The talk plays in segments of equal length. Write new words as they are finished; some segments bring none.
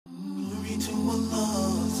to Allah,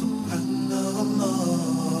 subhanallah.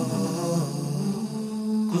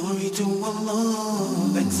 Glory to Allah,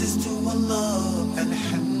 access to Allah,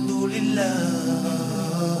 alhamdulillah.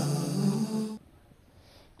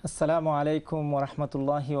 Assalamu alaikum wa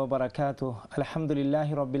rahmatullahi wa barakatuh.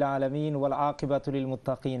 Alhamdulillahi rabbil alameen wal aqibatu lil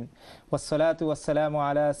muttaqin. Wassalatu wassalamu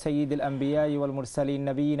ala sayyidil anbiya'i wal mursalin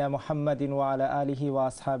nabiyina Muhammadin wa ala alihi wa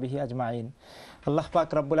ashabihi ajma'in. আল্লাহ পাক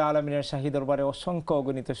রব্বুল আলামিনের শাহী দরবারে অসংখ্য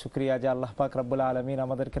অগণিত শুকরিয়া যে আল্লাহ পাক রব্বুল আলামিন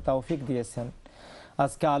আমাদেরকে তৌফিক দিয়েছেন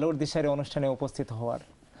আজকে আলোর দিশারি অনুষ্ঠানে উপস্থিত হওয়ার।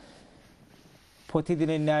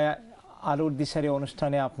 প্রতিদিনের ন্যায় আলোর দিশারি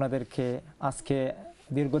অনুষ্ঠানে আপনাদেরকে আজকে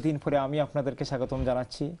দীর্ঘদিন পরে আমি আপনাদেরকে স্বাগতম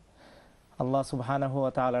জানাচ্ছি। আল্লাহ সুবহানাহু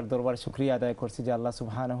ওয়া তাআলার দরবারে শুকরিয়া আদায় করছি যে আল্লাহ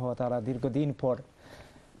সুবহানাহু ওয়া তাআলা দীর্ঘদিন পর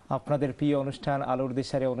আপনাদের প্রিয় অনুষ্ঠান আলোর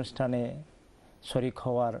দিশারি অনুষ্ঠানে শরীক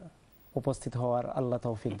হওয়ার উপস্থিত হওয়ার আল্লাহ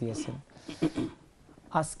তৌফিক দিয়েছেন।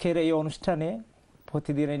 আজকের এই অনুষ্ঠানে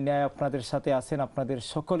প্রতিদিনের ন্যায় আপনাদের সাথে আছেন আপনাদের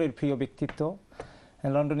সকলের প্রিয় ব্যক্তিত্ব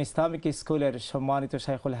লন্ডন ইসলামিক স্কুলের সম্মানিত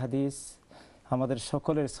শাইখুল হাদিস, আমাদের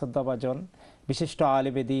সকলের শ্রদ্ধাভাজন বিশিষ্ট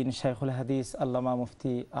আলেমে দ্বীন শাইখুল হাদিস আল্লামা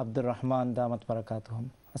মুফতি আব্দুর রহমান দামাত বারাকাতুহুম।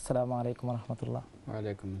 আসসালামু আলাইকুম ওয়া রাহমাতুল্লাহ। ওয়া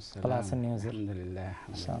আলাইকুম আসসালাম। আলহামদুলিল্লাহ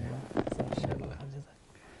ইনশাআল্লাহ।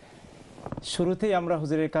 শুরুতেই আমরা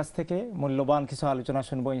হুজুরের কাছ থেকে মূল্যবান কিছু আলোচনা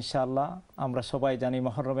শুনবো ইনশাআল্লাহ। আমরা সবাই জানি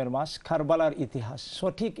মুহররমের মাস, কারবালার ইতিহাস,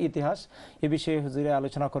 সঠিক ইতিহাস এ বিষয়ে হুজুরে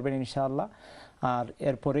আলোচনা করবেন ইনশাআল্লাহ। আর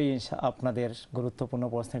এরপরেই আপনাদের গুরুত্বপূর্ণ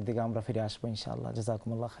প্রশ্নের দিকে আমরা ফিরে আসবো ইনশাআল্লাহ।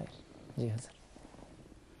 জাযাকুমুল্লাহ খাইর। জি হুজুর।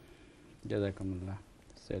 জাযাকুমুল্লাহ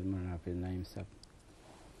সৈয়দ মাওলানা হাফিজ নাঈম সাহেব,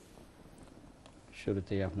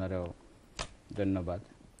 শুরুতেই আপনারও ধন্যবাদ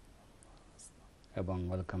এবং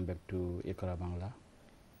ওয়েলকাম ব্যাক টু ইকরা বাংলা।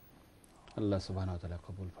 আল্লাহ সুবহানাহু ওয়া তাআলা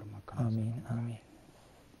কবুল ফরমাক। আমিন আমিন।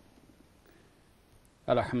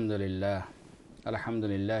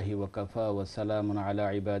 আলহামদুলিল্লাহ ওয়া কাফা ওয়া সালামুন আলা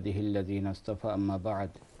ইবাদিহিল্লাযীনা ইসতাফা, আম্মা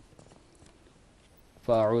বা'দ।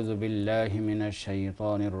 ফাআউযু বিল্লাহি মিনাশ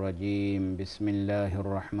শাইতানির রাজীম। বিসমিল্লাহির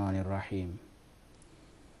রাহমানির রাহিম।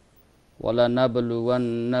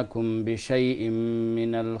 وَلَنَبْلُوَنَّكُمْ بِشَيْءٍ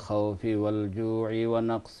مِّنَ الْخَوْفِ وَالْجُوعِ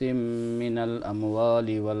وَنَقْصٍ مِّنَ الْأَمْوَالِ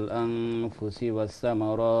وَالْأَنفُسِ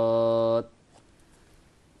وَالثَّمَرَاتِ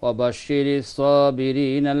وَبَشِّرِ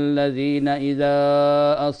الصَّابِرِينَ الَّذِينَ إِذَا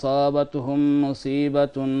أَصَابَتْهُم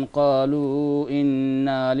مُّصِيبَةٌ قَالُوا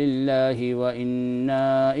إِنَّا لِلَّهِ وَإِنَّا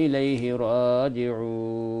إِلَيْهِ راجعون.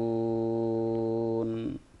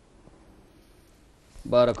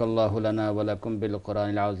 بارك الله لنا ولكم بالقرآن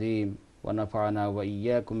العظيم ونفعنا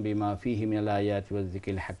وإياكم بما فيه من الآيات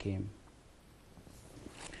والذكر الحكيم.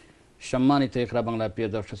 সম্মানিত ইকরা বাংলা প্রিয়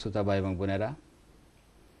দর্শক শ্রোতা ভাই এবং বোনেরা,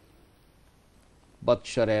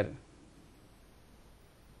 বৎসরের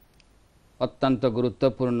অত্যন্ত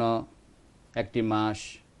গুরুত্বপূর্ণ একটি মাস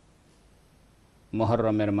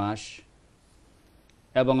মুহররমের মাস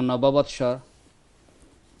এবং নববৎসর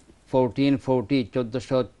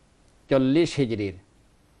 1440 হিজরির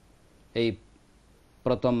এই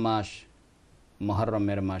প্রথম মাস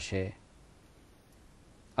মুহররমের মাসে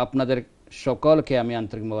আপনাদের সকলকে আমি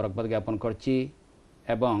আন্তরিক মোবারকবাদ জ্ঞাপন করছি।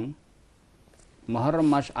 এবং মুহররম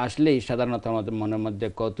মাস আসলেই সাধারণত আমাদের মনের মধ্যে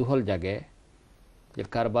কৌতূহল জাগে যে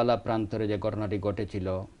কারবালা প্রান্তরে যে ঘটনাটি ঘটেছিল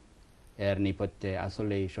এর নেপথ্যে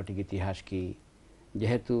আসলেই সঠিক ইতিহাস কি।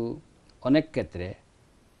 যেহেতু অনেক ক্ষেত্রে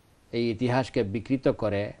এই ইতিহাসকে বিকৃত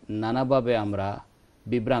করে নানাভাবে আমরা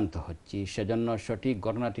বিভ্রান্ত হচ্ছি, সেজন্য সঠিক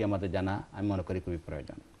ঘটনাটি আমাদের জানা আমি মনে করি খুবই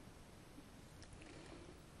প্রয়োজন।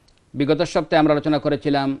 বিগত সপ্তাহে আমরা আলোচনা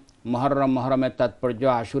করেছিলাম মুহররমের তাৎপর্য,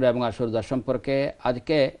 আশুরা এবং আশুরা সম্পর্কে।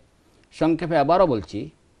 আজকে সংক্ষেপে আবারও বলছি,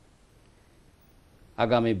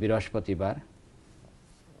 আগামী বৃহস্পতিবার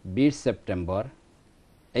 20 সেপ্টেম্বর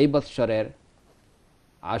এই বৎসরের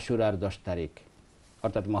আশুরার 10 তারিখ,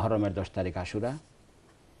 অর্থাৎ মুহররমের 10 তারিখ আশুরা।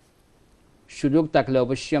 সুযোগ থাকলে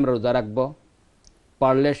অবশ্যই আমরা রোজা রাখব।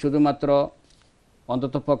 পারলে শুধুমাত্র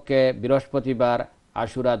অন্ততপক্ষে বৃহস্পতিবার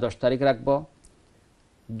আশুরা 10 তারিখ রাখব।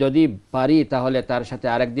 যদি পারি তাহলে তার সাথে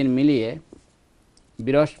আরেকদিন মিলিয়ে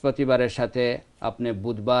বৃহস্পতিবারের সাথে আপনি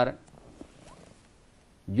বুধবার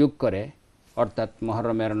যোগ করে অর্থাৎ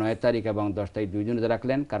মুহররমের 9 তারিখ এবং 10 তারিখ 2 দিন রোজা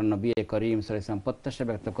রাখলেন। কারণ নবী করিম সাল্লাল্লাহু আলাইহি ওয়াসাল্লাম প্রত্যাশা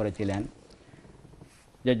ব্যক্ত করেছিলেন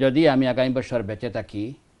যে যদি আমি আগামী বছর বেঁচে থাকি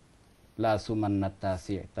লা সুমান্নাত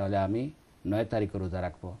তাসি, তাহলে আমি 9 তারিখ রোজা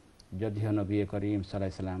রাখব। যদিও নবী করিম সাল্লাল্লাহু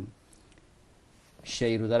আলাইহি ওয়াসাল্লাম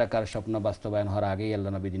সেই রোজা রাখার স্বপ্ন বাস্তবায়ন হওয়ার আগেই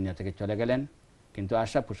আল্লাহ নবী দুনিয়া থেকে চলে গেলেন, কিন্তু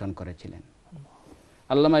আশা পোষণ করেছিলেন।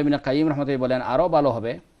 আল্লামা ইবনে কাইয়িম রাহমাতুল্লাহি বলেন আরও ভালো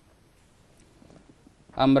হবে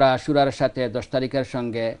আমরা আশুরার সাথে 10 তারিখের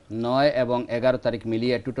সঙ্গে 9 এবং 11 তারিখ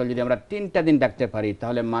মিলিয়ে টোটাল যদি আমরা 3টা দিন রাখতে পারি,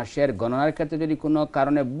 তাহলে মাসের গণনার ক্ষেত্রে যদি কোনো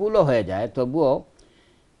কারণে ভুলও হয়ে যায় তবুও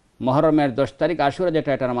মহরমের 10 তারিখ আশুরা যেটা,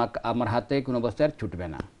 এটা আমার হাতে কোনো অবস্থায় ছুটবে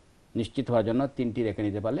না। নিশ্চিত হওয়ার জন্য 3টি রেখে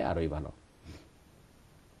নিতে পারলে আরোই ভালো।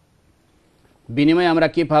 বিনিময়ে আমরা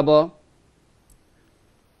কি পাবো?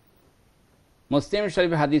 মুসলিম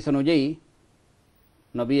শরীফ হাদিস অনুযায়ী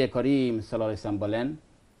নবী করিম সাল্লাল্লাহু আলাইহি ওয়াসাল্লাম বলেন,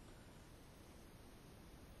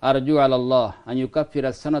 আরজু আলাল্লাহ আন ইউকাফিরা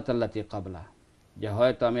সানাতাল্লাতী ক্বাবলা, যে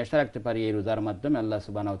হয়তো আমি আশা রাখতে পারি এই রোজার মাধ্যমে আল্লাহ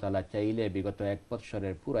সুবহানাহু ওয়া তাআলা চাইলে বিগত 1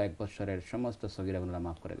 বৎসরের পুরো 1 বৎসরের সমস্ত সগীরা গুনাহ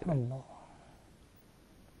মাফ করে দেবেন।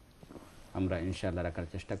 আমরা ইনশাআল্লাহ রাখার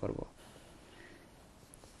চেষ্টা করব।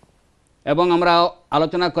 এবং আমরা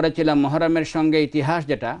আলোচনা করেছিলাম মুহররমের সঙ্গে ইতিহাস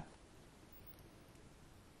যেটা,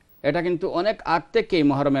 এটা কিন্তু অনেক আগ থেকেই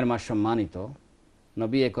মুহররমের মাস সম্মানিত।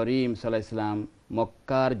 নবী করিম সাল্লাল্লাহু আলাইহি ওয়াসাল্লাম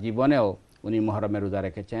মক্কার জীবনেও উনি মুহররমের রোজা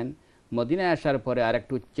রেখেছেন। মদিনায় আসার পরে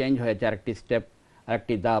আরেকটু চেঞ্জ হয়েছে, আরেকটি স্টেপ,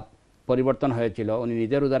 আরেকটি ধাপ পরিবর্তন হয়েছিল। উনি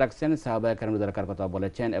নিজে রোজা রাখছেন, সাহাবায়ে কেরাম রোজা রাখার কথা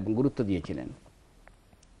বলেছেন এবং গুরুত্ব দিয়েছিলেন।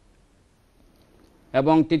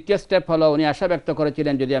 এবং তৃতীয় স্টেপ হলো উনি আশা ব্যক্ত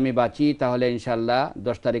করেছিলেন যদি আমি বাঁচি তাহলে ইনশাআল্লাহ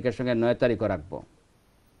 10 তারিখের সঙ্গে 9 তারিখও রাখবো।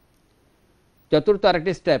 চতুর্থ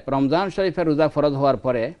আরেকটি স্টেপ, রমজান শরীফের রোজা ফরজ হওয়ার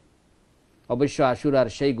পরে অবশ্য আশুরার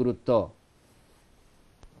সেই গুরুত্ব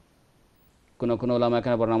কোনো কোনো উলামা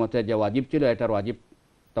কেরাম বর্ণনা মতে যে ওয়াজিব ছিল, এটার ওয়াজিব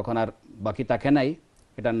তখন আর বাকি থাকে নাই,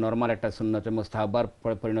 এটা নর্মাল একটা সুন্নতে মুস্তাহাব্বার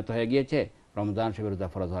পরিণত হয়ে গিয়েছে রমজান শরীফের রোজা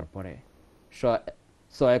ফরজ হওয়ার পরে।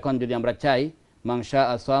 সো এখন যদি আমরা চাই মাংসা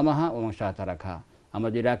আসামাহা ও মাংসা তারাখা, আমরা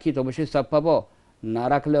যদি রাখি তো অবশ্যই সব পাবো, না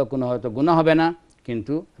রাখলেও কোনো হয়তো গুনাহ হবে না,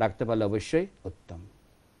 কিন্তু রাখতে পারলে অবশ্যই উত্তম।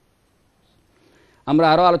 আমরা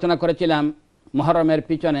আরও আলোচনা করেছিলাম মুহররমের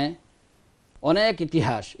পিছনে অনেক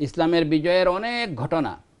ইতিহাস, ইসলামের বিজয়ের অনেক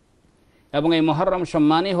ঘটনা, এবং এই মুহররম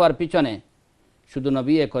সম্মানী হওয়ার পিছনে শুধু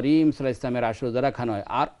নবী করিম সাল্লাল্লাহু আলাইহি ওয়াসাল্লামের আশুরা রোজা রাখা নয়,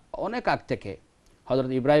 আর অনেক আগ থেকে হযরত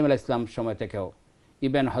ইব্রাহিম আলাইহিস সালাম সময় থেকেও,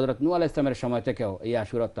 ইভেন হযরত নূহ আলাইহিস সালামের সময় থেকেও এই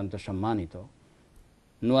আশুরা অত্যন্ত সম্মানিত।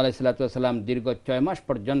 নূহ আলাইহিস সালাম দীর্ঘ 6 মাস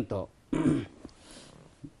পর্যন্ত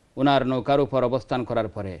ওনার নৌকার উপর অবস্থান করার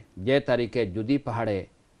পরে যে তারিখে জুদি পাহাড়ে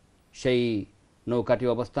সেই নৌকাটি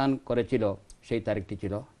অবস্থান করেছিল, সেই তারিখটি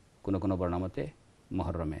ছিল কোনো কোনো বর্ণনামতে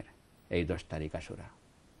মুহররমের এই 10 তারিখ আশুরা।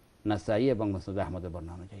 নাসাই এবং মুসনাদ আহমদের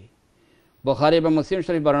বর্ণনা অনুযায়ী, বুখারী এবং মুসলিম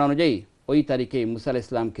শরীফ বর্ণনা অনুযায়ী ওই তারিখেই মুসা আলাইহিস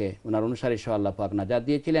সালামকে ওনার অনুসারী সহ আল্লাহ পাক নাজাত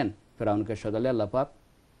দিয়েছিলেন, ফেরাউনকে সদলে আল্লাহ পাক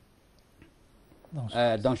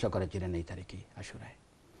ধ্বংস করেছিলেন এই তারিখেই আশুরায়।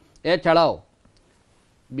 এছাড়াও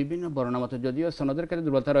বিভিন্ন বর্ণনা মতে, যদিও সনদের ক্ষেত্রে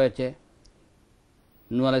দুর্বলতা রয়েছে,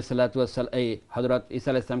 নূহ আলাইহিস সালাতু ওয়াস সালাম, এই হযরত ঈসা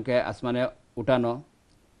আলাইহিস সালামকে আসমানে উঠানো,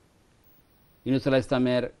 ইউনূস আলাইহিস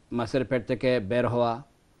সালামের মাছের পেট থেকে বের হওয়া,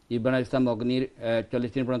 ইব্রাহিম আলাইহিস সালাম অগ্নির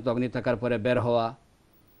 40 দিন পর্যন্ত অগ্নি থাকার পরে বের হওয়া,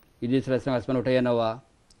 ইদ্রিস আলাইহিস সালাম আসমানে উঠাইয়া নেওয়া,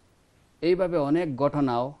 এইভাবে অনেক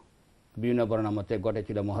ঘটনাও বিভিন্ন বর্ণনা মতে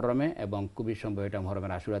ঘটেছিল মুহররমে, এবং খুবই সম্ভব এটা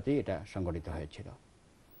মুহররমের আশুরাতেই এটা সংঘটিত হয়েছিল।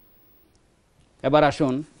 এবার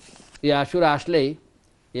আসুন, এই আশুরা আসলেই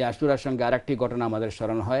এই আশুরার সঙ্গে আরেকটি ঘটনা আমাদের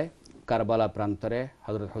স্মরণ হয়, কারবালা প্রান্তরে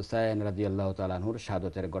হযরত হুসাইন রাদিয়াল্লাহু তাআলা আনহুর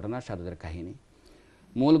শাহাদাতের ঘটনা, শাহাদাতের কাহিনী।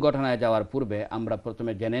 মূল ঘটনায় যাওয়ার পূর্বে আমরা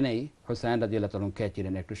প্রথমে জেনে নেই হুসাইন রাদিয়াল্লাহু তাআলা কে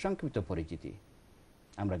ছিলেন, একটু সংক্ষিপ্ত পরিচিতি।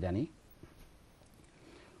 আমরা জানি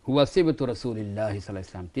হুয়া সিবতু রাসূলিল্লাহ সাল্লাল্লাহু আলাইহি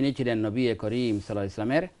ওয়াসাল্লাম, তিনি ছিলেন নবী করিম সাল্লাল্লাহু আলাইহি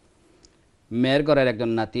ওয়াসাল্লামের মেয়ের ঘরের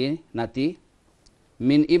একজন নাতি,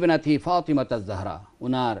 মিন ইবনাতি ফাতিমা আয-জাহরা,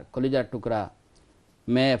 উনার কলিজার টুকরা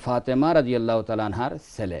মেয়ে ফাতেমা রাদিয়াল্লাহু তাআলা আনহার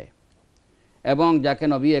ছেলে, এবং যাকে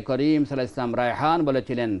নবী করিম সাল্লাল্লাহু আলাইহি ওয়াসাল্লাম রায়হান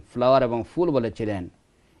বলেছিলেন, ফ্লাওয়ার এবং ফুল বলেছিলেন,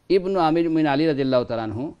 ইবনু আমির মুমিন আলী রাদিয়াল্লাহু তাআলা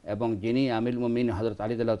আনহু, এবং যিনি আমির মুমিন হযরত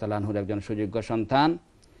আলী রাদিয়াল্লাহু তাআলা আনহুর একজন সুযোগ্য সন্তান,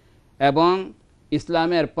 এবং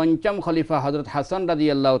ইসলামের 5ম খলিফা হযরত হাসান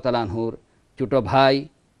রাদিয়াল্লাহু তাআলা আনহুর ছোট ভাই।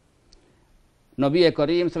 নবী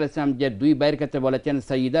করিম সাল্লাল্লাহু আলাইহি ওয়াসাল্লাম যে 2 ভাইয়ের ক্ষেত্রে বলেছেন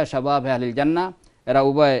সাইয়্যিদা শাবাব আহলিল জান্নাহ, এরা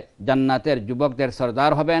উভয় জান্নাতের যুবকদের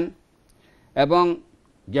সরদার হবেন, এবং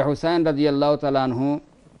যে হুসাইন রাদিয়াল্লাহু তাআলা আনহু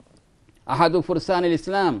আহাদু ফুরসানিল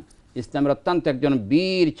ইসলাম, ইসলামের অত্যন্ত একজন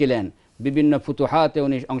বীর ছিলেন, বিভিন্ন ফুতুহাতে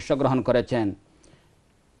উনি অংশগ্রহণ করেছেন।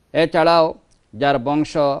 এছাড়াও যার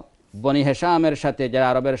বংশ বনি হেশামের সাথে, যারা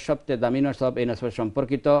আরবের সবচেয়ে দামি নসব, এই নসবের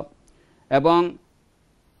সম্পর্কিত, এবং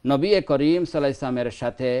নবী করিম সাল্লাল্লাহু আলাইহি ওয়াসাল্লামের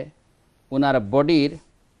সাথে ওনার বডির,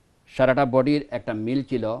 সারাটা বডির একটা মিল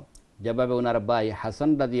ছিল, যেভাবে ওনার ভাই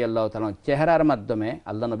হাসান রাদিয়াল্লাহু তাআলা চেহারার মাধ্যমে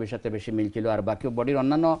আল্লাহ নবীর সাথে বেশি মিল ছিল, আর বাকি বডির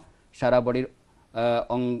অন্যান্য সারা বডির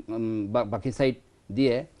বাকি সাইড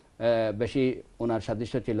দিয়ে বেশি ওনার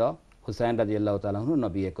সাদৃশ্য ছিল হুসাইন রাদিয়াল্লাহু তাআলা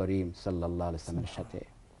নবী করিম সাল্লাল্লাহু আলাইহি ওয়াসাল্লামের সাথে।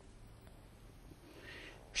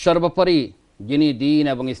 সর্বোপরি যিনি দ্বীন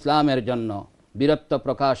এবং ইসলামের জন্য বীরত্ব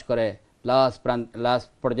প্রকাশ করে লাস্ট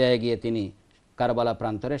পর্যায়ে গিয়ে তিনি কারবালা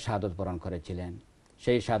প্রান্তরে শাহাদত বরণ করেছিলেন,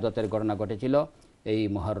 সেই শাহাদতের ঘটনা ঘটেছিল এই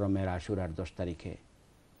মুহররমের আশুরার 10 তারিখে।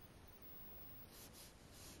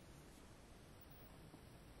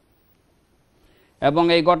 এবং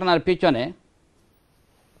এই ঘটনার পিছনে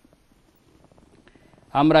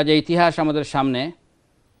আমরা যে ইতিহাস আমাদের সামনে,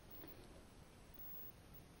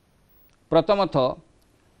 প্রথমত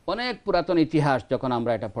অনেক পুরাতন ইতিহাস যখন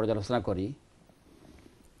আমরা এটা পর্যালোচনা করি,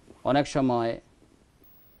 অনেক সময়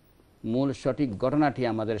মূল সঠিক ঘটনাটি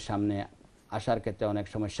আমাদের সামনে আসার ক্ষেত্রে অনেক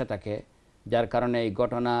সমস্যা থাকে, যার কারণে এই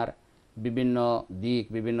ঘটনার বিভিন্ন দিক,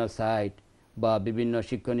 বিভিন্ন সাইট বা বিভিন্ন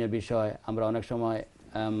শিক্ষণীয় বিষয় আমরা অনেক সময়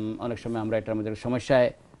আমরা এটার মধ্যে সমস্যায়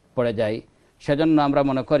পড়ে যাই। সেজন্য আমরা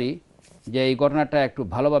মনে করি যে এই ঘটনাটা একটু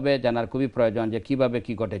ভালোভাবে জানার খুবই প্রয়োজন, যে কিভাবে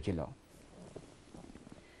কি ঘটেছিল।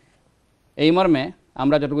 এই মর্মে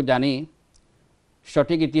আমরা যতটুকু জানি,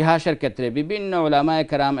 সঠিক ইতিহাসের ক্ষেত্রে বিভিন্ন উলামায়ে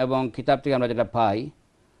কেরাম এবং কিতাব থেকে আমরা যেটা পাই,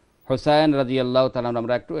 হুসাইন রাদিয়াল্লাহু তাআলা,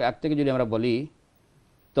 আমরা একটু এক থেকে যদি আমরা বলি,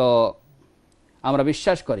 তো আমরা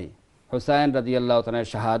বিশ্বাস করি হুসাইন রাদিয়াল্লাহু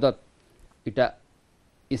তাআলার শাহাদত এটা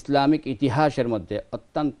ইসলামিক ইতিহাসের মধ্যে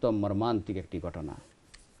অত্যন্ত মর্মান্তিক একটি ঘটনা।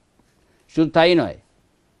 শুধু তাই নয়,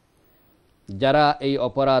 যারা এই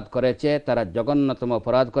অপরাধ করেছে তারা জঘন্যতম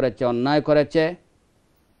অপরাধ করেছে, অন্যায় করেছে।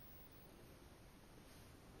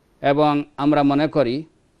 এবং আমরা মনে করি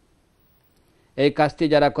এই কাজটি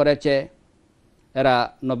যারা করেছে এরা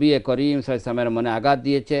নবী করিম সাল্লাল্লাহু আলাইহি ওয়াসাল্লামের মনে আঘাত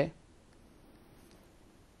দিয়েছে।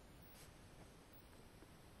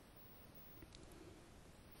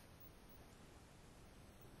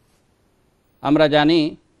 আমরা জানি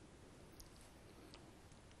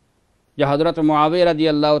যে হযরত মুআবিয়া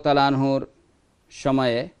রাদিয়াল্লাহু তাআলা আনহুর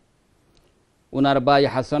সময়ে উনার ভাই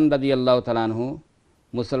হাসান রাদিয়াল্লাহু তাআলা আনহু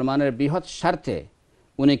মুসলমানের বৃহৎ স্বার্থে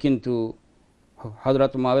উনি কিন্তু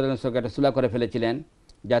হযরত মুআবিয়া রাদিয়াল্লাহু তাআলার সাথে সুলহ করে ফেলেছিলেন,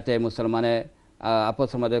 যাতে মুসলমানের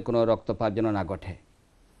আপস মধ্যে কোনো রক্তপাত যেন না ঘটে।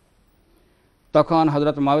 তখন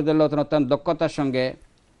হযরত মুআবিয়া রাদিয়াল্লাহু তাআলা অত্যন্ত দক্ষতার সঙ্গে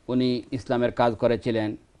উনি ইসলামের কাজ করেছিলেন।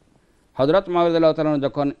 হযরত মুআবিয়া রাদিয়াল্লাহু তাআলা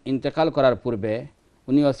যখন ইন্তেকাল করার পূর্বে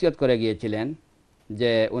উনি ওসিয়ত করে গিয়েছিলেন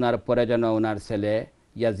যে উনার পরে যেন উনার ছেলে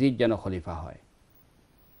ইয়াজিদ যেন খলিফা হয়।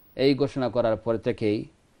 এই ঘোষণা করার পর থেকেই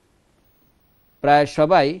প্রায়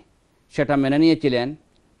সবাই সেটা মেনে নিয়েছিলেন।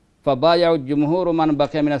 ফাবায়াউ জুমহুর মান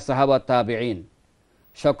বাকিয়া মিনাস সাহাবা তাবিঈন,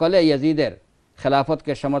 সকলে ইয়াজিদের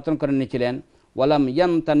খেলাফতকে সমর্থন করে নিয়েছিলেন। ওয়ালাম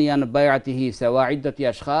ইয়ামতানিয়ান বায়াতিহি সাওয়াইদাতি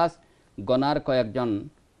আশখাস, গনার কয়েকজন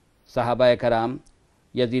সাহাবায়ে কেরাম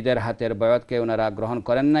ইয়াজিদের হাতের বায়াতকে ওনারা গ্রহণ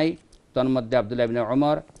করেন নাই। তন্মধ্যে আব্দুল্লাহ ইবনে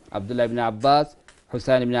ওমর, আব্দুল্লাহ ইবনে আব্বাস,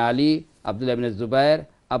 হুসাইন ইবনে আলী, আব্দুল্লাহ ইবনে জুবায়ের,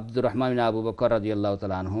 আব্দুর রহমান ইবনে আবু বকর রাদিয়াল্লাহু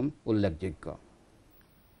তাআলা আনহুম উল্লেখযোগ্য।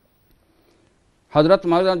 হযরত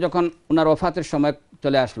মুআবিয়া যখন ওনার ওফাতের সময়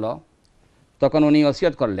চলে আসলো, তখন উনি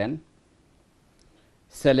ওসিয়ত করলেন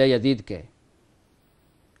ছেলে ইয়াজিদকে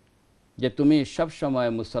যে তুমি সব সময়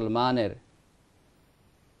মুসলমানের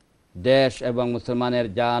দেশ এবং মুসলমানের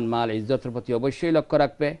জান মাল ইজ্জতের প্রতি অবশ্যই লক্ষ্য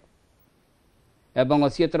রাখবে। এবং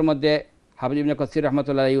ওসিয়তের মধ্যে হাফিজ ইবনে কাসির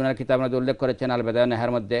রাহমাতুল্লাহ আলাইহি ওনার কিতাবের মধ্যে উল্লেখ করেছেন আল বাদায়া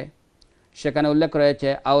নেহার মধ্যে, সেখানে উল্লেখ রয়েছে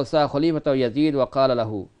আওসা খলিফাত ইয়াজিদ ওয়া ক্বালা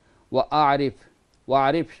লাহু ওয়া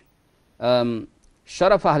আরিফ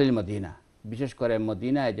শরফ আহলিল মদিনা, বিশেষ করে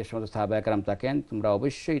মদিনায় যে সমস্ত সাহাবায়ে কেরাম থাকেন তোমরা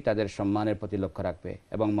অবশ্যই তাদের সম্মানের প্রতি লক্ষ্য রাখবে।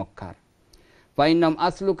 এবং মক্কার ফাইন্নাম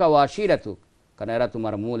আসলুকা ওয়া আশিরাতুক, কারণ এরা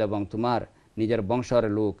তোমার মূল এবং তোমার নিজের বংশের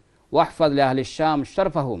লোক। ওয়াহফাজ লি আহলি শাম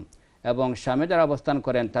শরফাহুম, এবং শামে যারা অবস্থান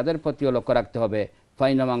করেন তাদের প্রতিও লক্ষ্য রাখতে হবে।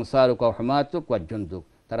 ফাইনাম আনসারুকা ওয়া হুমাতুক ওয়া জুনদুক,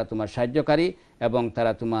 তারা তোমার সাহায্যকারী এবং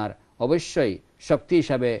তারা তোমার অবশ্যই শক্তি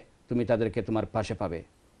হিসাবে তুমি তাদেরকে তোমার পাশে পাবে।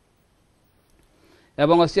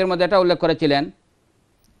 এবং ওসিয়ার মধ্যে এটা উল্লেখ করেছিলেন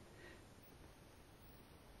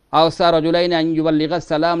আওসা রাজুলাইন আন ইউবাল্লিগা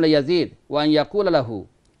সালাম লিয়াজিদ ওয়া আন ইয়াকুলা লাহু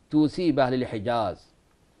তুসি বাহলিল হিজাজ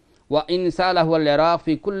ওয়া ইন সালাহু আল ইরাক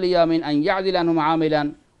ফি কুল্লি ইয়ামিন আন ইয়াদিল আনহুম আমিলান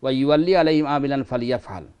ওয়া ইউওয়াল্লি আলাইহিম আমিলান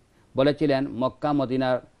ফালিয়াফআল, বলেছিলেন মক্কা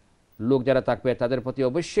মদিনার লোক যারা থাকবে তাদের প্রতি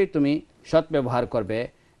অবশ্যই তুমি সৎ ব্যবহার করবে।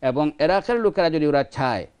 এবং ইরাকের লোকেরা যদি ওরা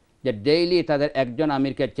চায় যে ডেইলি তাদের একজন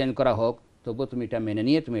আমিরকে চেঞ্জ করা হোক, তবুও তুমি এটা মেনে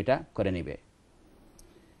নিয়ে তুমি এটা করে নিবে।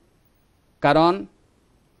 কারণ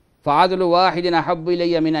ফাআদুল ওয়াহিদিন আহাব্বু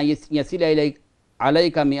ইলাইয়া মিন ইয়াসিলা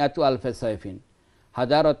আলাইকা মিআতু আলফি সাইফিন,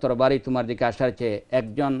 হাজারো তরবারি তোমার দিকে আসার চেয়ে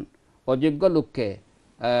একজন অযোগ্য লোককে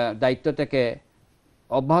দায়িত্ব থেকে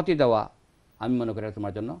অব্যাহতি দেওয়া আমি মনে করি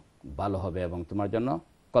তোমার জন্য ভালো হবে এবং তোমার জন্য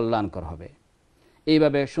কল্যাণকর হবে।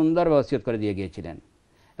 এইভাবে সুন্দরভাবে ওসিয়ত করে দিয়ে গিয়েছিলেন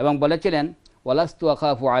এবং বলেছিলেন ওয়ালাস্তু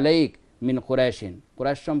আখাফু আলাইক মিন কুরাইশিন,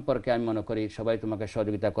 কুরাইশ সম্পর্কে আমি মনে করি সবাই তোমাকে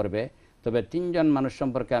সহযোগিতা করবে, তবে তিনজন মানুষ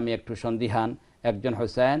সম্পর্কে আমি একটু সন্দিহান, একজন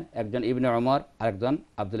হুসাইন, একজন ইবনে ওমর আর একজন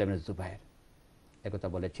আব্দুল্লাহ ইবনে জুবায়ের, একথা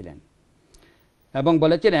বলেছিলেন। এবং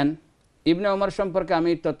বলেছিলেন ইবনে ওমর সম্পর্কে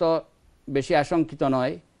আমি তত বেশি আশঙ্কিত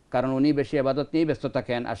নয়, কারণ উনি বেশি ইবাদত নিয়েই ব্যস্ত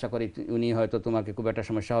থাকেন, আশা করি উনি হয়তো তোমাকে খুব একটা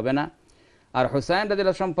সমস্যা হবে না। আর হুসাইন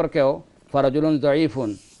রাদিয়াল্লাহু সম্পর্কেও ফারাজুলুন যায়ীফুন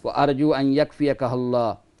ওয়া আরজু আন ইয়াকফিয়াকাহুল্লাহ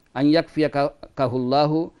আন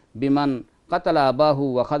ইয়াকফিয়াকাহুল্লাহু বিমান কাতালা আবাহু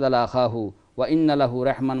ওয়া খাদালা আখাহু ওয়া ইন্না লাহু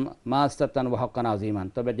রাহমান মাসাতান ওয়া হাক্কান আযীমান।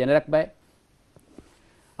 তবে জেনে রাখবে,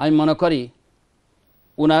 আমি মনে করি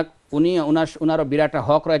উনারও বিরাট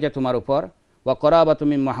হক রয়েছে তোমার উপর। ওয়া করাবাতু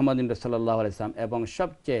মিন মুহাম্মাদিন সাল্লাল্লাহু আলাইহি ওয়াসাল্লাম, এবং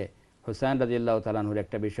সবচেয়ে হুসাইন রাদিয়াল্লাহু তাআলা আনহুর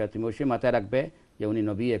একটা বিষয় তুমি অবশ্যই মাথায় রাখবে যে উনি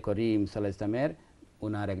নবী করিম সাল্লাল্লাহু আলাইহি ওয়াসাল্লামের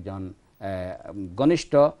উনার একজন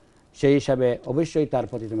ঘনিষ্ঠ, সেই হিসাবে অবশ্যই তার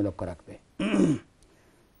প্রতি তুমি লক্ষ্য রাখবে।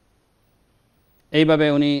 এইভাবে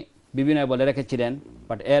উনি বিভিন্ন বলে রেখেছিলেন।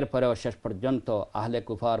 বাট এরপরেও শেষ পর্যন্ত আহলে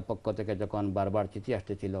কুফার পক্ষ থেকে যখন বারবার চিঠি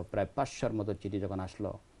আসতেছিল, প্রায় 500-র মতো চিঠি যখন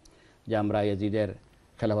আসলো যে আমরা ইয়াজিদের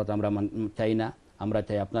খেলাফত আমরা চাই না, আমরা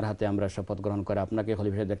চাই আপনার হাতে আমরা শপথ গ্রহণ করে আপনাকে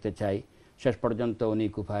খলিফা হিসেবে দেখতে চাই, শেষ পর্যন্ত উনি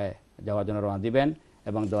কুফায় যাওয়ার জন্য রওনা দিবেন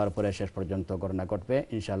এবং দেওয়ার পরে শেষ পর্যন্ত ঘটনা ঘটবে।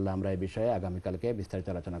 ইনশাআল্লাহ আমরা এই বিষয়ে আগামীকালকে বিস্তারিত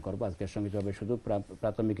আলোচনা করব। আজকে সঙ্গীতভাবে শুধু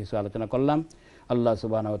প্রাথমিক কিছু আলোচনা করলাম। আল্লাহ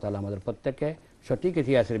সুবহানাহু ওয়া তাআলা আমাদের প্রত্যেককে সঠিক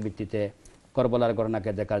ইতিহাসের ভিত্তিতে করবলার ঘটনাকে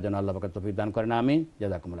দেখার জন্য আল্লাহ পাক তৌফিক দান করেন। আমিন।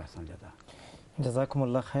 জাযাকুমুল্লাহ আহসান জাযা।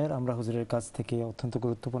 জাযাকুমুল্লাহ খায়ের। আমরা হুজুরের কাছ থেকে অত্যন্ত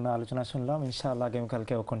গুরুত্বপূর্ণ আলোচনা শুনলাম। ইনশাআল্লাহ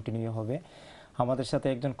আগামীকালকেও কন্টিনিউ হবে। আমাদের সাথে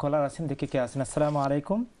একজন কলার আছেন, দেখি কে আছেন। আসসালামু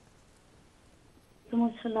আলাইকুম।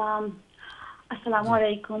 আসসালামু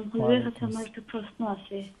আলাইকুম। হুজুরের কাছে আমার একটা প্রশ্ন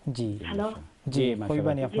আছে। জি হ্যালো। জি,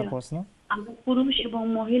 কইবানি আপনার প্রশ্ন। আমরা পুরুষ এবং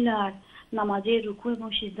মহিলার নামাজে রুকু এবং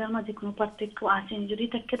সিজদার মাঝে কোনো পার্থক্য আছে? যদি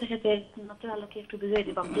থাকে সুন্নতের আলোকে একটু বুঝিয়ে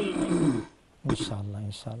দিবা প্লিজ। ইনশাআল্লাহ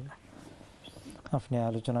ইনশাআল্লাহ আপনি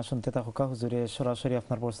আলোচনা শুনতে থাকুকা, হুজুরে সরাসরি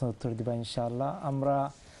আপনার প্রশ্নের উত্তর দিবা ইনশাআল্লাহ।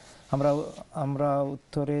 আমরা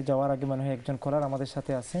উত্তরে যাওয়ার আগে মনে হয় একজন কলার আমাদের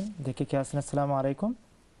সাথে আছেন, দেখি কে আছেন। আসসালামু আলাইকুম।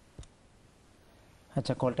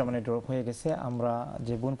 আচ্ছা, কলটা মানে ড্রপ হয়ে গেছে। আমরা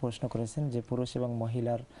যে বোন প্রশ্ন করেছেন যে পুরুষ এবং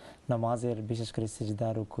মহিলার নামাজের বিশেষ করে সিজদা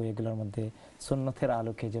রুকু এগুলোর মধ্যে সুন্নতের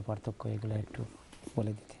আলোকে যে পার্থক্য, এগুলো একটু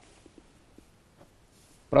বলে দিতে।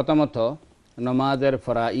 প্রথমত নামাজের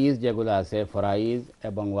ফরাইজ যেগুলো আছে, ফরাইজ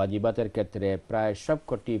এবং ওয়াজিবাতের ক্ষেত্রে প্রায়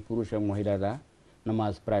সবকটি পুরুষ এবং মহিলারা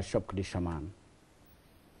নামাজ প্রায় সবকটি সমান।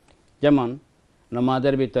 যেমন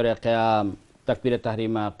নামাজের ভিতরে কিয়াম, তাকবীরে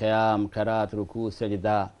তাহরিমা, কিয়াম, কিরাত, রুকু,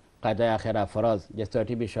 সিজদা, কায়দা আখেরা, ফরজ, যে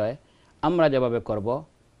 6টি বিষয় আমরা যেভাবে করব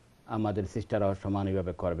আমাদের সিস্টাররাও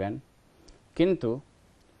সমানভাবে করবেন। কিন্তু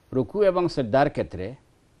রুকু এবং সিজদার ক্ষেত্রে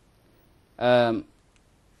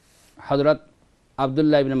হযরত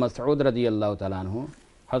আব্দুল্লাহ ইবনে মাসউদ রাদিয়াল্লাহু তাআলা আনহু,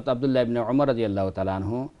 হযরত আব্দুল্লাহ ইবনে ওমর রাদিয়াল্লাহু তাআলা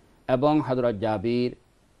আনহু এবং হযরত জাবির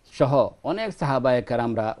সহ অনেক সাহাবায়ে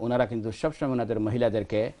কেরামরা ওনারা কিন্তু সবসময় ওনাদের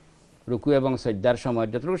মহিলাদেরকে রুকু এবং সিজদার সময়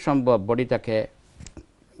যতটুকু সম্ভব বডিটাকে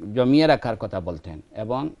জমিয়ে রাখার কথা বলতেন।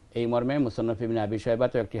 এবং এই মর্মে মুসান্নাফ ইবনে আবি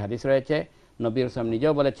শাইবাতে একটি হাদিস রয়েছে, নবী রাসূল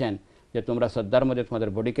নিজেও বলেছেন যে তোমরা শ্রদ্ধার মধ্যে তোমাদের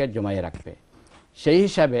বডিকে জমায়ে রাখবে। সেই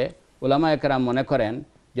হিসাবে উলামায়ে কেরাম মনে করেন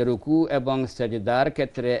যে রুকু এবং সিজদার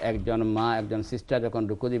ক্ষেত্রে একজন মা, একজন সিস্টার যখন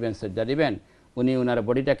রুকু দিবেন, সিজদা দিবেন, উনি ওনার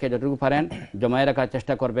বডিটাকে যতটুকু পারেন জমায়ে রাখার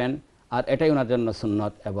চেষ্টা করবেন। আর এটাই ওনার জন্য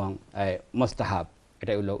সুন্নত এবং মুস্তাহাব,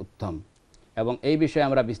 এটাই হলো উত্তম। এবং এই বিষয়ে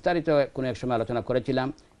আমরা বিস্তারিত কোনো এক সময় আলোচনা করেছিলাম।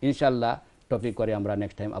 ইনশাআল্লাহ টপিক করে আমরা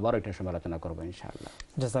নেক্সট টাইম আবার একটা সময় আলোচনা করব ইনশাআল্লাহ।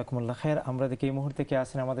 জাযাকুমুল্লাহ খায়ের। আমরা দেখি এই মুহূর্তে কে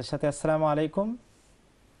আছেন আমাদের সাথে। আসসালামু আলাইকুম।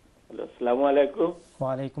 আসসালামু আলাইকুম। ওয়া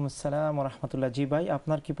আলাইকুম আসসালাম ওয়া রাহমাতুল্লাহ। জি ভাই,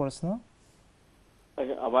 আপনার কি প্রশ্ন?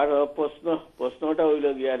 আমার প্রশ্নটা হইল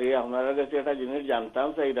গিয়া রে, আপনার কাছে একটা জিনিস জানতাম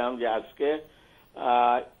চাইলাম যে আজকে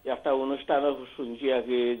একটা অনুষ্ঠান শুনছি আর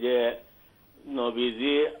কি যে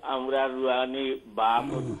নবীজি আমরা রুয়ানি বাপ,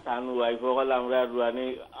 তান ওয়াইফ হল আমরা রুয়ানি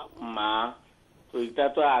মা। তো এটা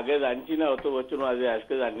তো আগে জানছি না, অত বছর মাঝে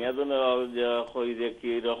আজকে জানিয়া তো যে কই যে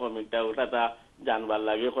কি রকম এটা ওটা জানবার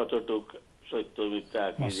লাগে কতটুক সত্য মিথ্যা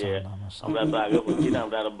আর কি, যে আমরা তো আগে বুঝছি না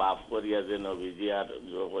আমরা বাপ করিয়া যে নবীজি আর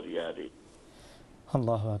করিয়া আর।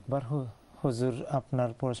 আল্লাহু আকবার। হুজুর আপনার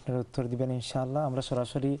প্রশ্নের উত্তর দিবেন ইনশাআল্লাহ। আমরা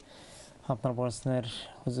সরাসরি আপনার প্রশ্নের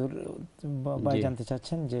হুজুর ভাই জানতে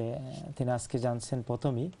চাচ্ছেন যে তিনি আজকে জানছেন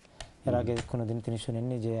প্রথমেই, এর আগে কোনোদিন তিনি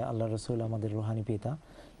শুনেননি যে আল্লাহ রাসূল আমাদের রূহানি পিতা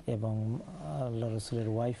এবং আল্লাহ রাসূলের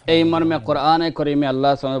ওয়াইফ। এই মর্মে কোরআনে কারীমে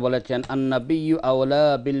আল্লাহ সুবহানাহু বলেছেন, আন-নাবিয়্যু আওলা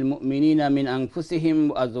বিল মুমিনিনা মিন আনফুসিহিম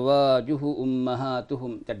ওয়া আজওয়াজুহু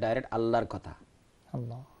উম্মাহাতুহুম। এটা ডাইরেক্ট আল্লাহর কথা।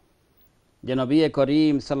 আল্লাহ যে নবী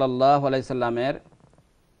করিম সাল্লাল্লাহু আলাইহি সাল্লামের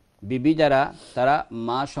বিবি যারা, তারা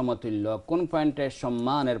মা সমতুল্য। কোন পয়েন্টে?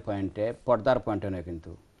 সম্মানের পয়েন্টে, পর্দার পয়েন্টে নয়।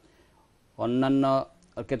 কিন্তু অন্যান্য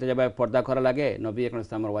ক্ষেত্রে যেভাবে পর্দা করা লাগে, নবী করিম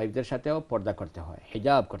ইসলামের ওয়াইফদের সাথেও পর্দা করতে হয়,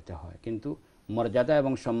 হিজাব করতে হয়, কিন্তু মর্যাদা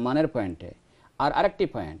এবং সম্মানের পয়েন্টে। আর আরেকটি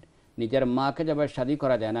পয়েন্ট, নিজের মাকে যেভাবে শাদী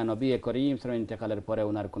করা যায় না, নবী করিম সাল্লাল্লাহু ইন্তেকালের পরে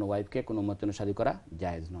ওনার কোনো ওয়াইফকে কোনো মতেন শাদী করা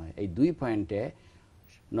জায়েজ নয়। এই দুই পয়েন্টে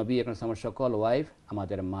নবী করিম ইসলামের সকল ওয়াইফ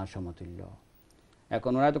আমাদের মা সমতুল্য।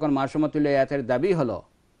 এখন ওনারা যখন মা সমতুল্য আয়াতের দাবি হলো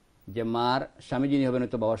যে মার স্বামী যিনি হবেন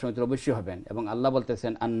তো বাবার স্বামী অবশ্যই হবেন। এবং আল্লাহ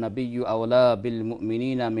বলতেছেন আন-নাবিয়্যু আওলা বিল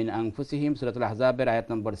মুমিনিনা মিন আনফুসিহিম, সূরাতুল আহজাবের আয়াত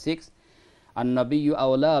নম্বর 6। আন-নাবিয়্যু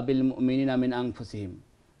আওলা বিল মুমিনিনা মিন আনফুসিহিম,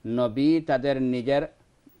 নবী তাদের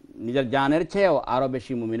নিজের জানের চেয়েও আরও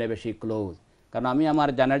বেশি মুমিনের বেশি ক্লোজ। কারণ আমি আমার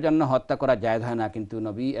জানের জন্য হত্যা করা জায়েজ হয় না, কিন্তু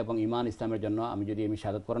নবী এবং ঈমান ইসলামের জন্য আমি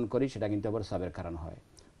শাহাদাত বরণ করি সেটা কিন্তু আবার সবের কারণ হয়।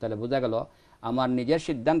 তাহলে বোঝা গেল আমার নিজের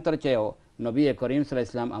সিদ্ধান্তের চেয়েও নবী করিম সাল্লাল্লাহু আলাইহি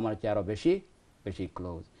ওয়াসাল্লাম আমার চেয়ে আরও বেশি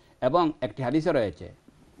ক্লোজ। এবং একটি হাদিসে রয়েছে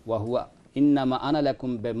ওয়াহুয়া ইন্নামা আনা লাকুম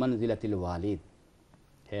বিমানজিলাতিল ওয়ালিদ,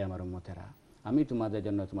 হে আমার উম্মতেরা আমি তোমাদের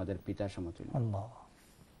জন্য তোমাদের পিতার সমতুল্য। আল্লাহ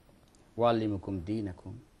ওয়ালিমুকুম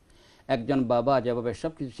দীনাকুম, একজন বাবা যেভাবে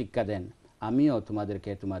সব কিছু শিক্ষা দেন আমিও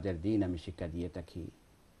তোমাদেরকে তোমাদের দিন আমি শিক্ষা দিয়ে থাকি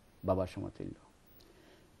বাবার সমতুল্য।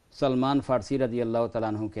 সলমান ফারসি রাদিয়াল্লাহু তাআলা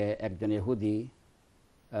আনহুকে একজন ইহুদি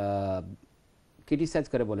ক্রিটিসাইজ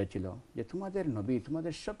করে বলেছিল যে তোমাদের নবী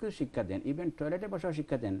তোমাদের সব কিছু শিক্ষা দেন, ইভেন টয়লেটে বসাও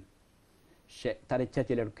শিক্ষা দেন। সে তার ইচ্ছা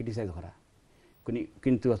ছিল ক্রিটিসাইজ করা,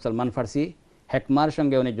 কিন্তু সলমান ফারসি হেকমার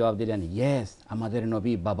সঙ্গে উনি জবাব দিলেন, ইয়েস আমাদের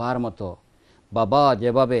নবী বাবার মতো, বাবা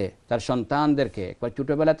যেভাবে তার সন্তানদেরকে একবার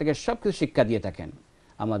ছোটোবেলা থেকে সব কিছু শিক্ষা দিয়ে থাকেন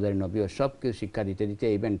আমাদের নবীও সব কিছু শিক্ষা দিতে দিতে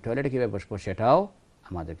ইভেন টয়লেটে কীভাবে বসবো সেটাও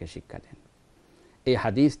আমাদেরকে শিক্ষা দেন। এই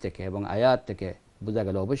হাদিস থেকে এবং আয়াত থেকে বোঝা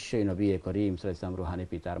গেল অবশ্যই নবী করিম সাল্লাল্লাহু আলাইহি ওয়াসাল্লাম রুহানি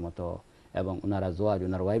পিতার মতো, এবং ওনারা জোয়াজ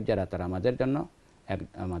ওনার ওয়াইফ যারা তারা আমাদের জন্য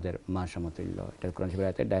আমাদের মা সমতুল্য। এটা কোরআন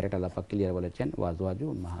শরীফে ডাইরেক্ট আল্লাহ পাক ক্লিয়ার বলেছেন ওয়া জওয়াজু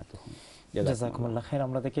উম্মাহাতুহুম। জাযাকুমুল্লাহ খাইর।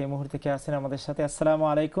 আমরা দেখি এই মুহূর্তে কে আছেন আমাদের সাথে। আসসালামু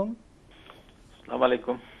আলাইকুম। আসসালামু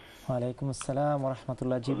আলাইকুম। ওয়া আলাইকুম আসসালাম ওয়া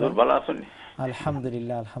রাহমাতুল্লাহ। জি ভালো আছেন?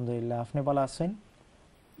 আলহামদুলিল্লাহ আলহামদুলিল্লাহ, আপনি ভালো আছেন?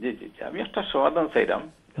 জি জি জি, আমি একটা সমাধান চাইলাম।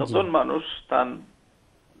 একজন মানুষ তার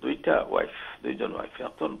দুইজন ওয়াইফ,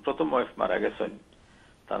 এখন প্রথম ওয়াইফ মারা গেছেন,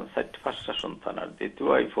 তার 4-5টা সন্তান, আর দ্বিতীয়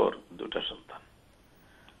ওয়াইফের 2টা সন্তান।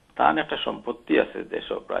 তার একটা সম্পত্তি আছে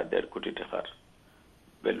দেশে প্রায় 1.5 কোটি টাকার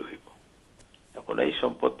ভ্যালু হইব। এখন এই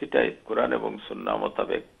সম্পত্তিটাই কোরআন এবং সুন্নাহ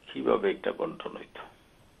মোতাবেক কিভাবে একটা বন্টন হইত?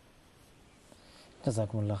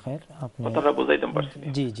 জাযাকুমুল্লাহ খাইর। আপনি কথাটা বুঝাইতে পারছেন?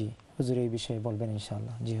 জি জি হুজুর এই বিষয়ে বলবেন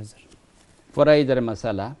ইনশাআল্লাহ। জি হুজুর। ফরাইদের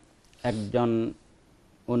মাসালা, একজন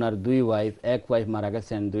ওনার 2 ওয়াইফ, এক ওয়াইফ মারা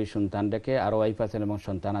গেছেন, 2 সন্তান রেখে, আরও ওয়াইফ আছেন এবং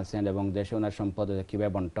সন্তান আছেন, এবং দেশে ওনার সম্পদ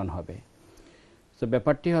কীভাবে বন্টন হবে। তো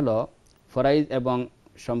ব্যাপারটি হলো ফরাইজ এবং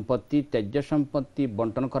সম্পত্তি ত্যায্য সম্পত্তি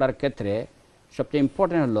বন্টন করার ক্ষেত্রে সবচেয়ে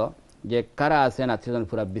ইম্পর্টেন্ট হলো যে কারা আছেন আত্মীয়জন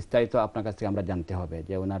পুরো বিস্তারিত আপনার কাছ থেকে আমরা জানতে হবে,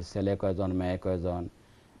 যে ওনার ছেলে কয়জন, মেয়ে কয়জন,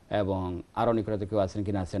 এবং আরও নিকটে কেউ আছেন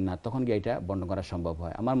কিনা আছেন না, তখন গিয়ে এটা বন্টন করা সম্ভব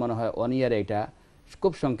হয়। আমার মনে হয় 1 ইয়ারে এটা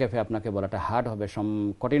খুব সংক্ষেপে আপনাকে বলাটা হার্ড হবে,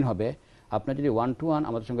 কঠিন হবে। আপনার যদি 1-to-1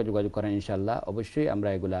 আমাদের সঙ্গে যোগাযোগ করেন ইনশাআল্লাহ অবশ্যই আমরা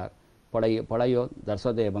এগুলা পড়াইও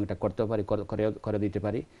দার্সদে এবং এটা করতে পারি, করে দিতে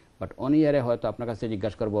পারি। বাট 1 ইয়ারে হয়তো আপনার কাছে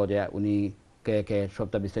জিজ্ঞাসা করবো যে উনি কে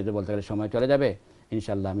সবটা বিস্তারিত বলতে গেলে সময় চলে যাবে।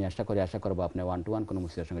 ইনশাআল্লাহ আমি আশা করবো আপনি 1-to-1 কোনো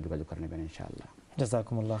মুফতির সঙ্গে যোগাযোগ করে নেবেন ইনশাআল্লাহ।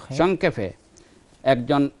 জাযাকুমুল্লাহ খাইর। সংক্ষেপে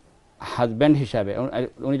একজন হাজব্যান্ড হিসাবে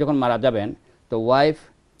উনি যখন মারা যাবেন, তো ওয়াইফ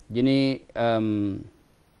যিনি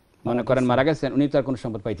মনে করেন মারা গেছেন, উনি তো আর কোনো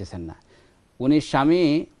সম্পদ পাইতেছেন না। উনি স্বামী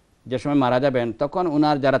যে সময় মারা যাবেন তখন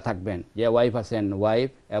উনার যারা থাকবেন, যে ওয়াইফ আছেন, ওয়াইফ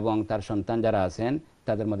এবং তার সন্তান যারা আছেন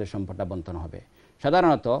তাদের মধ্যে সম্পদটা বন্টন হবে।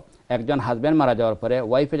 সাধারণত একজন হাজব্যান্ড মারা যাওয়ার পরে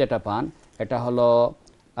ওয়াইফে যেটা পান এটা হলো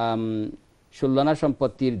 16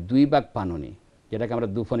 সম্পত্তির 2 ভাগ পান উনি, যেটাকে আমরা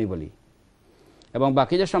দুফনি বলি। এবং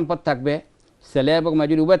বাকি যে সম্পদ থাকবে, ছেলে এবং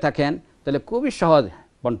মেয়ে যদি উভয় থাকেন তাহলে খুবই সহজ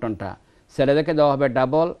বন্টনটা। ছেলেদেরকে দেওয়া হবে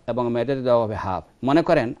ডাবল এবং মেয়েদেরকে দেওয়া হবে হাফ। মনে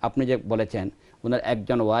করেন আপনি যে বলেছেন ওনার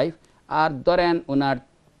একজন ওয়াইফ, আর ধরেন ওনার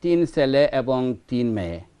 3 ছেলে এবং 3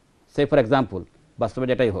 মেয়ে, সে ফর এক্সাম্পল, বাস্তবে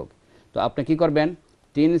যেটাই হোক। তো আপনি কি করবেন,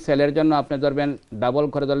 3 ছেলের জন্য আপনি ধরবেন ডাবল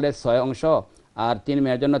করে ধরলে 6 অংশ, আর 3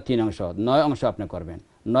 মেয়ের জন্য 3 অংশ, 9 অংশ আপনি করবেন।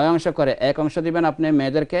 9 অংশ করে 1 অংশ দিবেন আপনি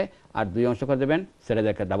মেয়েদেরকে, আর 2 অংশ করে দেবেন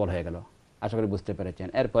ছেলেদেরকে। ডাবল হয়ে গেল। আশা করি বুঝতে পেরেছেন।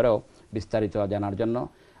 এরপরেও বিস্তারিত জানার জন্য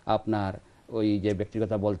আপনার ওই যে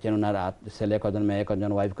ব্যক্তিগত বলছেন ওনার ছেলে কজন, মেয়ে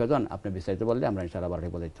কজন, ওয়াইফ কজন, আপনি বিস্তারিত বললে আমরা ইনশাআল্লাহ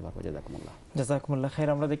বারবার বলে দিতে পারবো। জাযাকুমুল্লাহ। জাযাকুমুল্লাহ খাইর।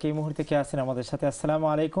 আমরা দেখি এই মুহূর্তে কে আছেন আমাদের সাথে। আসসালামু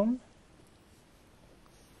আলাইকুম।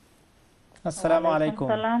 আসসালামু আলাইকুম।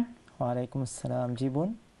 ওয়া আলাইকুম আসসালাম। জি বোন।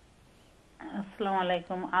 আসসালামু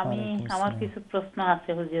আলাইকুম। আমার কিছু প্রশ্ন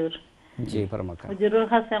আছে হুজুর। জি ফরমাকা। হুজুরের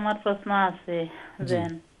কাছে আমার প্রশ্ন আছে যে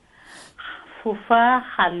ফুফা,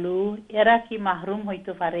 খালু এরা কি মাহরুম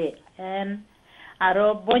হইতে পারে? আরো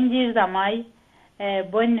বঞ্জির জামাই,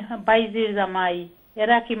 বাইজির জামাই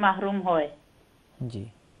এরা কি মাহরুম হয়? জি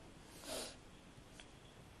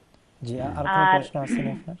জি। আর কোন প্রশ্ন আছে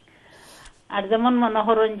আপনার? আর যেমন মনে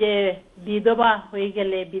করেন যে বিধবা হয়ে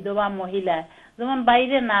গেলে, বিধবা মহিলা যেমন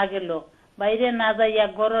বাইরে না গেল, বাইরে না যাইয়া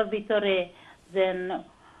ঘরের ভিতরে যেন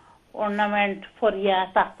অর্নামেন্ট পরিয়া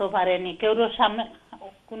থাকতে পারেনি, কেউ সামনে,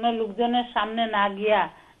 কোন লোকজনের সামনে না গিয়া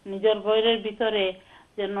নিজের ঘরের ভিতরে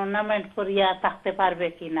যে অর্নামেন্ট করিয়া থাকতে পারবে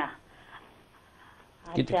কিনা।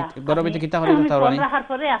 গরবিতে কিতা হরে তাওরানি রাখার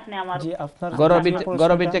পরে আপনি আমার জি আপনার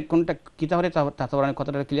গরবিতে কোনটা কিতা হরে তাওরানি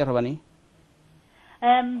কথাটা ক্লিয়ার হবানি?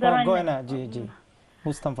 গয়না জি জি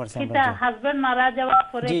বুঝতাম পারছি আমরা। কিতা হাজবেন্ড মারা যাওয়ার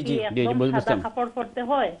পরে কি একদম সাদা কাপড় পরতে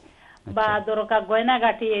হয় বা দরকার গয়না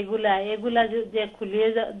গাটি এগুলা যে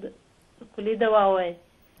খুলিয়ে দেওয়া হয়?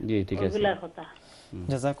 জি ঠিক আছে, এগুলার কথা।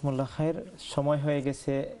 জাযাকুমুল্লাহ খায়ের। সময় হয়ে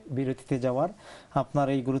গেছে বিরতিতে যাওয়ার। আপনার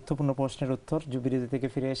এই গুরুত্বপূর্ণ প্রশ্নের উত্তর বিরতি থেকে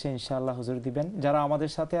ফিরে এসে ইনশাআল্লাহ হুজুর দিবেন। যারা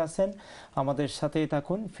আমাদের সাথে আছেন আমাদের সাথেই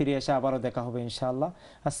থাকুন, ফিরে এসে আবারও দেখা হবে ইনশাআল্লাহ।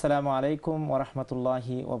 আসসালামু আলাইকুম ওয়া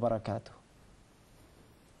রাহমাতুল্লাহি ওয়া বারাকাতুহু।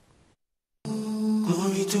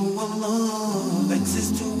 Glory to Allah, access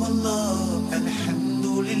to Allah,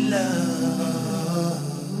 Alhamdulillah.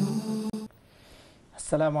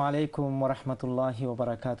 আসসালামু আলাইকুম ওয়া রাহমাতুল্লাহি ওয়া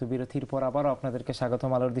বারাকাতুহু। বিরতির পর আবারও আপনাদেরকে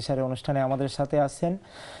স্বাগতম আলোর দিশারি অনুষ্ঠানে। আমাদের সাথে আছেন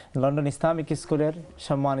লন্ডন ইসলামিক স্কুলের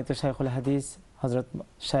সম্মানিত শাইখুল হাদিস হযরত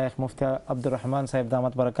শাইখ মুফতি আব্দুর রহমান সাহেব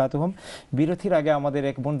দামাত বারাকাতুহুম। বিরতির আগে আমাদের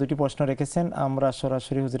এক বোন দুটি প্রশ্ন রেখেছেন, আমরা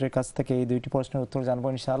সরাসরি হুজুরের কাছ থেকে এই দুইটি প্রশ্নের উত্তর জানবো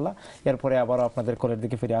ইনশাআল্লাহ। এরপরে আবারও আপনাদের কলের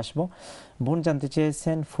দিকে ফিরে আসব। বোন জানতে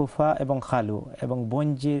চেয়েছেন ফুফা এবং খালু এবং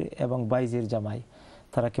বোনজির এবং বাইজির জামাই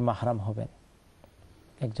তারা কি মাহরাম হবেন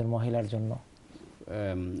একজন মহিলার জন্য?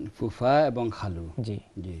 ফুফা এবং খালু, জি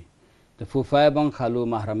জি, তো ফুফা এবং খালু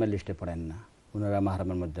মাহরামের লিস্টে পড়েন না, ওনারা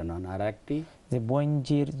মাহরামের মধ্যে নন। আর একটি যে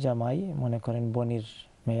বোনজির জামাই, মনে করেন বোনের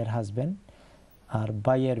মেয়ের হাজবেন্ড আর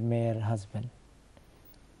বাইয়ের মেয়ের হাজবেন্ড,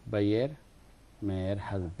 বাইয়ের মেয়ের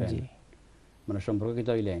হাজবেন্ড, জি, মানে সম্পর্ক কি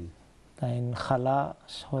তৈলেন তাই খালা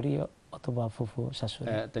শরি অথবা ফুফু শাশুড়ি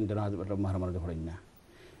তিনজন মাহরামের মধ্যে পড়েন না।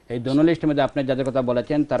 এই দোনো লিস্টের মধ্যে আপনি যাদের কথা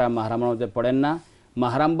বলেছেন তারা মাহরামের মধ্যে পড়েন না।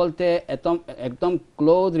 মাহরাম বলতে একদম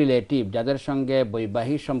ক্লোজ রিলেটিভ, যাদের সঙ্গে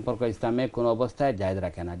বৈবাহিক সম্পর্ক ইসলামে কোনো অবস্থায় জায়েজ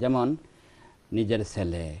রাখে না। যেমন নিজের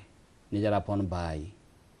ছেলে, নিজের আপন ভাই,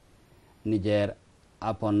 নিজের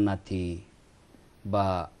আপন নাতি, বা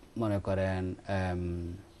মনে করেন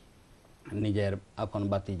নিজের আপন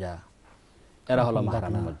বাতিজা, এরা হলো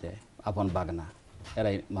মাহরামের মধ্যে, আপন বাগনা,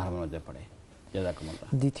 এরাই মাহরামের মধ্যে পড়ে। জাযাকুমুল্লাহ।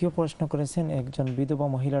 দ্বিতীয় প্রশ্ন করেছেন একজন বিধবা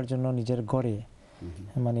মহিলার জন্য নিজের ঘরে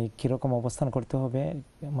মানে কিরকম অবস্থান করতে হবে,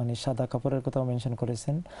 মানে সাদা কাপড়ের কথাও মেনশন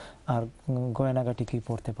করেছেন, আর গয়নাগাটি কি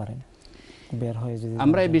পড়তে পারেন বের হয়ে? যদি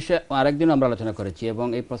আমরা এই বিষয়ে আরেকদিন আমরা আলোচনা করেছি এবং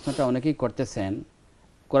এই প্রশ্নটা অনেকেই করতেছেন।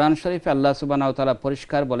 কোরআন শরীফে আল্লাহ সুবহানাহু ওয়া তাআলা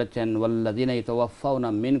পরিষ্কার বলেছেন, ওয়াল্লাযিনা ইয়াতাওয়াফাউনা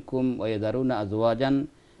মিনকুম ওয়া ইয়াযারুনা আজওয়াজান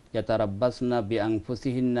ইয়াতারাব্বাসনা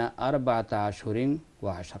বিআনফুসিহিন্না আরবাআতা আশহুরিন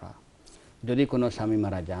ওয়া আশরা। যদি কোনো স্বামী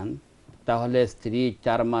মারা যান তাহলে স্ত্রী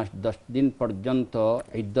 4 মাস 10 দিন পর্যন্ত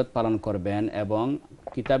ইদ্যত পালন করবেন, এবং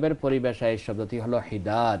কিতাবের পরিভাষায় শব্দটি হলো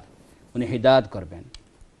হিদাদ, উনি হিদাদ করবেন।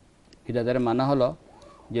 হিদাদের মানে হলো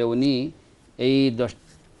যে উনি এই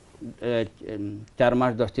 4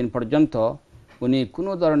 মাস 10 দিন পর্যন্ত উনি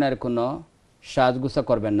কোনো ধরনের কোনো সাজগুছা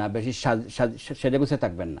করবেন না, বেশি সেজেগুছে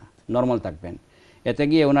থাকবেন না, নর্মাল থাকবেন। এতে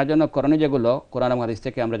গিয়ে ওনার জন্য করণীয় যেগুলো কোরআন এবং হাদিস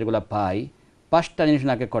থেকে আমরা যেগুলো পাই, 5টা জিনিস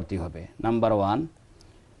ওনাকে করতে হবে। নাম্বার 1,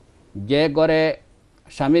 যে ঘরে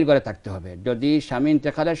স্বামীর ঘরে থাকতে হবে। যদি স্বামী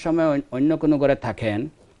ইন্তেকালের সময় অন্য কোনো ঘরে থাকেন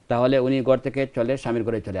তাহলে উনি ঘর থেকে স্বামীর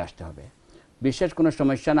ঘরে চলে আসতে হবে। বিশেষ কোনো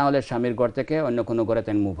সমস্যা না হলে স্বামীর ঘর থেকে অন্য কোনো ঘরে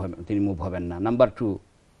তিনি মুভ হবেন না। নাম্বার 2,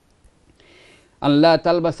 আল্লাহ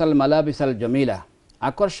তালবাসাল মালাবিসাল জমিলা,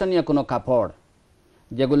 আকর্ষণীয় কোনো কাপড়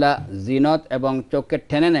যেগুলা জিনত এবং চোখকে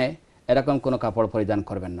টেনে নেয় এরকম কোনো কাপড় পরিধান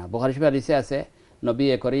করবেন না। বুখারী শরীফে হাদিসে আছে, নবী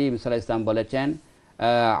করিম সাল্লাল্লাহু আলাইহি ওয়াসাল্লাম বলেছেন,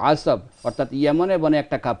 আসব অর্থাৎ ইয়ামনে বনে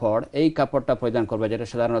একটা কাপড়, এই কাপড়টা পরিধান করবে যেটা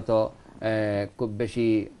সাধারণত খুব বেশি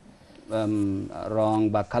রং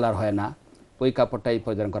বা কালার হয় না, ওই কাপড়টাই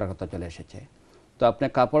পরিধান করার কথা চলে এসেছে। তো আপনি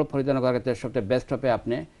কাপড় পরিধান করার ক্ষেত্রে সবচেয়ে বেস্ট হবে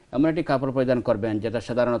আপনি এমন একটি কাপড় পরিধান করবেন যেটা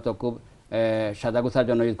সাধারণত খুব সাদাগুসার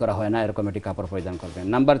জন্য ইউজ করা হয় না, এরকম একটি কাপড় পরিধান করবেন।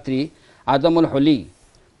 নাম্বার 3, আদমুল হলি,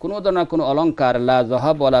 কোনো ধরনের কোনো অলঙ্কার, লা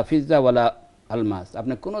জহাব ওয়ালা ফিজ্জা ওয়ালা আলমাস,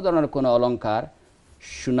 আপনি কোনো ধরনের কোনো অলঙ্কার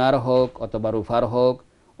সোনার হোক অথবা রূপার হোক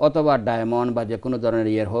অথবা ডায়মন্ড বা যে কোনো ধরনের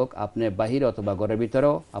ইয়ের হোক আপনি বাহির অথবা ঘরের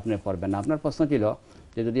ভিতরেও আপনি পরবেন না। আপনার প্রশ্ন ছিল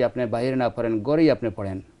যে যদি আপনি বাহিরে না পড়েন ঘরেই আপনি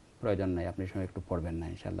পড়েন, প্রয়োজন নাই, আপনি সময় একটু পড়বেন না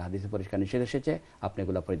ইনশাআল্লাহ। হাদিসে পরিষ্কার নিষেধ এসেছে, আপনি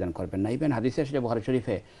এগুলো পরিধান করবেন না। ইভেন হাদিসে এসেছে বুখারী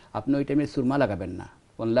শরীফে আপনি ওই টাইমে সুরমা লাগাবেন না,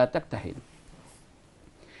 ওয়াল্লা তাকতাহিল,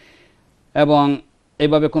 এবং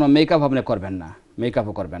এইভাবে কোনো মেকআপ আপনি করবেন না,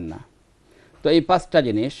 মেকআপও করবেন না। তো এই 5টা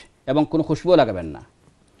জিনিস, এবং কোনো খুশবুও লাগাবেন না,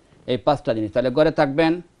 এই 5টা জিনিস। তাহলে ঘরে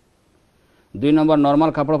থাকবেন, 2 নম্বর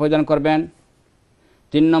নর্মাল কাপড় পরিধান করবেন,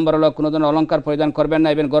 3 নম্বর হলো কোনো ধরনের অলঙ্কার পরিধান করবেন না,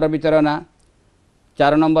 ইভেন ঘরের ভিতরেও না,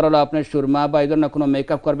 4 নম্বর হলো আপনি সুরমা বা এই ধরনের কোনো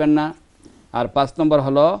মেকআপ করবেন না, আর 5 নম্বর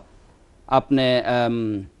হলো আপনি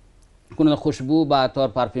কোনো খুশবু বা আতর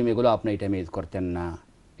পারফিউম এগুলো আপনি এই টাইমে ইউজ করতেন না।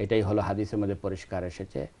 এটাই হলো হাদিসের মধ্যে পরিষ্কার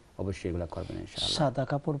এসেছে, অবশ্যই এগুলো করবেন ইনশাআল্লাহ। সাদা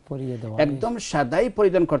কাপড় পরিয়ে দেওয়া, একদম সাদাই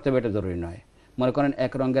পরিধান করতে হবে এটা জরুরি নয়। মনে করেন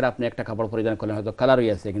এক রঙের আপনি একটা কাপড় পরিধান করলেন, হয়তো কালারই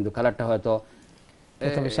আছে কিন্তু কালারটা হয়তো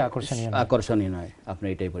বেশি আকর্ষণীয় নয়, আপনি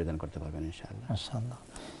এটাই পরিধান করতে পারবেন ইনশাআল্লাহ। মাশাআল্লাহ।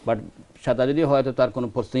 বাট সাদা যদি হয় তো তার কোনো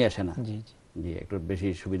প্রশ্নই আসে না। জি জি জি, একটু বেশি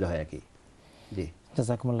সুবিধা হয় আর কি। জি,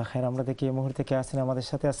 জাযাকুমুল্লাহ খাইর। আমরা দেখি এই মুহূর্তে কে আছেন আমাদের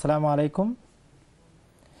সাথে। আসসালামু আলাইকুম।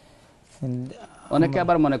 অনেকে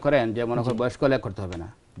আবার মনে করেন যে মনে করেন বয়স্ক হলে করতে হবে না,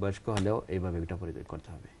 বয়স্ক হলেও এইভাবে এটা পরিধান করতে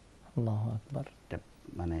হবে। আল্লাহু আকবার।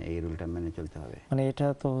 মানে এই রুলটা মেনে চলতে হবে। মানে এটা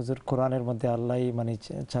তো হুজুর কোরআনের মধ্যে আল্লাহই মানে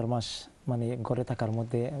 4 মাস মানে ঘরে থাকার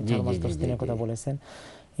মধ্যে 4 মাস 10 দিনের কথা বলেছেন।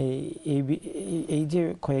 এই যে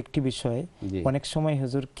কয়েকটি বিষয় অনেক সময়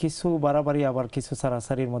হুজুর কিছু বাড়াবাড়ি আবার কিছু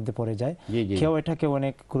সারাসারির মধ্যে পড়ে যায়, কেউ এটাকে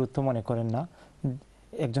অনেক গুরুত্ব মনে করেন না।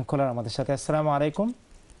 একজন কলার আমাদের সাথে। আসসালামু আলাইকুম।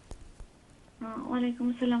 ওয়ালাইকুম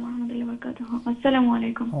আসসালাম ওয়া রাহমাতুল্লাহি ওয়া বারাকাতুহু। আসসালামু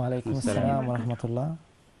আলাইকুম। ওয়া আলাইকুম আসসালাম ওয়া রাহমাতুল্লাহ।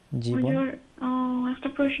 জি হুজুর, একটা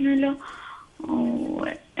প্রশ্ন হলো,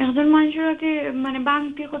 একজন মানুষের কি মানে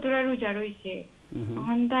বাংতি কতটা রোজা রইছে,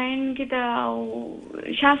 তাইন কিটা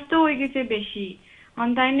স্বাস্থ্য হয়ে গেছে বেশি,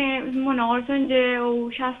 তাইনে মনে করছেন যে ও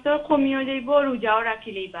স্বাস্থ্য কমিয়ে যাইব, রোজাও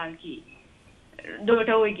রাখিলেই বা আর কি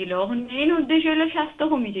দুটা হয়ে গেল, মেইন উদ্দেশ্য হলো স্বাস্থ্য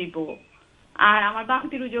কমে যাইব আর আমার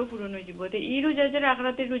বাংতি রোজাও পূরণ হয়ে যাব। তো এই রোজা যে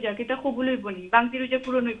রাখরাতে রোজা কিটা কবুল হইব নি, বাংতি রোজা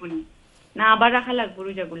পূরণ হইব নি, না আবার রাখা লাগবে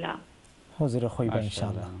রোজাগুলা? হুজুর হইবা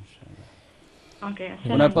ইনশাআল্লাহ। ওকে।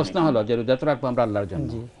 ওনার প্রশ্ন হলো যে রোজা তো রাখবো আমরা আল্লাহর জন্য,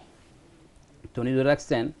 তো উনি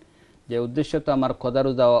রাখছেন যে উদ্দেশ্য তো আমার কদা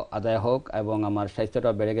রোজাও আদায় হোক এবং আমার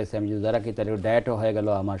স্বাস্থ্যটা বেড়ে গেছে, আমি যদি রোজা রাখি তাহলে ডায়েটও হয়ে গেল,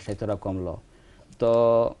 আমার স্বাস্থ্যটা কমলো। তো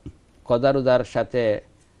কদা রোজার সাথে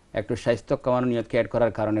একটু স্বাস্থ্য কমানোর নিয়তকে অ্যাড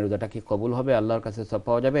করার কারণে রোজাটা কি কবুল হবে, আল্লাহর কাছে সব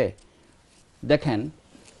পাওয়া যাবে? দেখেন,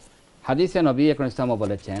 হাদিসে নবী একরাম ইসলামও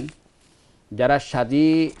বলেছেন যারা শাদী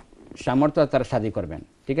সামর্থ্য তারা শাদী করবেন,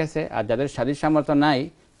 ঠিক আছে, আর যাদের শাদীর সামর্থ্য নাই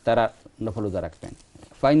তারা নফল রোজা রাখবেন।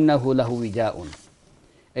 ফাইন্নাহু লাহু উইজাউন।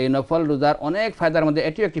 এই নফল রোজার অনেক ফায়দার মধ্যে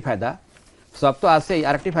এটিও একটি ফায়দা, সব তো আছেই,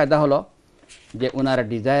 আরেকটি ফায়দা হলো যে ওনার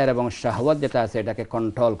ডিজায়ার এবং শাহওয়াত যেটা আছে এটাকে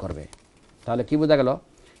কন্ট্রোল করবে। তাহলে কি বোঝা গেল,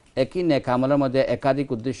 একই নেক আমলের মধ্যে একাধিক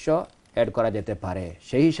উদ্দেশ্য অ্যাড করা যেতে পারে।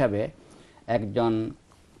 সেই হিসাবে একজন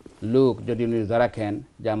লোক যদি উনি রোজা রাখেন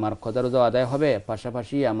যে আমার কদা রোজা আদায় হবে,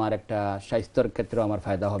 পাশাপাশি আমার একটা স্বাস্থ্যের ক্ষেত্রেও আমার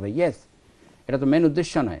ফায়দা হবে, ইয়েস, এটা তো মেন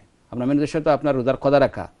উদ্দেশ্য নয়। আপনার মেন উদ্দেশ্য তো আপনার রোজার কদা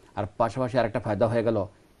রাখা, আর পাশাপাশি আরেকটা ফায়দা হয়ে গেল,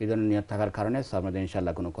 এই ধরনের নিয়ত থাকার কারণে আপনাদের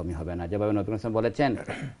ইনশাআল্লাহ কোনো কমি হবে না। যেভাবে নবী মুহাম্মদ বলেছেন,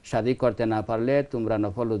 শাদী করতে না পারলে তোমরা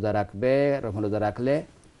নফল রোজা রাখবে, নফল রোজা রাখলে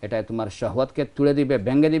এটা তোমার শাহওয়াতকে তুলে দিবে,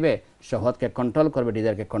 ভেঙে দিবে, শাহওয়াতকে কন্ট্রোল করবে,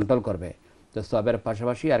 ডিজায়ারকে কন্ট্রোল করবে। তো সবের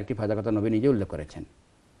পাশাপাশি আরেকটি ফায়দার কথা নবী নিজে উল্লেখ করেছেন।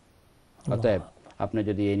 অতএব আপনি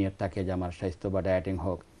যদি এই নিয়ত থাকে যে আমার স্বাস্থ্য বা ডায়েটিং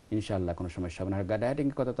হোক, ইনশাআল্লাহ কোনো সমস্যা হবে না।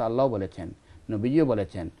 ডায়েটিংয়ের কথা তো আল্লাহও বলেছেন, নবীজিও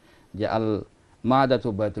বলেছেন যে আল মাদাতু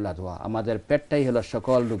বাইতুল আদওয়া, আমাদের পেটটাই হলো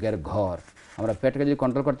সকল রোগের ঘর। আমরা পেটকে যদি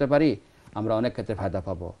কন্ট্রোল করতে পারি আমরা অনেক ক্ষেত্রে ফায়দা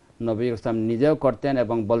পাবো। নবী ইসলাম নিজেও করতেন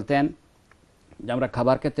এবং বলতেন যে আমরা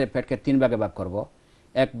খাবার ক্ষেত্রে পেটকে 3 ভাগে ভাগ করব,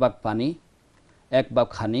 1 ভাগ পানি, 1 ভাগ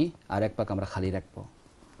খানি, আর 1 ভাগ আমরা খালি রাখবো।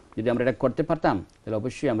 যদি আমরা এটা করতে পারতাম তাহলে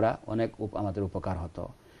অবশ্যই আমরা অনেক আমাদের উপকার হতো।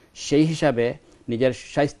 সেই হিসাবে নিজের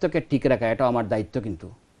স্বাস্থ্যকে ঠিক রাখা এটা আমার দায়িত্ব। কিন্তু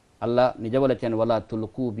আল্লাহ নিজে বলেছেন ওয়ালা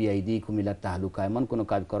তুলকু বিআইদিকুম ইলা তাহলুকা, এমন কোনো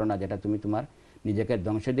কাজ করো না যেটা তুমি তোমার নিজেকে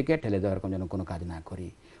ধ্বংসের দিকে ঠেলে দেওয়ার যেন কোনো কাজ না করি।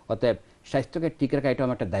 অতএব স্বাস্থ্যকে ঠিক রাখা এটাও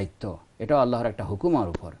আমার একটা দায়িত্ব, এটাও আল্লাহর একটা হুকুম আমার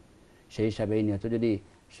উপর। সেই হিসাবে এই নিয়ত যদি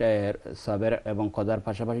সবের এবং কদার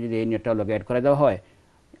পাশাপাশি যদি এই নিয়তটাও লগে অ্যাড করে দেওয়া হয়,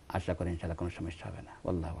 আশা করি ইনশাআল্লাহ কোনো সমস্যা হবে না।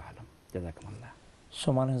 আল্লাহু আ'লাম। জাযাকুমুল্লাহ।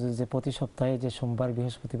 সমান হুজুর যে প্রতি সপ্তাহে যে সোমবার,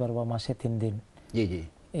 বৃহস্পতিবার বা মাসে 3 দিন, জি জি,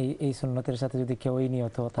 এই সুন্নতের সাথে যদি কেউ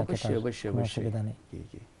নিয়ত থাকে তার কোনো অসুবিধা নেই। জি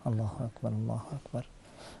জি। আল্লাহু আকবার, আল্লাহু আকবার।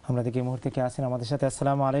 আমরা দেখি এই মুহূর্তে কে আছেন আমাদের সাথে।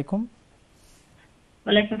 আসসালামু আলাইকুম।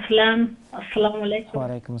 ওয়ালাইকুম আসসালাম। আসসালামু আলাইকুম।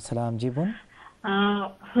 ওয়ালাইকুম আসসালাম। জি বোন।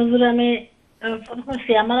 হুজুর, আমি ফোন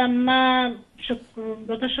করছি, আমার আম্মা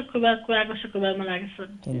গত শুক্রবার আগের শুক্রবার মারা গেছেন।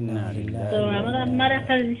 তো আমার আম্মার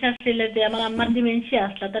একটা জিনিস আসছিল যে আমার আম্মার ডিমেনশিয়া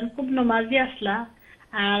আসলা, তার খুব নমাজি আসলা,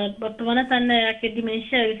 আর বর্তমানে তার একটা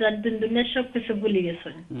ডিমেনশিয়া হয়ে গেছে, দুনিয়ার সব কিছু ভুলে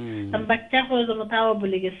গেছেন, তার বাচ্চা হয়ে যাবো তাও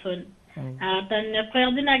ভুলে গেছেন। আর তার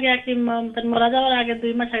কয়েকদিন আগে আর কি তার মারা যাওয়ার আগে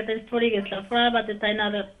 2 মাস আগে তাই পড়ে গেছিল, পড়ার বাদে তাই না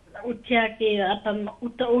উঠে আর কি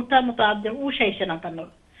উঠার মতো আর উঠাইছে না, তার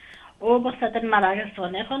ও অবস্থাতে মারা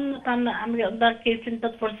গেছেন। এখন আমি চিন্তা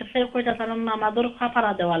করছি সে কইটা তার আমাদের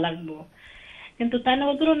খাফারা দেওয়া লাগবো, কিন্তু তাই না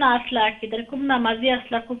ওদেরও না আসলা আর কি, তার খুব নামাজি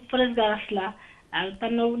আসলা, খুব পরেজগার আসলা, আর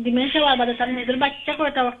তার ডিমেনশিয়া হওয়ার বাদে তার নিজের বাচ্চা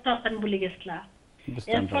কয়টা অর্থ তার ভুলে গেছিলা।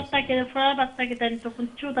 এরপর তাকে পড়ার বাচ্চাকে তাই তখন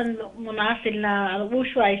তার মনে আসছিল না, আর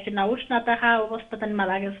উশও আইসে না, উশ না থাকা অবস্থা তার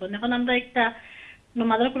মারা গেছেন। এখন আমরা একটা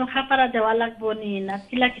নমাজের কোনো খাপারা যাওয়া লাগবো নি না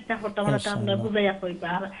কিলা কিতা হতো আমরা আমরা বুঝাইয়া কইবা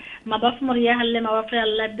আর মা বাপ মরিয়া হারলে মা বাপরে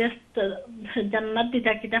আল্লাহ বেস্ট জান্নাত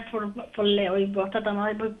দিতা কিতা পড়লে ওই বর্তাটা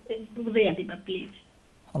আমার বুঝাইয়া দিবা প্লিজ।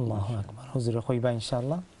 আল্লাহু আকবার। হুজুর কইবা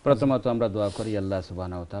ইনশাআল্লাহ। প্রথমত আমরা দোয়া করি আল্লাহ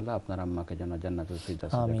সুবহানাহু ওয়া তাআলা আপনার আম্মাকে যেন জান্নাতুল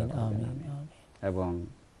ফিরদাউস আমিন আমিন আমিন। এবং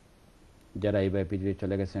যারা এইভাবে পৃথিবী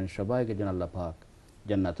চলে গেছেন সবাইকে যেন আল্লাহ পাক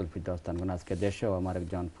জান্নাতুল ফিরদাউস দান করেন। আজকে দেশেও আমার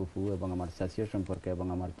একজন ফুফু এবং আমার চাচিও সম্পর্কে এবং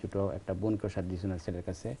আমার ছোট একটা বোনকেও সাথ দিয়েছেন ছেলের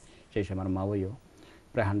কাছে, সেই সময় আমার মাওইও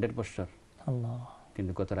প্রায় 100 বছর আল্লাহ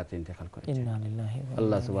কিন্তু গত রাতে ইন্তেকাল করেছে। ইন্না লিল্লাহি ওয়া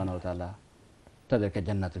আল্লাহ সুবহানাহু ওয়া তাআলা তাদেরকে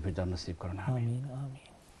জান্নাতুল ফিরদাউস নসিব করুন। আমিন আমিন।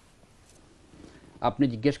 আপনি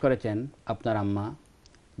জিজ্ঞেস করেছেন আপনার আম্মা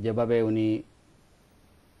যেভাবে উনি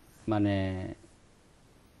মানে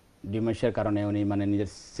ডিমেন্সিয়ার কারণে উনি মানে নিজের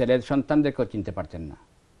ছেলের সন্তানদেরকেও চিনতে পারতেন না,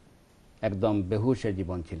 একদম বেহুশের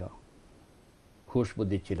জীবন ছিল, হুশ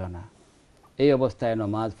বুদ্ধি ছিল না। এই অবস্থায়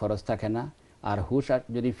নমাজ ফরজ থাকে না, আর হুশ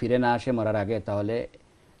যদি ফিরে না আসে মরার আগে তাহলে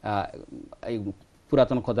এই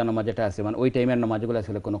পুরাতন কদা নামাজ যেটা আছে মানে ওই টাইমের নামাজগুলো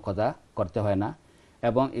আসলে কোনো কদা করতে হয় না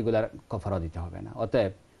এবং এগুলার কফারও দিতে হবে না।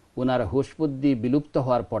 অতএব উনার হুশ বুদ্ধি বিলুপ্ত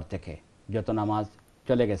হওয়ার পর থেকে যত নামাজ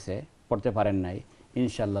চলে গেছে পড়তে পারেন নাই,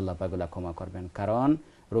 ইনশাআল্লাহ আল্লাহ পাক এগুলা ক্ষমা করবেন। কারণ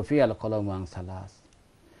রফি আল কলম ওয়াং সালাস,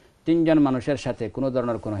 3 জন মানুষের সাথে কোনো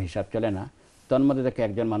ধরনের কোনো হিসাব চলে না। তন্মধ্যে থেকে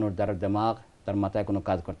একজন মানুষ যার দিমাগ তার মাথায় কোনো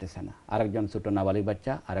কাজ করতেছে না, আরেকজন ছোটো নাবালিক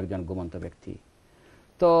বাচ্চা, আরেকজন ঘুমন্ত ব্যক্তি।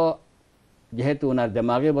 তো যেহেতু ওনার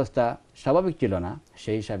দিমাগী অবস্থা স্বাভাবিক ছিল না,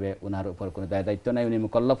 সেই হিসাবে ওনার উপর কোনো দায়িত্ব নাই, উনি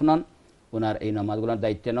মুকল্লফ নন, ওনার এই নামাজগুলোর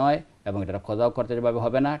দায়িত্ব নয় এবং এটা কজাও করতে যেভাবে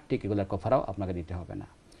হবে না ঠিক এগুলোর কফারাও আপনাকে দিতে হবে না।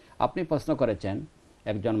 আপনি প্রশ্ন করেছেন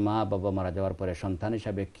একজন মা বাবা মারা যাওয়ার পরে সন্তান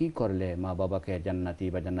হিসাবে কি করলে মা বাবাকে জান্নাতি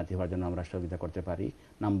বা জান্নাতি হওয়ার জন্য আমরা সহযোগিতা করতে পারি।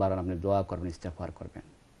 নাম্বার 1 আপনি দোয়া করবেন, ইস্তেগফার করবেন।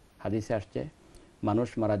 হাদিসে আসছে মানুষ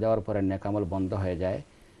মারা যাওয়ার পরে নেক আমল বন্ধ হয়ে যায়।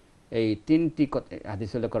 এই 3টি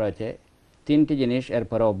হাদিসে উল্লেখ করা হয়েছে, 3টি জিনিস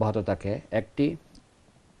এরপরে অব্যাহত থাকে। একটি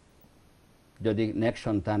যদি নেক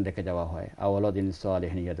সন্তান রেখে যাওয়া হয়, আওয়ালাদিন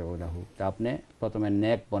সালিহিন ইয়াদউ লাহু, তা আপনি প্রথমে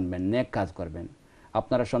নেক বনবেন, নেক কাজ করবেন।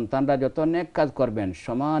 আপনারা সন্তানরা যত নেক কাজ করবেন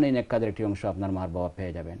সমান এই নেক কাজের একটি অংশ আপনার মা বাবা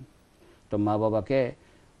পেয়ে যাবেন। তো মা বাবাকে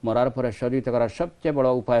মরার পরে সহযোগিতা করার সবচেয়ে বড়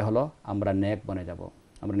উপায় হলো আমরা নেক বনে যাব,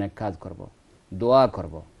 আমরা নেক কাজ করব, দোয়া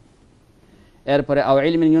করব। এরপরে আও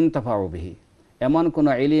ইলমিন ইউনতাফাউ বিহি, এমন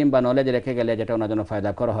কোনো ইলম বা নলেজ রেখে গেলে যেটা ওনার জন্য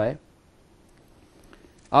ফায়দা করা হয়।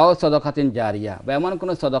 আও সদকাতিন জারিয়া, বা এমন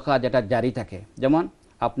কোনো সদকা যেটা জারি থাকে, যেমন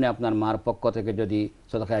আপনি আপনার মার পক্ষ থেকে যদি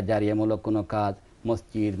সদকা জারিয়ামূলক কোনো কাজ,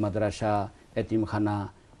 মসজিদ, মাদ্রাসা, এতিমখানা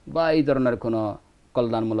বা এই ধরনের কোনো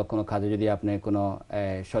কল্যাণমূলক কোনো কাজে যদি আপনি কোনো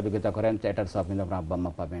সহযোগিতা করেন তো এটার সব কিন্তু আপনার আব্বা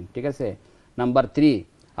আম্মা পাবেন। ঠিক আছে। নাম্বার 3,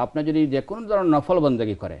 আপনি যদি যে কোনো ধরনের নফল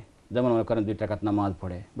বন্দেগী করে, যেমন মনে করেন 2 রাকাত নামাজ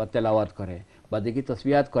পড়ে বা তেলাওয়াত করে বা দিকি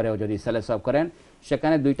তসবিহাত করেও যদি সালে সব করেন,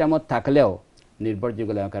 সেখানে 2টা মত থাকলেও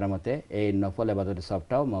নির্ভরযোগ্য এলাকার মতে এই নফল ইবাদতের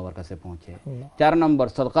সবটাও মা বাবার কাছে পৌঁছে। 4 নম্বর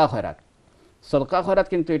সদকা খয়রাত। সদকা খয়রাত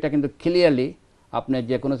কিন্তু এটা কিন্তু ক্লিয়ারলি আপনি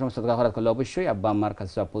যে কোনো সময় সদকা খয়রাত করলে অবশ্যই আব্বা আম্মার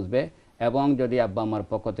কাছে সব পৌঁছবে, এবং যদি আব্বা আম্মার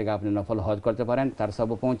পক্ষ থেকে আপনি নফল হজ করতে পারেন তার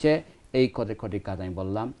সবও পৌঁছে। এই কটি কাজ আমি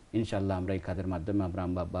বললাম, ইনশাআল্লাহ আমরা এই কাজের মাধ্যমে আমরা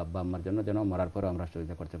আব্বা আম্মার জন্য যেন মরার পরেও আমরা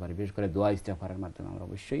সহযোগিতা করতে পারি, বিশেষ করে দোয়া ইস্তেগফারের মাধ্যমে আমরা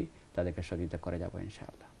অবশ্যই তাদেরকে সহযোগিতা করে যাবো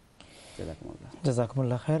ইনশাআল্লাহ। জাযাকুমুল্লাহ।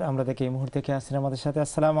 জাযাকুমুল্লাহ খায়ের। আমরা দেখি এই মুহূর্তে কে আছেন আমাদের সাথে।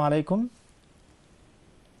 আসসালামু আলাইকুম।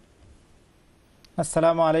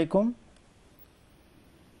 আসসালামু আলাইকুম।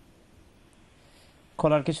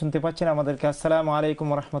 কলার কি শুনতে পাচ্ছেন আমাদেরকে? আসসালামু আলাইকুম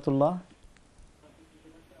ওয়া রাহমাতুল্লাহ।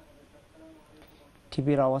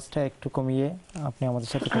 টিভির আওয়াজটা একটু কমিয়ে আপনি আমাদের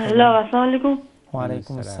সাথে কথা বলুন। হ্যালো, আসসালামু আলাইকুম। ওয়া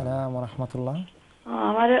আলাইকুম আসসালাম ওয়া রাহমাতুল্লাহ।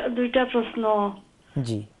 আমার 2টা প্রশ্ন।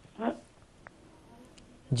 জি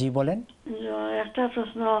জি বলেন। একটা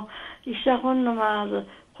প্রশ্ন, ইশাখন নামাজ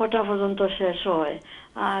কটা পর্যন্ত শেষ হয়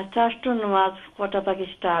আর চারটো নামাজ কটা থেকে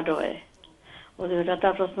স্টার্ট হয়? ওটা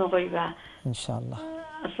প্রশ্ন কইবা ইনশাআল্লাহ।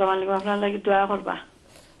 আসসালামু আলাইকুম। আপনার লাগি দোয়া করবা।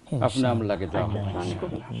 আপনার লাগে দোয়া করবেন।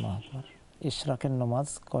 আল্লাহু আকবার। ইশরাকের নামাজ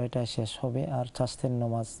কয়টায় শেষ হবে আর চাষতের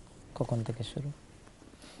নামাজ কখন থেকে শুরু?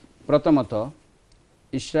 প্রথমত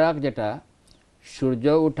ইশরাক যেটা সূর্য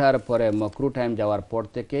ওঠার পরে মকরু টাইম যাওয়ার পর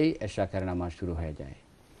থেকেই ইশরাকের নামাজ শুরু হয়ে যায়।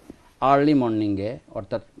 আর্লি মর্নিংয়ে,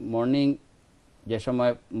 অর্থাৎ মর্নিং যে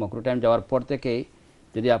সময় মকরু টাইম যাওয়ার পর থেকেই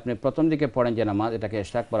যদি আপনি প্রথম দিকে পড়েন যে নামাজ, এটাকে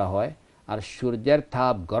ইশরাক পড়া হয়। আর সূর্যের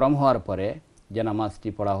তাপ গরম হওয়ার পরে যে নামাজটি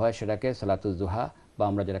পড়া হয় সেটাকে সালাতুজ জুহা বা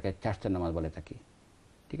আমরা যেটাকে চাষতের নামাজ বলে থাকি।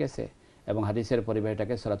 ঠিক আছে। এবং হাদিসের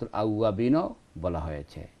পরিবারটাকে সালাতুল আউয়াবিনও বলা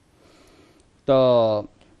হয়েছে। তো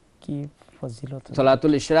কি ফজিলত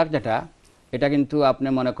সালাতুল ইশরাক যেটা, এটা কিন্তু আপনি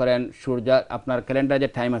মনে করেন সূর্য আপনার ক্যালেন্ডারে যে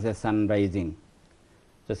টাইম আছে সানরাইজিং,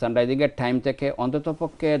 তো সানরাইজিংয়ের টাইম থেকে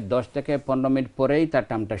অন্ততপক্ষে 10 থেকে 15 মিনিট পরেই তার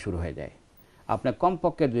টাইমটা শুরু হয়ে যায়। আপনি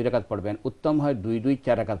কমপক্ষে 2 রাকাত পড়বেন, উত্তম হয়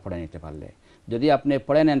 2-4 রাকাত পড়ে নিতে পারলে। যদি আপনি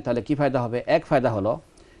পড়ে নেন তাহলে কি ফায়দা হবে? এক ফায়দা হলো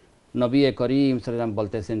নবী করিম সাল্লাল্লাহু আলাইহি ওয়াসাল্লাম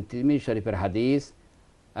বলতেছেন তিরমিজি শরীফের হাদিস,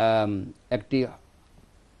 একটি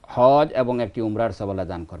হজ এবং একটি উমরার সওয়াব আল্লাহ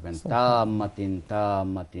দান করবেন। তাম্মাতিন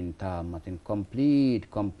তাম্মাতিন তাম্মাতিন, কমপ্লিট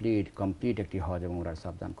কমপ্লিট কমপ্লিট একটি হজ এবং উমরার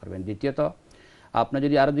সওয়াব দান করবেন। দ্বিতীয়ত আপনি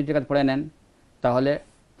যদি আরও 2 রাকাত পড়ে নেন তাহলে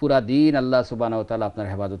পুরা দিন আল্লাহ সুবহানাহু ওয়া তাআলা আপনার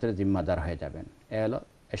হেফাজতের জিম্মাদার হয়ে যাবেন। এ হলো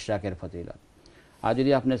ইশরাকের ফজিলত। আর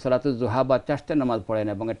যদি আপনি সালাতুল জুহা বা চারটে নামাজ পড়েন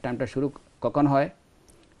এবং এর টাইমটা শুরু কখন হয়?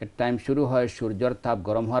 এর টাইম শুরু হয় সূর্যের তাপ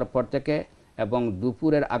গরম হওয়ার পর থেকে এবং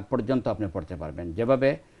দুপুরের আগ পর্যন্ত আপনি পড়তে পারবেন। যেভাবে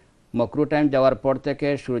মকরু টাইম যাওয়ার পর থেকে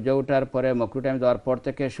সূর্য ওঠার পরে মকরু টাইম যাওয়ার পর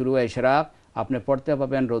থেকে শুরু হয় ইশরাক, আপনি পড়তে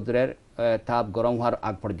পাবেন রৌদ্রের তাপ গরম হওয়ার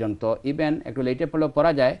আগ পর্যন্ত। ইভেন একটু লেটে পড়লেও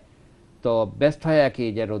পড়া যায়, তো বেস্ট হয় কি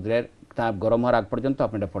যে রৌদ্রের তাপ গরম হওয়ার আগ পর্যন্ত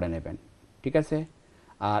আপনি এটা পড়ে নেবেন, ঠিক আছে?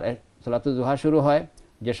 আর সালাতুল জুহা শুরু হয়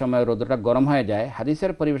যে সময় রৌদ্রটা গরম হয়ে যায়।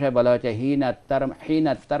 হাদিসের পরিভাষায় বলা হয়েছে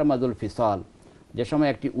হিনা তারমাজুল ফিসল, যে সময়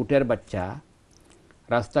একটি উটের বাচ্চা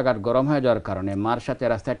রাস্তাঘাট গরম হয়ে যাওয়ার কারণে মার সাথে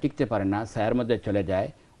রাস্তায় টিকতে পারে না, ছায়ার মধ্যে চলে যায়,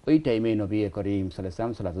 ওই টাইমেই নবী করিম সাল্লাল্লাহু আলাইহি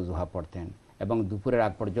ওয়াসাল্লাম সালাতুল জুহা পড়তেন এবং দুপুরের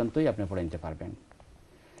আগ পর্যন্তই আপনি পড়ে নিতে পারবেন।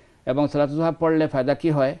 এবং সালাতুল জুহা পড়লে ফায়দা কী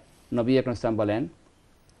হয়? নবী করিম সাল্লাল্লাহু আলাইহি ওয়াসাল্লাম বলেন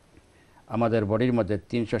আমাদের বডির মধ্যে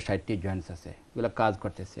 360টি জয়েন্টস আছে, এগুলো কাজ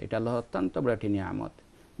করতেছে। এটা হলো অত্যন্ত বড় একটি নিয়ামত।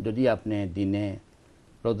 যদি আপনি দিনে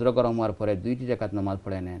রৌদ্র গরম হওয়ার পরে 2টি রাকাত নামাজ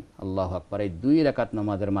পড়ে নেন, আল্লাহু আকবার, এই 2 রাকাত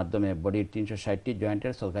নামাজের মাধ্যমে বডির 360টি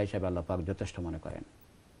জয়েন্টের সদকা হিসাবে আল্লাহ পাক যথেষ্ট মনে করেন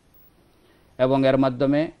এবং এর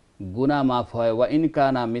মাধ্যমে গুনাহ মাফ হয়। ওয়া ইন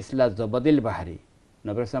কানা মিসলা জবদিল বাহরি,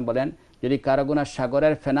 নবী সাল্লাল্লাহু বলেন যদি কারো গুনাহ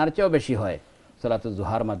সাগরের ফেনার চেয়েও বেশি হয়, সালাতুল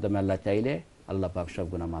জুহার মাধ্যমে আল্লাহ চাইলে আল্লাহ পাক সব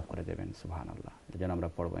গুনাহ মাফ করে দেবেন। সুবহানাল্লাহ। এজন্য আমরা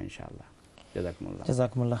পড়বো ইনশাআল্লাহ।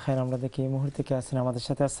 জাযাকুমুল্লাহ খাইর। আমরা দেখি এই মুহূর্তে কে আছেন আমাদের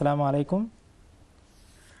সাথে। আসসালামু আলাইকুম।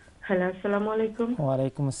 হ্যালো, আসসালামু আলাইকুম।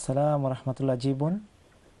 ওয়ালাইকুম আসসালাম ওয়া রাহমাতুল্লাহ। জি বোন।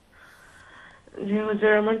 জি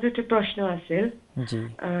হুজুর, আমার দুটি প্রশ্ন আছে। জি।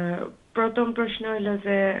 প্রথম প্রশ্ন হলো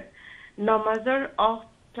যে নামাজের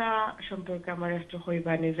অক্তটা সম্পর্কে আমার একটু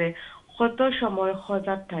হইবানি যে কত সময়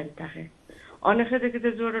খোঁজার টাইম থাকে। অনেকে দেখি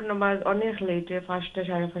যে জোহরের নামাজ অনেক লেটে 5টা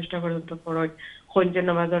 5:30 পর্যন্ত পড়ে, কোন যে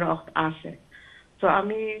নামাজের অক্ত আছে। তো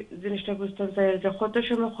আমি জিনিসটা বুঝতে চাই যে কত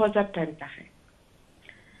সময় খোঁজার টাইম থাকে।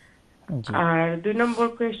 আর 2 নম্বর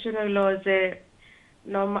কোয়েশ্চেন হলো যে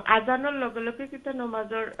আজানের লগে লগে কিন্তু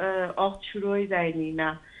নামাজের অক্ত শুরু হয়ে যায়নি না,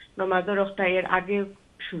 নামাজের অক্তটা এর আগে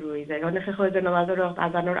শুরু হয়ে যায়। অনেকে কয় যে নামাজের অক্ত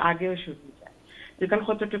আজানের আগেও শুরু হয়ে যায়, যেখানে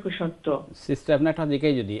কতটুকু সত্য? সিস্টার, আপনার একটা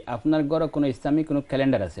দিকেই যদি আপনার ঘরে কোনো ইসলামিক কোনো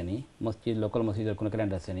ক্যালেন্ডার আছে নি? মসজিদ, লোকাল মসজিদের কোনো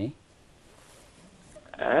ক্যালেন্ডার আছে নি?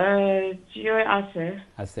 জি আছে।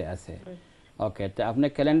 আছে আছে। ওকে, তো আপনি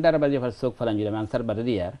ক্যালেন্ডার বাজে চোখ ফেলান যদি আনসার বাদে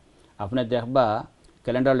দিয়ার আপনি দেখবা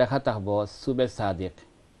ক্যালেন্ডার লেখা থাকবো সুবে সাদিক,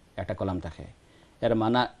 একটা কলাম থাকে। এর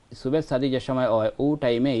মানা সুবে সাদিক যে সময় হয় ও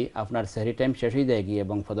টাইমেই আপনার সেহরি টাইম শেষ হয়ে যায় গিয়ে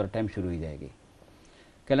এবং ফজর টাইম শুরু হয়ে যায় গিয়ে।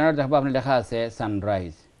 ক্যালেন্ডার দেখবা আপনি লেখা আছে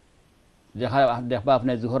সানরাইজ, দেখবা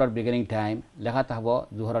আপনি জোহরের বিগিনিং টাইম, লেখা থাকবো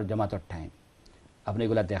জোহরের জামাতের টাইম, আপনি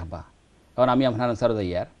এগুলা দেখবা। এখন আমি আপনার আনসার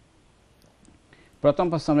দিয়ার প্রথম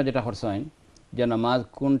প্রশ্ন আমরা যেটা করছেন যে নামাজ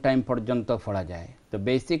কোন টাইম পর্যন্ত পড়া যায়, তো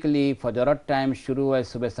বেসিক্যালি ফজরের টাইম শুরু হয়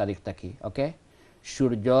সুবে সাদিক থাকি। ওকে,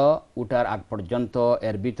 সূর্য উঠার আগ পর্যন্ত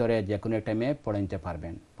এর ভিতরে যে কোনো টাইমে পড়ে নিতে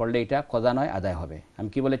পারবেন, পড়লে এটা কজা নয়, আদায় হবে। আমি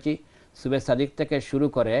কি বলেছি? সুবে সাদিক থেকে শুরু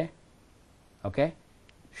করে ওকে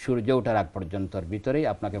সূর্য উঠার আগ পর্যন্ত ভিতরেই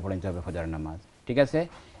আপনাকে পড়ে নিতে হবে ফজরের নামাজ, ঠিক আছে?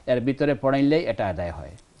 এর ভিতরে পড়াইলেই এটা আদায়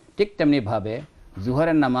হয়। ঠিক তেমনিভাবে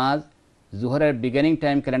জুহরের নামাজ, জুহরের বিগিনিং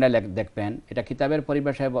টাইম ক্যালেন্ডার দেখবেন, এটা কিতাবের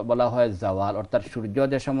পরিভাষায় বলা হয় জাওয়াল, অর্থাৎ সূর্য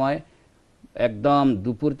যে সময় একদম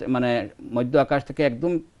দুপুর মানে মধ্য আকাশ থেকে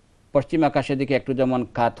একদম পশ্চিম আকাশের দিকে একটু যেমন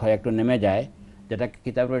কাত হয়, একটু নেমে যায়, যেটা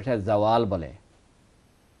কিতাবের পরিভাষায় জাওয়াল বলে,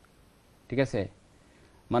 ঠিক আছে?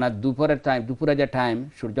 মানে দুপুরের টাইম, দুপুরে যে টাইম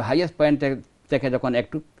সূর্য হাইয়েস্ট পয়েন্ট থেকে যখন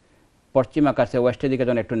একটু পশ্চিম আকাশে ওয়েস্টের দিকে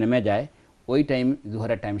যখন একটু নেমে যায়, ওই টাইম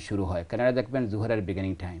জুহরের টাইম শুরু হয়। ক্যালেন্ডারে দেখবেন জুহরের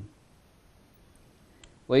বিগিনিং টাইম,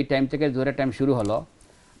 ওই টাইম থেকে জুহরের টাইম শুরু হলো।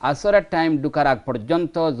 আসরের টাইম ঢুকার আগ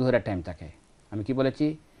পর্যন্ত জুহরের টাইম থাকে। আমি কি বলেছি?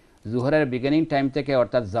 জুহরের বিগিনিং টাইম থেকে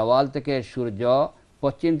অর্থাৎ জাওয়াল থেকে সূর্য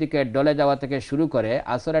পশ্চিম দিকে ডলে যাওয়া থেকে শুরু করে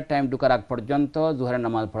আসরের টাইম ঢুকার আগ পর্যন্ত জুহরের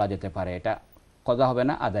নামাজ পড়া যেতে পারে, এটা কজা হবে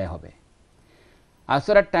না, আদায় হবে।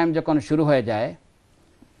 আসরের টাইম যখন শুরু হয়ে যায়,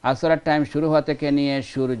 আসরের টাইম শুরু হওয়া থেকে নিয়ে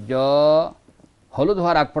সূর্য হলুদ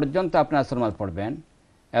হওয়ার আগ পর্যন্ত আপনি আসর নামাজ পড়বেন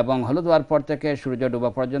এবং হলুদ হওয়ার পর থেকে সূর্য ডুবা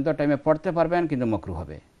পর্যন্ত টাইমে পড়তে পারবেন, কিন্তু মাকরুহ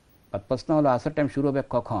হবে। প্রশ্ন হলো আসর টাইম শুরু হবে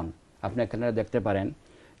কখন? আপনি এখানে দেখতে পারেন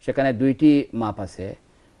সেখানে 2টি মাপ আছে,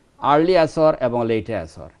 আর্লি আসর এবং লেটে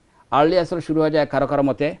আসর। আর্লি আসর শুরু হয়ে যায় কারো কারো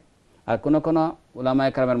মতে, আর কোনো কোনো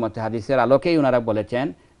উলামায়ে কেরামের মতে হাদিসের আলোকেই ওনারা বলেছেন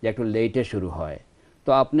যে একটু লেটে শুরু হয়। তো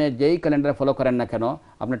আপনি যেই ক্যালেন্ডার ফলো করেন না কেন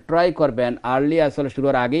আপনি ট্রাই করবেন আর্লি আসর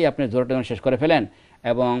শুরুর আগেই আপনি জোহরটা শেষ করে ফেলেন,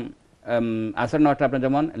 এবং আসর নটা আপনার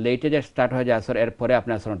যেমন লেটে যে স্টার্ট হয়ে যায় আসর, এরপরে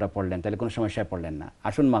আপনি আসর নটা পড়লেন, তাহলে কোনো সমস্যায় পড়লেন না।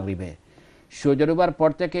 আসুন মাগরিবে, সূর্য ডুবার পর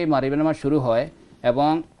থেকেই মাগরিবের নামাজ শুরু হয়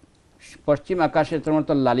এবং পশ্চিম আকাশে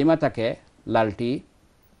মতো লালিমা থাকে, লালটি,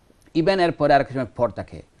 ইভেন এরপরে আর কিছু সময় পর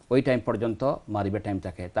থাকে, ওই টাইম পর্যন্ত মাগরিবের টাইম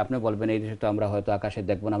থাকে। তা আপনি বলবেন এই দেশে তো আমরা হয়তো আকাশে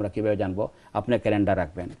দেখবো না, আমরা কীভাবে জানবো? আপনি ক্যালেন্ডার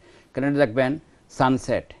রাখবেন, ক্যালেন্ডার রাখবেন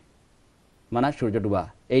সানসেট মানে সূর্য ডুবা,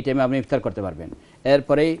 এই টাইমে আপনি ইফতার করতে পারবেন।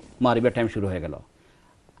 এরপরেই মাগরিবের টাইম শুরু হয়ে গেল,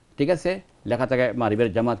 ঠিক আছে? লেখা থাকে মাগরিবের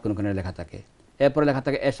জামাত, কোনো কোনো লেখা থাকে। এরপরে লেখা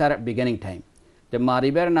থাকে এশার বিগিনিং টাইম, যে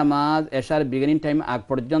মাগরিবের নামাজ এশার বিগিনিং টাইম আগ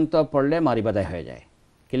পর্যন্ত পড়লে মাগরিব আদায় হয়ে যায়।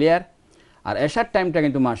 ক্লিয়ার? আর এশার টাইমটা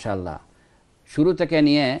কিন্তু মাশাআল্লাহ শুরু থেকে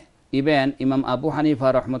নিয়ে ইভেন ইমাম আবু হানিফা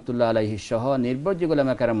রহমতুল্লাহ আলাইহি সহ নির্ভরযোগ্য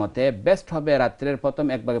উলামাদের মতে বেস্ট হবে রাত্রের প্রথম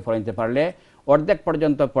এক ভাগে পড়ে নিতে পারলে অর্ধেক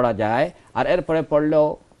পর্যন্ত পড়া যায়, আর এরপরে পড়লেও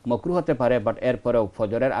মকরু হতে পারে, বাট এরপরেও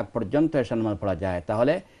ফজরের আগ পর্যন্ত এশার নামাজ পড়া যায়,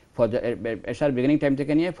 তাহলে এশার বিগিনিং টাইম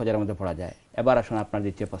থেকে নিয়ে ফজরের মধ্যে পড়া যায়। এবার আসুন আপনার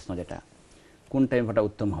দ্বিতীয় প্রশ্ন, যেটা কোন টাইম পড়া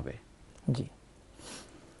উত্তম হবে। জি,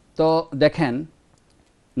 তো দেখেন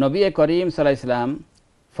নবী করিম সাল্লাল্লাহু আলাইহি ওয়াসাল্লাম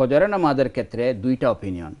ফজরের নামাজের ক্ষেত্রে দুইটা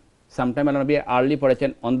অপিনিয়ন। সামটাইম আল্লাহ নবী আর্লি পড়েছেন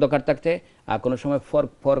অন্ধকার থাকতে, আর কোনো সময়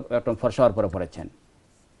ফরসা হওয়ার পরে পড়েছেন।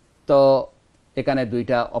 তো এখানে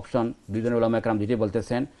দুইটা অপশন, দুইজন উলামা একরাম দুইটি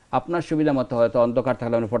বলতেছেন। আপনার সুবিধা মতো হয়তো অন্ধকার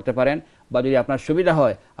থাকলে আপনি পড়তে পারেন, বা যদি আপনার সুবিধা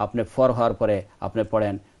হয় আপনি ফর হওয়ার পরে আপনি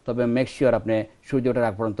পড়েন, তবে মেক শিওর আপনি সূর্য ওঠার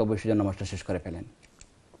আগ পর্যন্ত অবশ্যই যেন নামাজটা শেষ করে ফেলেন,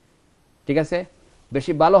 ঠিক আছে?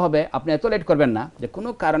 বেশি ভালো হবে আপনি এত লেট করবেন না, যে কোনো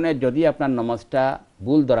কারণে যদি আপনার নামাজটা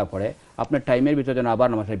ভুল ধরা পড়ে আপনি টাইমের ভিতরে যেন আবার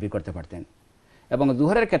নামাজটা রিপিট করতে পারতেন। এবং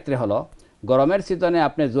জোহরের ক্ষেত্রে হলো গরমের সিজনে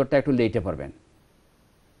আপনি জোহরটা একটু লেটে পড়বেন,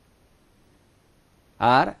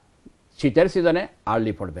 আর শীতের সিজনে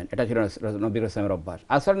আর্লি পড়বেন, এটা ছিল নবী রাসূলের অভ্যাস।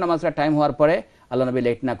 আসর নামাজটা টাইম হওয়ার পরে আল্লাহ নবী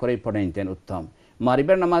লেট না করেই পড়ে নিতেন, উত্তম।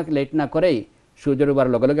 মাগরিবের নামাজ লেট না করেই সূর্য ডুবার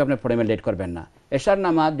লগে লগে আপনি পড়ে লেট করবেন না। এশার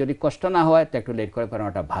নামাজ যদি কষ্ট না হয় তো একটু লেট করে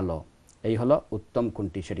পড়ানোটা ভালো। এই হলো উত্তম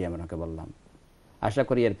কোনটি, সেটি আমি আপনাকে বললাম। আশা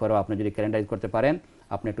করি এরপরেও আপনি যদি ক্যালেন্ডারাইজ করতে পারেন,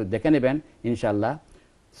 আপনি একটু দেখে নেবেন ইনশাআল্লাহ।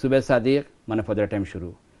 সুবে সাদিক মানে ফজরের টাইম শুরু,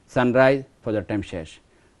 সানরাইজ ফজর টাইম শেষ,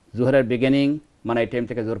 জোহরের বিগিনিং মানে এই টাইম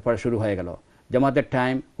থেকে জোহর পড়া শুরু হয়ে গেল। জামাতের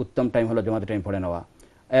টাইম, উত্তম টাইম হলো জামাতের টাইম পড়ে নেওয়া।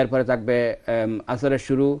 এরপরে থাকবে আসরের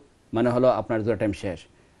শুরু মানে হলো আপনার জোহর টাইম শেষ।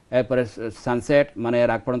 এরপরে সানসেট মানে এর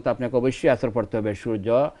আগ পর্যন্ত আপনাকে অবশ্যই আসর পড়তে হবে। সূর্য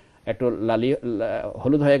একটু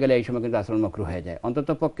হলুদ হয়ে গেলে এই সময় কিন্তু আসর মকরু হয়ে যায়। অন্তত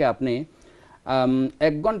পক্ষে আপনি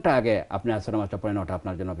 1 ঘন্টা আগে আপনি আসর নামাজটা পড়ে নেওয়াটা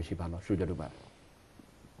আপনার জন্য বেশি ভালো সূর্য ডুবার।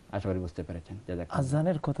 আশা করি বুঝতে পেরেছেন।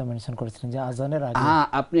 আজানের কথা মেনশন করেছিলেন যে আজানের আগে, হ্যাঁ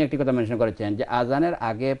আপনি একটি কথা মেনশন করেছেন যে আজানের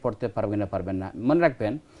আগে পড়তে পারবেন না পারবেন না। মনে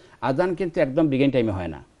রাখবেন আজান কিন্তু একদম বিগিন টাইমে হয়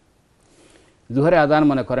না। জোহরে আজান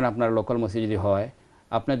মনে করেন আপনার লোকাল মসজিদ যদি হয়,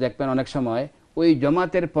 আপনি দেখবেন অনেক সময় ওই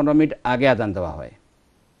জমাতের 15 মিনিট আগে আজান দেওয়া হয়,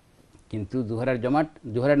 কিন্তু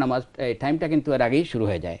জোহরের নামাজ এই টাইমটা কিন্তু এর আগেই শুরু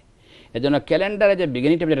হয়ে যায়। এজন্য ক্যালেন্ডারে যে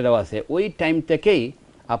বিগিনিং টাইম যেটা দেওয়া আছে ওই টাইম থেকেই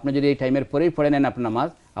আপনি যদি এই টাইমের পরেই পড়ে নেন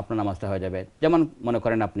আপনার নামাজটা হয়ে যাবে। যেমন মনে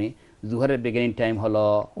করেন আপনি জোহরের বিগিনিং টাইম হলো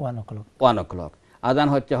 1 o'clock, আজান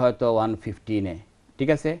হচ্ছে হয়তো 1:15-এ, ঠিক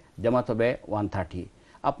আছে? জামাত হবে 1:30,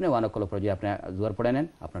 আপনি 1 o'clock পরে যদি আপনি জোহর পড়ে নেন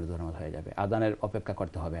আপনার জোহর নামাজ হয়ে যাবে, আজানের অপেক্ষা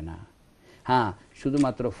করতে হবে না। হ্যাঁ,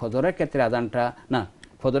 শুধুমাত্র ফজরের ক্ষেত্রে আজানটা না,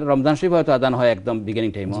 ফজরের রমজান শরীফ হয়তো আজান হয় একদম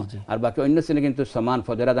বিগিনিং টাইমও, আর বাকি অন্য সিনে কিন্তু সমান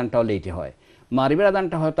ফজরের আজানটাও লেটে হয়। মাগরিবের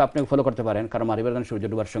আজানটা হয়তো আপনি ফলো করতে পারেন, কারণ মাগরিবের আজান সূর্য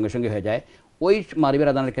ডুবার সঙ্গে সঙ্গে হয়ে যায়। ওই মাগরিবের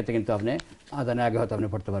আজানের ক্ষেত্রে কিন্তু আপনি আজানের আগে হয়তো আপনি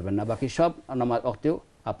পড়তে পারবেন না, বাকি সব নামাজ ওয়াক্তেও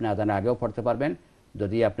আপনি আজানের আগেও পড়তে পারবেন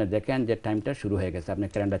যদি আপনি দেখেন যে টাইমটা শুরু হয়ে গেছে। আপনি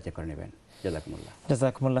ক্যালেন্ডার চেক করে নেবেন। জাযাকুমুল্লাহ।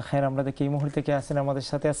 জাযাকুমুল্লাহ খাইর। আমরা দেখি এই মুহূর্তে কে আছেন আমাদের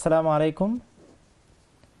সাথে। আসসালামু আলাইকুম।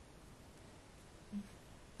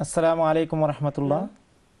 আসসালামু আলাইকুম ওয়া রাহমাতুল্লাহ।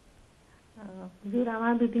 হুজুর,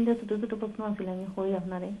 আমার 2-3টা ছোট ছোট প্রশ্ন ছিল, আমি কই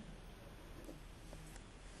আপনারে।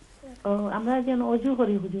 আমরা যেন অজু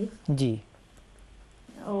করি হুজুর, জি,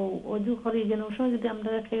 অজু করি যেন ওই সময় যদি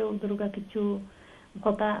আমরা কেউ দুর্গা কিছু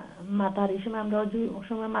কথা মাতার এই সময় আমরা অজু ওই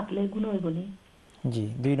সময় মাতলে গুণ হইব নি? জি।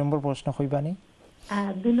 2 নম্বর প্রশ্ন কইবানি।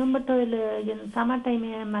 আর 2 নম্বরটা হইলে যেন সামার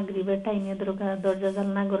টাইমে মাগরিবের টাইমে দুর্গা দরজা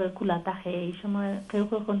জানলা ঘরে খোলা থাকে, এই সময় কেউ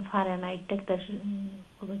কখন ফারে না, একটা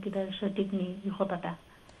সঠিক নেই এই কথাটা।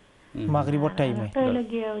 মাগরিবের টাইমে হইলে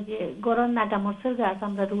গিয়ে ওই যে গরম নাটা মরসের গাছ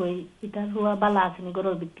আমরা রুই, এটা রুয়া বালা আছে নি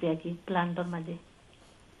গরুর ভিতরে আর কি প্লান্টর মাঝে।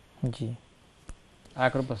 জি,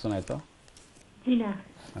 আরেকটা প্রশ্ন নাই তো? জি না।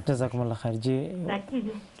 জাযাকুমুল্লাহ খাইর। জি,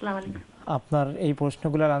 আসসালামু আলাইকুম। আপনার এই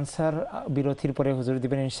প্রশ্নগুলোর আনসার বিরতির পরে হুজুর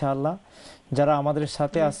দিবেন ইনশাআল্লাহ। যারা আমাদের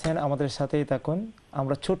সাথে আছেন আমাদের সাথেই থাকুন।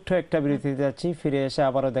 আমরা ছোট্ট একটা বিরতি যাচ্ছি, ফিরে এসে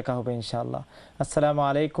আবারও দেখা হবে ইনশাআল্লাহ। আসসালামু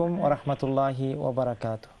আলাইকুম ওয়া রাহমাতুল্লাহি ওয়া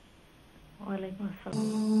বারাকাতুহু। ওয়ালাইকুম আসসালাম।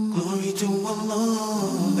 Glory to Allah,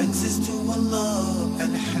 access to Allah,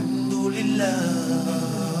 Alhamdulillah.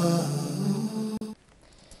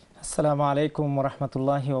 আসসালামু আলাইকুম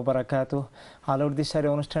রহমতুল্লাহি ওবরাকাতুহ। আলোর দিশারি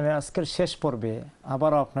অনুষ্ঠানের আজকের শেষ পর্বে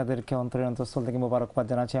আবারও আপনাদেরকে অন্তরের অন্তঃস্থল থেকে মোবারকবাদ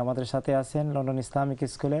জানাচ্ছি। আমাদের সাথে আছেন লন্ডন ইসলামিক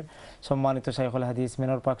স্কুলের সম্মানিত শাইখুল হাদিস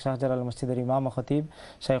মিনর পাক শাহজালাল মসজিদের ইমাম ও খতিব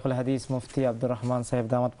শাইখুল হাদিস মুফতি আব্দুর রহমান সাহেব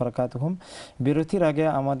দামাত বারাকাতুহুম। বিরতির আগে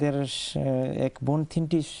আমাদের এক বোন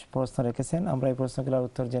 3টি প্রশ্ন রেখেছেন, আমরা এই প্রশ্নগুলোর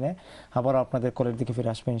উত্তর জেনে আবারও আপনাদের কলের দিকে ফিরে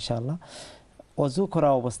আসবো ইনশাআল্লাহ। অজু করা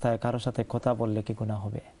অবস্থায় কারোর সাথে কথা বললে কি গুনাহ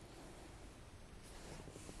হবে?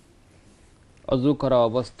 অজু করা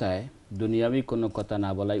অবস্থায় দুনিয়াবি কোনো কথা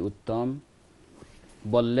না বলাই উত্তম।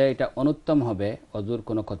 বললে এটা অনুত্তম হবে, অজুর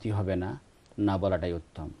কোনো ক্ষতি হবে না, না বলাটাই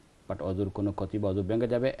উত্তম। বাট অজুর কোনো ক্ষতি বা অজু ভেঙে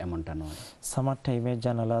যাবে এমনটা নয়। সামার টাইমে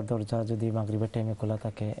জানালা দরজা যদি মাগরিবের টাইমে খোলা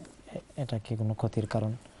থাকে এটা কি কোনো ক্ষতির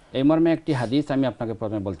কারণ? এই মর্মে একটি হাদিস আমি আপনাকে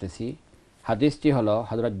প্রথমে বলতেছি। হাদিসটি হলো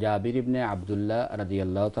হযরত জাবির ইবনে আব্দুল্লাহ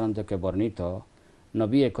রাদিয়াল্লাহু তাআলা থেকে বর্ণিত।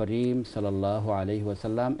 নবী করিম সাল্লাল্লাহু আলাইহি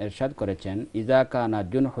ওয়াসাল্লাম ইরশাদ করেছেন, ইযা কানা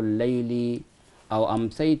জুনহুল লাইলি আও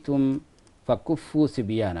আমসাইতুম ফাকুফু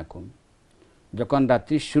সিবিয়ানাকুম। যখন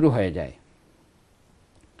রাত্রি শুরু হয়ে যায়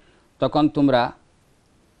তখন তোমরা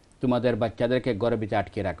তোমাদের বাচ্চাদেরকে ঘরের ভিতরে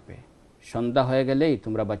আটকে রাখবে। সন্ধ্যা হয়ে গেলেই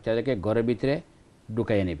তোমরা বাচ্চাদেরকে ঘরের ভিতরে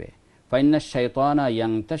ঢুকাইয়ে নেবে। ফাইন্না শাইতানা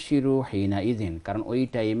ইয়াংতাশিরু হিনা ইযিন, কারণ ওই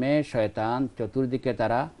টাইমে শয়তান চতুর্দিকে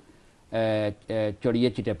তারা চড়িয়ে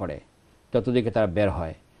চিটে পড়ে, চতুর্দিকে তারা বের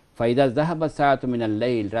হয়। ফাইদা যাহাবা সাআতু মিনাল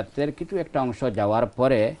লাইল, রাতের কিছু একটা অংশ যাওয়ার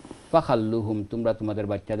পরে ফাখাল্লুহুম, তোমরা তোমাদের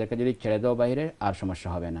বাচ্চাদেরকে যদি ছেড়ে দাও বাইরে আর সমস্যা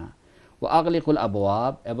হবে না। ও আগলিকুল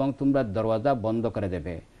আবওয়াব, এবং তোমরা দরওয়াজা বন্ধ করে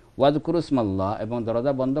দেবে। ওয়াজকুরুসমাল্লাহ, এবং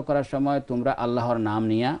দরওয়াজা বন্ধ করার সময় তোমরা আল্লাহর নাম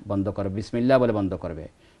নিয়ে বন্ধ করবে, বিসমিল্লাহ বলে বন্ধ করবে।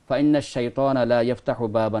 ফাইন্না শাইতানা লা ইফতাহু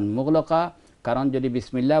বাবান মুগলাকা, কারণ যদি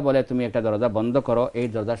বিসমিল্লাহ বলে তুমি একটা দরজা বন্ধ করো, এই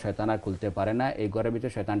দরজা শয়তান আর খুলতে পারে না, এই ঘরের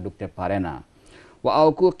ভিতরে শয়তান ঢুকতে পারে না। ওয়া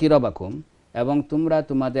আউকু কিরাবাকুম, এবং তোমরা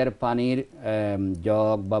তোমাদের পানির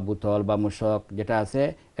জগ বা বোতল বা মুশক যেটা আছে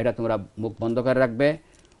এটা তোমরা মুখ বন্ধ করে রাখবে।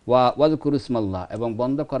 ওয়াজকুরুসমাল্লাহ, এবং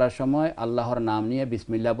বন্ধ করার সময় আল্লাহর নাম নিয়ে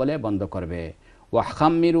বিসমিল্লাহ বলে বন্ধ করবে। ওয়া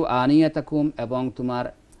খাম্মিরু আনিয়াতাকুম, এবং তোমার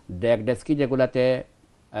ডেস্কি যেগুলাতে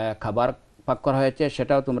খাবার পাক করা হয়েছে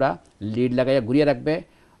সেটাও তোমরা লিড লাগাইয়া ঘুরিয়ে রাখবে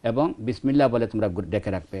এবং বিসমিল্লাহ বলে তোমরা ডেকে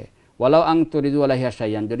রাখবে। ওয়ালাউ আং তরিদু আলাইহা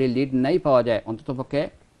শাইয়ান, যদি লিড নাই পাওয়া যায় অন্ততপক্ষে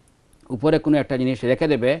উপরে কোনো একটা জিনিস রেখে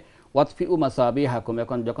দেবে। ওয়াতফিউ মাসাবিহাকুম,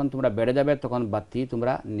 এখন যখন তোমরা বেড়ে যাবে তখন বাতি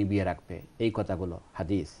তোমরা নিভিয়ে রাখবে। এই কথাগুলো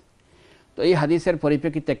হাদিস। তো এই হাদিসের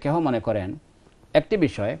পরিপ্রেক্ষিতে কেহ মনে করেন একটি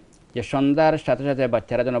বিষয় যে সন্ধ্যার সাথে সাথে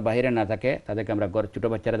বাচ্চারা যেন বাহিরে না থাকে, তাদেরকে আমরা ছোটো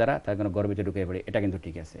বাচ্চারা দ্বারা তাদের যেন ঘরের ভিতরে ঢুকে পড়ি, এটা কিন্তু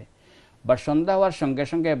ঠিক আছে। বা সন্ধ্যা হওয়ার সঙ্গে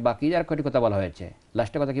সঙ্গে বাকি যার কটি কথা বলা হয়েছে,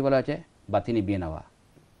 লাস্টে কথা কী বলা হয়েছে? বাতি নিভিয়ে নেওয়া।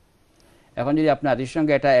 এখন যদি আপনি হাদিসের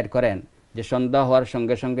সঙ্গে এটা অ্যাড করেন যে সন্ধ্যা হওয়ার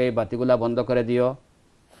সঙ্গে সঙ্গে এই বাতিগুলা বন্ধ করে দিও,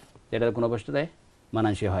 এটা কোনো অবস্থাতে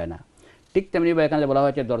মানানসই হয় না। ঠিক তেমনি এখানে বলা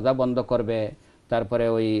হয়েছে দরজা বন্ধ করবে, তারপরে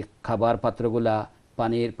ওই খাবার পাত্রগুলা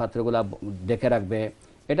পানির পাত্রগুলা দেখে রাখবে,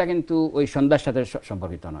 এটা কিন্তু ওই সন্ধ্যার সাথে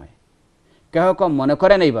সম্পর্কিত নয়। কেহ কম মনে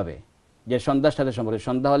করেন এইভাবে যে সন্ধ্যার সাথে সম্পর্কিত,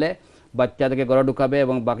 সন্ধ্যা হলে বাচ্চাদেরকে ঘরে ঢুকাবে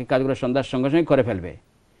এবং বাকি কাজগুলো সন্ধ্যার সঙ্গে সঙ্গে করে ফেলবে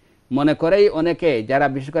মনে করেই অনেকে, যারা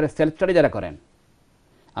বিশেষ করে সেলফ স্টাডি যারা করেন,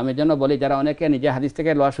 আমি জন্য বলি যারা অনেকে নিজে হাদিস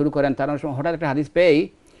থেকে লওয়া শুরু করেন, তারা হঠাৎ একটা হাদিস পেয়েই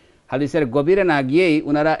হাদিসের গভীরে না গিয়েই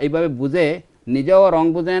ওনারা এইভাবে বুঝে নিজেও রং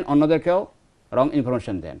বুঝেন, অন্যদেরকেও রং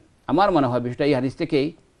ইনফরমেশন দেন। আমার মনে হয় বিষয়টা এই হাদিস থেকেই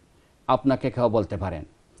আপনাকে কেউ বলতে পারেন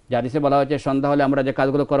যে হাদিসে বলা হয়েছে সন্ধ্যা হলে আমরা যে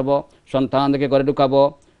কাজগুলো করব, সন্তানদেরকে ঘরে ঢুকাবো,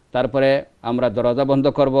 তারপরে আমরা দরজা বন্ধ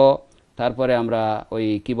করব, তারপরে আমরা ওই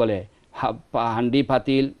কি বলে হান্ডি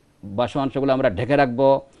পাতিল বাসন সেগুলো আমরা ঢেকে রাখবো,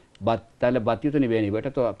 তাহলে বাতিও তো নিবে নিব,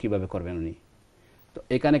 এটা তো কীভাবে করবেন উনি? তো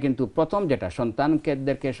এখানে কিন্তু প্রথম যেটা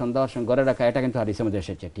সন্তানদেরকে সন্ধ্যা ঘরে রাখা, এটা কিন্তু হাদিসের মধ্যে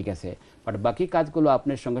এসেছে, ঠিক আছে। বাট বাকি কাজগুলো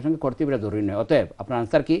আপনার সঙ্গে সঙ্গে করতে এটা জরুরি নয়। অতএব আপনার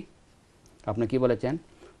আনসার কি? আপনি কি বলেছেন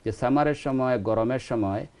যে সামারের সময়, গরমের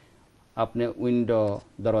সময় আপনি উইন্ডো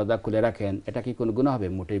দরজা খুলে রাখেন, এটা কি কোনো গুনাহ হবে?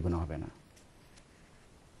 মোটেই গুনাহ হবে না।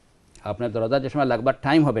 আপনার দরজা যে সময় লাগবার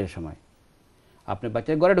টাইম হবে, সে সময় আপনি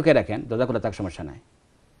বাচ্চার ঘরে ঢুকে রাখেন, দরজা খুলে থাকার সমস্যা নাই।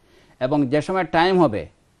 এবং যে সময় টাইম হবে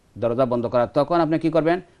দরজা বন্ধ করার, তখন আপনি কি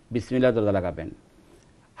করবেন? বিসমিল্লাহ দরজা লাগাবেন,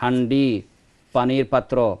 হান্ডি পানির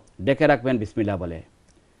পাত্র ডেকে রাখবেন বিসমিল্লাহ বলে,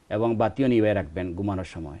 এবং বাতিও নিয়ে রাখবেন ঘুমানোর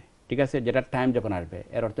সময়, ঠিক আছে, যেটা টাইম যখন আসবে।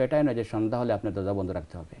 এর অর্থ এটাই নয় যে সন্ধ্যা হলে আপনার দরজা বন্ধ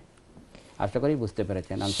রাখতে হবে। আশা করি বুঝতে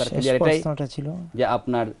পেরেছেন। আনসার ক্লিয়ার এটাই ছিল যে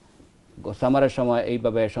আপনার সামারের সময়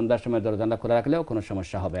এইভাবে সন্ধ্যার সময় দরজাটা খোলা রাখলেও কোনো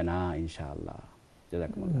সমস্যা হবে না ইনশাআল্লাহ।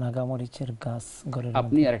 নাগামরিচের গাছ ঘরের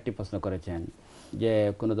আপনি আরেকটি প্রশ্ন করেছেন যে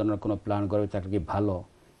কোনো ধরনের কোনো প্ল্যান গড়ে থাকলে কি ভালো?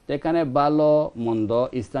 তো এখানে ভালো মন্দ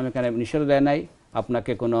ইসলাম এখানে নিষেধ দেয় নাই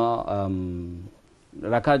আপনাকে কোনো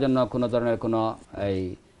রাখার জন্য কোনো ধরনের কোনো এই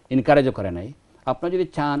ইনকারেজও করে নাই। আপনি যদি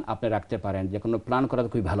চান আপনি রাখতে পারেন, যে কোনো প্ল্যান করা তো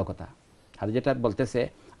খুবই ভালো কথা। হাদিস যেটা বলতেছে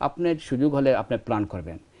আপনার সুযোগ হলে আপনি প্ল্যান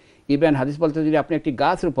করবেন। ইভেন হাদিস বলতে যদি আপনি একটি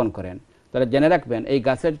গাছ রোপণ করেন তাহলে জেনে রাখবেন এই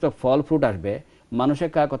গাছের যত ফল ফ্রুট আসবে, মানুষের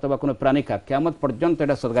কাক অথবা কোনো প্রাণী কাক, কিয়ামত পর্যন্ত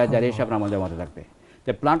এটা সদকায়ে জারিয়া হিসাবে আমল জামাতে থাকবে।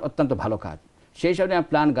 যে প্ল্যান অত্যন্ত ভালো কাজ, সেই হিসাবে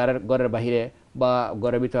প্ল্যান ঘরের বাহিরে বা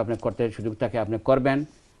ঘরের ভিতরে আপনি করতে সুযোগ থাকে আপনি করবেন,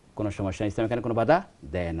 কোনো সমস্যা নেই, ইসলাম এখানে কোনো বাধা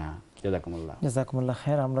দেয় না। জাযাকুমুল্লাহ। জাযাকুমুল্লাহ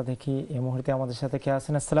খায়ের। আমরা দেখি এই মুহূর্তে আমাদের সাথে কে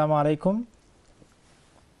আছেন। আসসালামু আলাইকুম।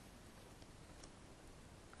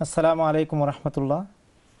 আসসালামু আলাইকুম ওয়া রাহমাতুল্লাহ।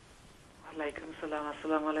 ওয়ালাইকুম আসসালাম।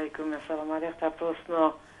 আসসালামু আলাইকুম। আমার একটা প্রশ্ন,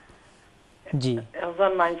 জি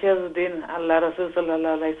একজন মানুষের যদি আল্লাহ রাসূল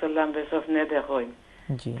সাল্লাল্লাহু আলাইহি সাল্লাম এর স্বপ্নে দেখেন,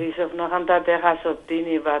 জি এই স্বপ্নখান তা দেখা সত্যি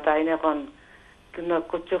নি বা তাই না, এখন কিন্তু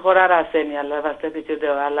কিছু করার আছে নি, আল্লাহর কাছে কিছু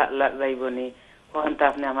দেওয়া যাইবনি, ওখান তা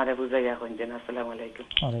আপনি আমারে বুঝাইয়া কইছেন। আসসালামু আলাইকুম।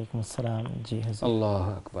 ওয়ালাইকুম আসসালাম। জি হুজুর। আল্লাহু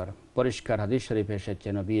আকবার। পরিষ্কার হাদিস শরীফে এসেছে,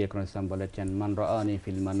 নবী আকরাম সাল্লাল্লাহু আলাইহি ওয়াসাল্লাম বলেছেন, মান রাআনি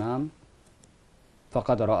ফিল মানাম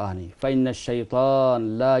ফাকাদ রাআনি ফাইন্নাশ শাইতান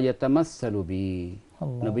লা ইয়াতামাসসালু বি।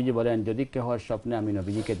 নবীজি বলেন যদি কেহ স্বপ্নে আমি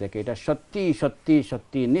নবীজিকে দেখে, এটা সত্যি সত্যি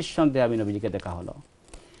সত্যি নিঃসন্দেহে আমি নবীজিকে দেখা হলো।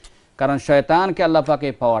 কারণ শয়তানকে আল্লাহ পাক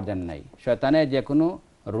এই পাওয়ার দেন নাই। শয়তানে যে কোনো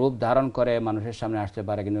রূপ ধারণ করে মানুষের সামনে আসতে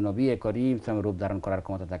পারে, কিন্তু নবী করিম সাল্লাল্লাহু রূপ ধারণ করার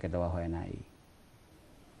ক্ষমতা তাকে দেওয়া হয় নাই।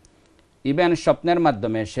 ইভেন স্বপ্নের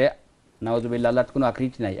মাধ্যমে সে নাউযুবিল্লাহ, আল্লাহর কোনো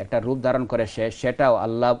আকৃতি নাই, একটা রূপ ধারণ করে সেটাও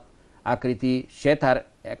আল্লাহ আকৃতি, সে তার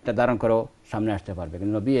একটা ধারণ করেও সামনে আসতে পারবে,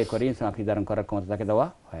 কিন্তু নবী করিম সাল্লাল্লাহু আকৃতি ধারণ করার ক্ষমতা তাকে দেওয়া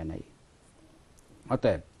হয় নাই।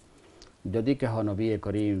 অতএব যদি কেহ নবী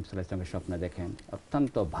করিম সাল্লাল্লাহু আলাইহি ওয়াসাল্লামের স্বপ্ন দেখেন,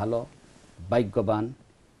 অত্যন্ত ভালো, ভাগ্যবান,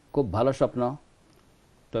 খুব ভালো স্বপ্ন।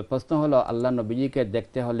 তো প্রশ্ন হলো, আল্লাহ নবীজিকে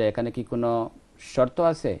দেখতে হলে এখানে কি কোনো শর্ত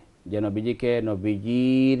আছে যে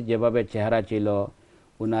নবীজির যেভাবে চেহারা ছিল,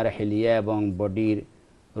 উনার হেলিয়া এবং বডির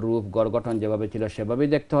রূপ গড়গঠন যেভাবে ছিল সেভাবেই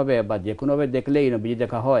দেখতে হবে, বা যে কোনোভাবে দেখলেই নবীজি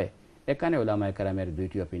দেখা হয়? এখানে উলামায়ে কেরামের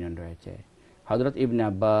দুইটি অপিনিয়ন রয়েছে। হযরত ইবনে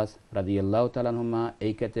আব্বাস রাদিয়াল্লাহু তাআলা আনহুমা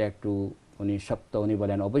এই ক্ষেত্রে একটু উনি শক্ত, উনি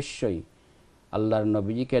বলেন অবশ্যই আল্লাহর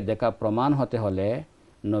নবীজিকে দেখা প্রমাণ হতে হলে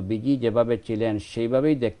নবীজি যেভাবে ছিলেন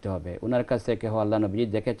সেইভাবেই দেখতে হবে। উনার কাছে কেহ আল্লাহ নবীজি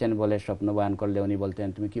দেখেছেন বলে স্বপ্ন বয়ান করলে উনি বলতেন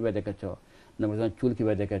তুমি কীভাবে দেখেছ, নবী চুল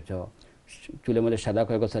কীভাবে দেখেছ, চুলের মধ্যে সাদা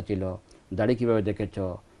কয়েকসা ছিল, দাড়ি কীভাবে দেখেছ,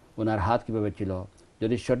 ওনার হাত কীভাবে ছিল।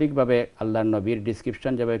 যদি সঠিকভাবে আল্লাহর নবীর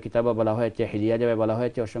ডিসক্রিপশন যেভাবে কিতাবে বলা হয়েছে, হিলিয়া যেভাবে বলা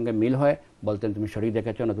হয়েছে, ওর সঙ্গে মিল হয়, বলতেন তুমি সঠিক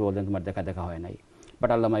দেখেছ, নতুবা বলতেন তোমার দেখা হয় নাই। বাট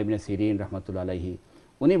আল্লামা ইবনে সিরিন রাহমাতুল্লাহ আলাইহি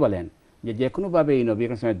উনি বলেন যে কোনোভাবে এই নবী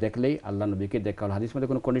সময় দেখলেই আল্লাহ নবীকে দেখা হল। হাদিসের মধ্যে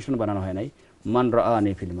কোনো কন্ডিশন বানানো হয় নাই, মান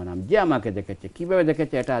রাআনি ফিল মানাম, যে আমাকে দেখেছে, কীভাবে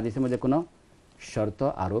দেখেছে, এটা হাদিসের মধ্যে কোনো শর্ত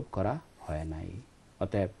আরোপ করা হয় নাই।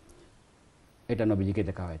 অতএব এটা নবীজিকে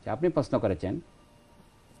দেখা হয়েছে। আপনি প্রশ্ন করেছেন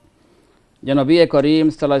যে নবী করিম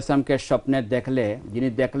সাল্লাল্লাহু আলাইহি ওয়াসাল্লামকে স্বপ্নে দেখলে, যিনি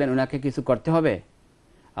দেখলেন ওনাকে কিছু করতে হবে?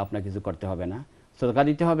 আপনার কিছু করতে হবে না। সদকা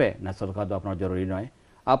দিতে হবে না? সদকা তো আপনার জরুরি নয়।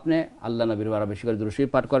 আপনি আল্লাহ নবীর আরো বেশি করে দুরূদ শরীফ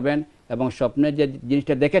পাঠ করবেন, এবং স্বপ্নে যে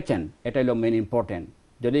জিনিসটা দেখেছেন এটা হলো মেইন ইম্পর্টেন্ট।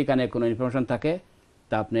 যদি এখানে কোনো ইনফরমেশন থাকে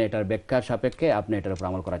তা আপনি এটার ব্যাখ্যার সাপেক্ষে আপনি এটার উপর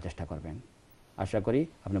আমল করার চেষ্টা করবেন। আশা করি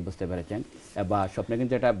আপনি বুঝতে পেরেছেন। বা স্বপ্নে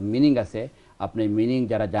কিন্তু একটা মিনিং আছে, আপনি মিনিং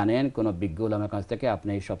যারা জানেন কোনো বিজ্ঞ উলামার কাছ থেকে আপনি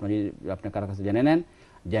এই স্বপ্ন আপনি কারোর কাছে জেনে নেন,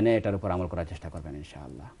 জেনে এটার উপর আমল করার চেষ্টা করবেন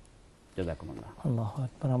ইনশাআল্লাহ। জাযাকুমুল্লাহ। আল্লাহু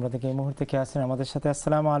আকবার। আমরা দেখি এই মুহূর্তে কে আছেন আমাদের সাথে।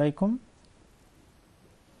 আসসালামু আলাইকুম।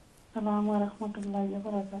 আসসালামু আলাইকুম ওয়া রাহমাতুল্লাহি ওয়া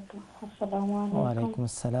বারাকাতুহু। আসসালামু আলাইকুম। ওয়া আলাইকুম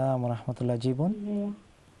আসসালাম ওয়া রাহমাতুল্লাহ। জীবন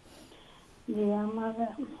জি আমার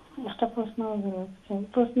একটা প্রশ্ন রয়েছে,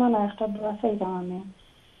 প্রশ্ন না একটা দোয়া চাইতাম আমি,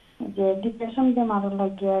 যে ডিপ্রেশন বেমার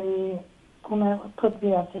লাগিয়ে আর কোনো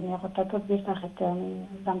তদবির আছে নি, একটা তদবির থাকতে আমি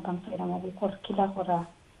জানতাম চাইলাম কিলা করা,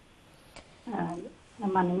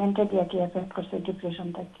 মানে মেন্টালি কি এফেক্ট করছে ডিপ্রেশন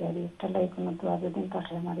থাকি, আর একটা লাই কোনো দোয়া যদি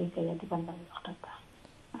থাকে আমার এই চাইয়া দিবার লাগে একটা।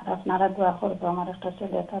 আর আপনারা দোয়া করবো, আমার একটা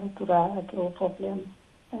ছেলে তার তোরা কেউ প্রবলেম,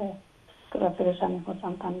 তোরা পেরেশানি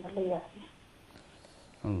করতাম তান বলে আর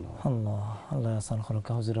আল্লাহ আল্লাহ আসান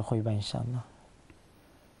খলকা হুজুরে কইবা ইনশাআল্লাহ।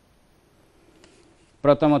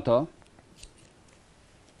 প্রথমত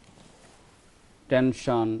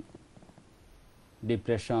টেনশন,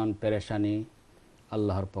 ডিপ্রেশন, পেরেশানি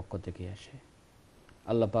আল্লাহর পক্ষ থেকে আসে।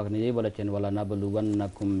 আল্লাহ পাক নিজেই বলেছেন, ওয়ালা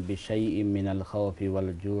নাবলুওয়ান্নাকুম বিশাইইম মিনাল খাউফি ওয়াল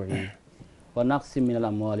জুই ওয়া নাকসিম মিনাল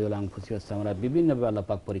আমওয়ালি ওয়াল আনফুসি ওয়াস সামারাত। বিভিন্নভাবে আল্লাহ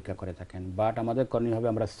পাক পরীক্ষা করে থাকেন, বাট আমাদের করণীয় হবে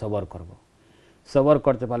আমরা সবর করব। সবর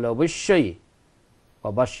করতে পারলে অবশ্যই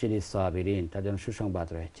ওয়াবাশশিরিস সাবিরিন, তার জন্য সুসংবাদ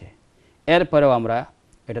রয়েছে। এরপরেও আমরা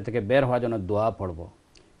এটা থেকে বের হওয়ার জন্য দোয়া পড়ব।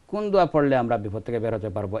 কোন দোয়া পড়লে আমরা বিপদ থেকে বের হতে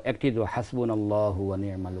পারবো? একটি দোয়া, হাসবুনাল্লাহু ওয়া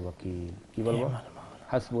নি'মাল ওয়াকিল। কি বলবো?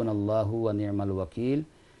 হাসবুনাল্লাহু ওয়া নি'মাল ওয়াকিল।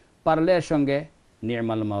 পারলে এর সঙ্গে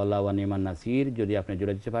নি'মাল মাওলা ওয়া নি'মান নাসির যদি আপনি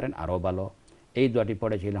জুড়ে দিতে পারেন আরও ভালো। এই দোয়াটি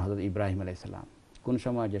পড়েছিলেন হযরত ইব্রাহিম আলাইহিস সালাম। কোন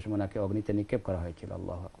সময়? যে সময় ওনাকে অগ্নিতে নিক্ষেপ করা হয়েছিল।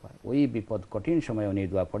 আল্লাহু আকবার। ওই বিপদ, কঠিন সময়ে উনি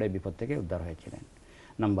দোয়া পড়ে বিপদ থেকে উদ্ধার হয়েছিলেন।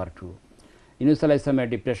 নাম্বার 2, ইউনূস আলাইহিস সালামের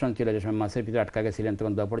ডিপ্রেশন ছিল, যে সময় মাছের ভিতরে আটকা গেছিলেন,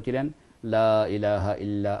 তখন দোয়া পড়ছিলেন লা ইলাহা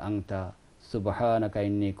ইল্লা আনতা সুবহানাকা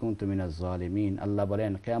ইন্নী কুনতু মিনাজ জালিমিন। আল্লাহ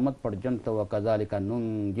বলেন কিয়ামত পর্যন্ত ওয়া কাযালিকা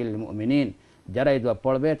নুনজিল মুমিনিন, যারা এই দোয়া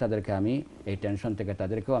পড়বে তাদেরকে আমি এই টেনশন থেকে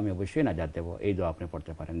তাদেরকেও আমি অবশ্যই নাজাত দেব। এই দোয়া আপনি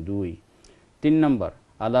পড়তে পারেন। 2, 3 নম্বর,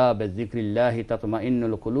 আলা বিযিকরিল্লাহি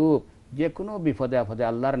তাতমাইন্নুল কুলুব, যে কোনো বিপদে আপদে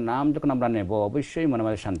আল্লাহর নাম যখন আমরা নেব অবশ্যই মনে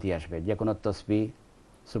মনে শান্তি আসবে। যে কোনো তসবিহ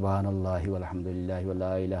সুবহানাল্লাহি ওয়ালহামদুলিল্লাহি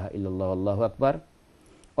ওয়ালা ইলাহা ইল্লাল্লাহু আল্লাহু আকবার,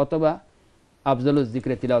 অথবা আফজালুজ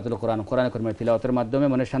যিকরে তিলাওয়াতুল কোরআন, কোরআন কারীমের তিলাওয়াতের মাধ্যমে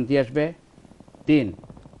মনে শান্তি আসবে। 3,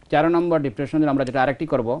 4 নম্বর ডিপ্রেশনের আমরা যেটা আরেকটি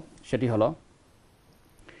করব সেটি হলো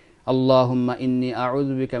আল্লাহুম্মা ইন্নী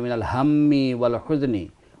আউযু বিকা মিনাল হাম্মি ওয়াল হুজনি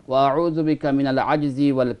ওয়া আউযু বিকা মিনাল আজজি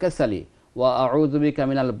ওয়াল কাসালি ওয়া আউযু বিকা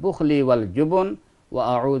মিনাল বুখলি ওয়াল জুবন ওয়া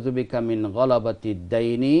আউযু বিকা মিন গলাবাতিদ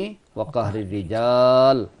দাইনি ওয়া কাহরির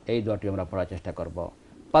রিজাল। এই দোয়াটি আমরা পড়ার চেষ্টা করব।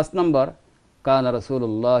 5 নম্বর, কানা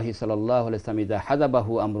রাসূলুল্লাহ সাল্লাল্লাহু আলাইহি ওয়াসাল্লাম ইযা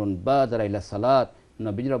হাযাবাহু আমরুন বাদারা ইলা সালাত,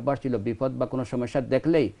 নবীজির অভ্যাস ছিল বিপদ বা কোনো সমস্যা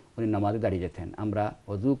দেখলেই উনি নামাজে দাঁড়িয়ে যেতেন। আমরা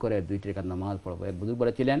ওযু করে 2 রাকাত নামাজ পড়ব। এক বুজুর্গ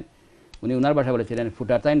বলেছিলেন, উনি ওনার ভাষা বলেছিলেন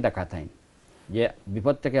ফুটাতাইন ডাকাতাইন, যে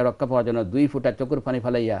বিপদ থেকে রক্ষা পাওয়ার জন্য 2 ফোঁটা চোখের পানি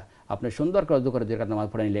ফেলাইয়া আপনি সুন্দর করে ওযু করে 2 রাকাত নামাজ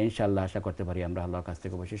পড়ে নিলে ইনশাআল্লাহ আশা করতে পারি আমরা আল্লাহর কাছ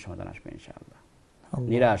থেকে অবশ্যই সমাধান আসবে ইনশাআল্লাহ।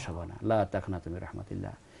 নিরাশ হব না, লা তাখনাতু মির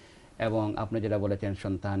রাহমাতিল্লাহ। এবং আপনি যেটা বলেছেন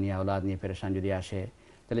সন্তান ইয়া আওলাদ নিয়ে পেরেশান যদি আসে,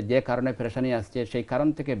 তাহলে যে কারণে পেরেশানি আসছে সেই কারণ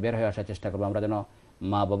থেকে বের হয়ে আসার চেষ্টা করবো। আমরা যেন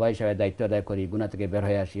মা বাবা হিসাবে দায়িত্ব আদায় করি, গুনাহ থেকে বের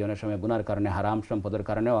হয়ে আসি। অনেক সময় গুনার কারণে, হারাম সম্পদের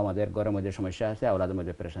কারণেও আমাদের ঘরের মধ্যে সমস্যা আসে, আওলাদের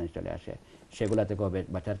মধ্যে পেরেশানি চলে আসে। সেগুলা থেকে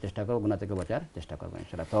বাঁচার চেষ্টা করবো, গুনাহ থেকে বাঁচার চেষ্টা করবো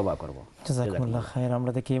ইনশাআল্লাহ, তওবা করব। জাযাকুমুল্লাহ খাইর।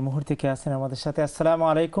 আমরা দেখি এই মুহূর্তে কে আছেন আমাদের সাথে। আসসালামু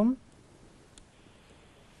আলাইকুম।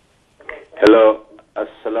 হ্যালো,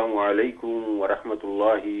 আসসালামু আলাইকুম ওয়া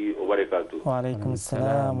রাহমাতুল্লাহি ওয়া বারাকাতুহু। ওয়া আলাইকুম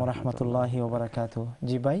আসসালাম ওয়া রাহমাতুল্লাহি ওয়া বারাকাতুহু।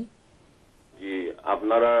 জি ভাই। জি,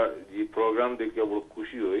 আপনারা যে প্রোগ্রাম দেখে বড়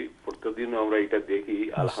খুশি হই। প্রতিদিন আমরা এটা দেখি,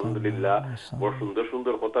 আলহামদুলিল্লাহ। বড় সুন্দর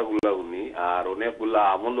সুন্দর কথাগুলা উনি আর অনেকগুলা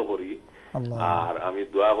আমলও করি। আর আমি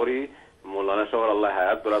দোয়া করি মৌলানা সাহেব আল্লাহ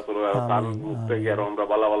হায়াত বরাকত আর তার মুখ থেকে আরো আমরা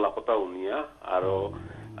ভালো ভালো কথা উনিয়া আরো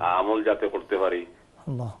আমল যাতে করতে পারি।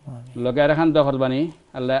 লগে রাখান দোয়া করবানি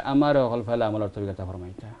আল্লাহ আমার হল ফালা আমল তৌফিক আতা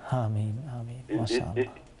ফরমাইতা। আমিন আমিন মাশাআল্লাহ।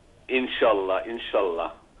 ইনশাআল্লাহ ইনশাআল্লাহ।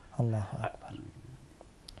 আল্লাহু আকবার।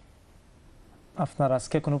 আপনার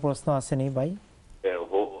আজকে কোনো প্রশ্ন আছে নি ভাই?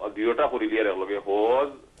 দুইটা করিলিয়ার লগে হজ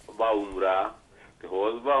বা উমরা।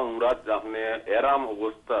 হজ বা উমরা আপনি এরাম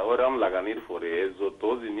অবস্থা ওরাম লাগানির পরে যত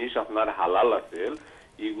জিনিস আপনার হালাল আছে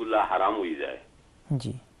এগুলা হারাম হয়ে যায়।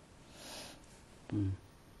 জি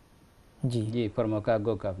জি জি ফরমাকা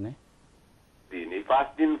গোক আপনি দিন 5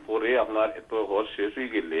 দিন পরে আপনার এত হজ শেষ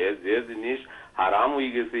হয়ে গেলে যে জিনিস হারাম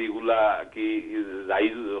হয়ে গেছে এগুলা কি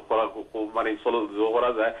জায়েজ করা মানে করা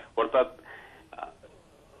যায়? অর্থাৎ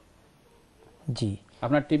জি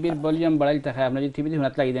আপনার টিভির ভলিউম বাড়াইতে থাকে। আপনি যদি টিভিতে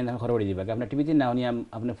হাত লাগিয়ে দেন খবর করে দিবা। আপনি টিভিতে না উনি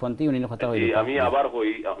আপনি ফোনতেই উনি কথা হইবে। আমি আবার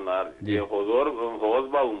কই আপনার যে হজ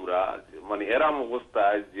বা উমরা মানে এরাম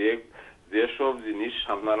অবস্থায় যে সব জিনিস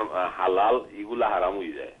আপনার হালাল এগুলা হারাম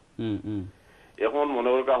হয়ে যায়। এখন মনে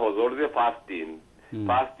করা হজর যে 5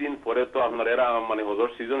 দিন পরে তো আপনার এরা মানে হজর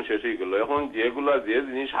সিজন শেষ হয়ে গেল। এখন যেগুলা যে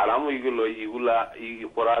জিনিস হারাম হয়ে গেল এগুলা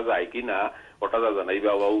করা যায় কিনা ওটা জানাই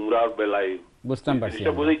বাবা উমরার বেলায় বুঝতাম পারছি।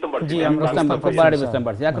 জি আমরা বুঝতাম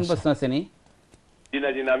পারছি। এখন প্রশ্ন আছে নি? জি না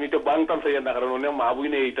জি না, আমি তো বাংতাম চাই না, কারণ অনেক মা বুই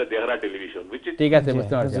নেই এটা দেখরা টেলিভিশন বুঝছি। ঠিক আছে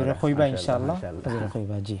বুঝতে পারছি। হুজুর কইবা ইনশাআল্লাহ, হুজুর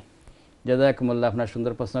কইবা। জি জাযাকুমুল্লাহ। আপনার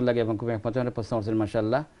সুন্দর প্রশ্ন লাগে এবং খুব একমাত্র প্রশ্ন করছেন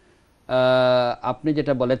মাশাআল্লাহ। আপনি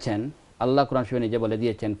যেটা বলেছেন আল্লাহ কোরআন শরীফে নিজে বলে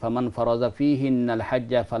দিয়েছেন ফামান ফারাজা ফিহিন্নাল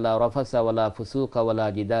হাজ্জা ফালা রাফাসা ওয়ালা ফুসুকা ওয়ালা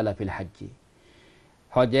জিদালা ফিল হাজ্জি।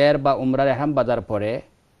 হজের বা উমরার ইহরাম বাঁধার পরে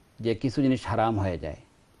যে কিছু জিনিস হারাম হয়ে যায়,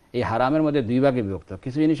 এই হারামের মধ্যে 2 ভাগে বিভক্ত।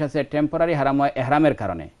 কিছু জিনিস আছে টেম্পোরারি হারাম হয় ইহরামের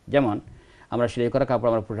কারণে, যেমন আমরা সেলাই করা কাপড়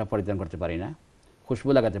আমরা পোশাক পরিধান করতে পারি না,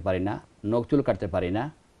 খুশবু লাগাতে পারি না, নখ চুল কাটতে পারি না,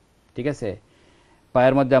 ঠিক আছে।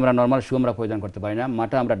 পায়ের মধ্যে আমরা নর্মাল শু আমরা পরিধান করতে পারি না,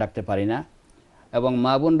 মাথা আমরা ডাকতে পারি না। এবং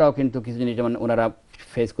মা বোনরাও কিন্তু কিছু জিনিস যেমন ওনারা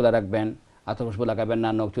ফেস খোলা রাখবেন, আতর খুশবু লাগাবেন না,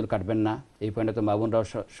 নখ চুল কাটবেন না, এই পয়েন্টে তো মা বোনরাও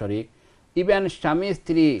শরীক। ইভেন স্বামী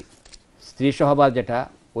স্ত্রী সহবাস যেটা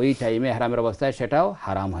ওই টাইমে ইহরামের অবস্থায় সেটাও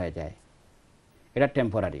হারাম হয়ে যায়। এটা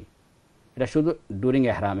টেম্পোরারি, এটা শুধু ডুরিং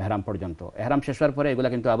ইহরাম পর্যন্ত। ইহরাম শেষ হওয়ার পরে এগুলো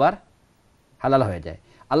কিন্তু আবার হালাল হয়ে যায়।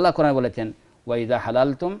 আল্লাহ কোরআনে বলেছেন ওয়াইদা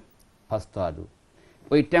হালালতুম ফাসতাদু।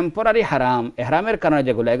 ওই টেম্পোরারি হারাম ইহরামের কারণে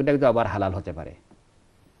যেগুলো এগুলো কিন্তু আবার হালাল হতে পারে।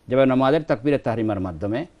 যেমন নামাজের তাকবীরে তাহরিমার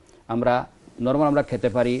মাধ্যমে আমরা নরমাল আমরা খেতে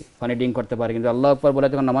পারি, পানি ড্রিঙ্ক করতে পারি, কিন্তু আল্লাহু আকবার বলে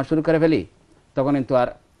যখন নামাজ শুরু করে ফেলি তখন কিন্তু আর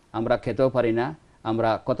আমরা খেতেও পারি না, আমরা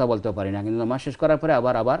কথা বলতেও পারি না। কিন্তু নামাজ শেষ করার পরে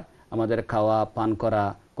আবার আমাদের খাওয়া পান করা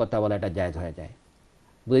কথা বলা এটা জায়েজ হয়ে যায়।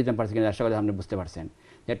 বুঝতে পারছি কিনা আশা করি আপনি বুঝতে পারছেন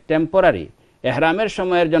যে টেম্পোরারি এহরামের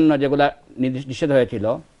সময়ের জন্য যেগুলা নিষেধ হয়েছিল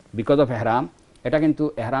বিকজ অফ এহরাম, এটা কিন্তু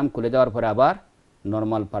এহরাম খুলে দেওয়ার পরে আবার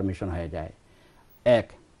নর্মাল পারমিশন হয়ে যায়। এক।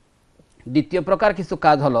 দ্বিতীয় প্রকার কিছু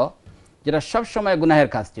কাজ হলো যেটা সব সময় গুনাহের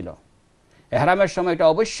কাজ ছিল, এহরামের সময় এটা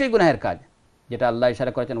অবশ্যই গুনাহের কাজ, যেটা আল্লাহ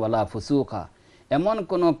ইশারা করেছেন ওয়ালা ফুসুকা, এমন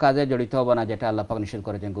কোনো কাজে জড়িত হবো না যেটা আল্লাহ পাক নিষেধ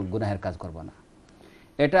করেছেন গুনাহের কাজ করব না।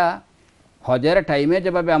 এটা হজের টাইমে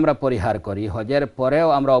যেভাবে আমরা পরিহার করি, হজের পরেও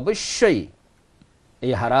আমরা অবশ্যই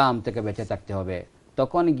এই হারাম থেকে বেঁচে থাকতে হবে।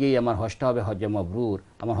 তখন গিয়ে আমার হজটা হবে হজে মবরুর,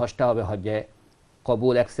 আমার হজটা হবে হজে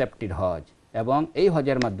কবুল, অ্যাকসেপ্টেড হজ, এবং এই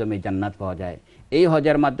হজের মাধ্যমে জান্নাত পাওয়া যায়। এই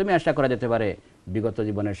হজের মাধ্যমে আশা করা যেতে পারে বিগত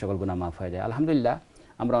জীবনের সকল গুনাহ মাফ হয়ে যায়। আলহামদুলিল্লাহ,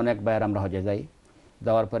 আমরা অনেক বাইরে আমরা হজে যাই,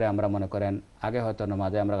 যাওয়ার পরে আমরা মনে করেন আগে হয়তো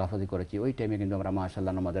নামাজে আমরা গাফলতি করেছি, ওই টাইমে কিন্তু আমরা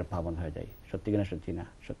মাশাআল্লাহ নামাজের পাবন্দ হয়ে যাই। সত্যি কিনা সত্যি না?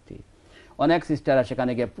 সত্যি। অনেক সিস্টাররা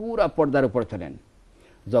সেখানে গিয়ে পুরা পর্দার উপর চলেন,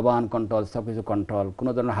 জবান কন্ট্রোল, সব কিছু কন্ট্রোল,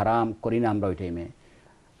 কোনো ধরনের হারাম করি না আমরা ওই টাইমে।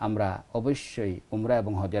 আমরা অবশ্যই উমরা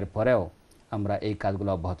এবং হজের পরেও আমরা এই কাজগুলো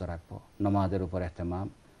অব্যাহত রাখবো। নামাজের উপর ইহতিমাম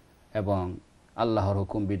এবং আল্লাহর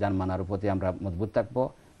হুকুম বিধান মানার প্রতি আমরা মজবুত থাকবো।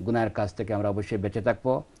 গুনাহের কাজ থেকে আমরা অবশ্যই বেঁচে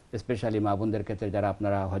থাকবো। স্পেশালি মা বোনদের ক্ষেত্রে যারা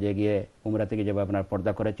আপনারা হজে গিয়ে উমরা থেকে যেভাবে আপনারা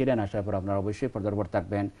পর্দা করেছিলেন, আসার পর আপনারা অবশ্যই পর্দার উপর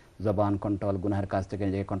থাকবেন, জবান কন্ট্রোল, গুনাহের কাজ থেকে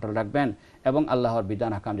নিজেকে কন্ট্রোল রাখবেন এবং আল্লাহর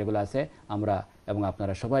বিধান হাকাম যেগুলো আছে আমরা এবং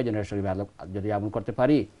আপনারা সবাই জনের শরীরে যদি আমল করতে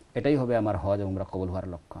পারি, এটাই হবে আমার হজ এবং উমরা কবুল হওয়ার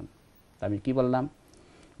লক্ষণ। আমি কি বললাম,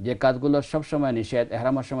 যে কাজগুলো সবসময় নিষেধ,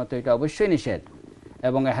 এহরামের সময় তো এটা অবশ্যই নিষেধ,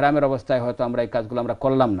 এবং এহরামের অবস্থায় হয়তো আমরা এই কাজগুলো আমরা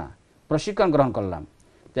করলাম না, প্রশিক্ষণ গ্রহণ করলাম,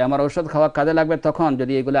 তো আমার ঔষধ খাওয়া কাজে লাগবে তখন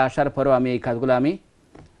যদি এগুলো আসার পরেও আমি এই কাজগুলো আমি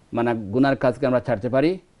মানে গুনার কাজকে আমরা ছাড়তে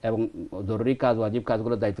পারি এবং জরুরি কাজ, ওয়াজিব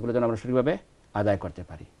কাজগুলো, দায়িত্বগুলো যেন আমরা সঠিকভাবে আদায় করতে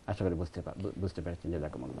পারি। আশা করি বুঝতে পেরেছেন।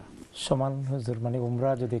 জাযাকুমুল্লাহ। সমান হুজুর, মানে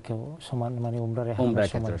উমরা যদি কেউ সমান, মানে উমরার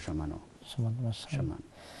ক্ষেত্রে সমান।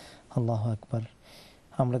 আল্লাহু আকবার।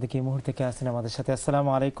 আমরা দেখি এই মুহূর্তে কে আছেন আমাদের সাথে। আসসালামু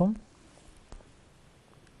আলাইকুম।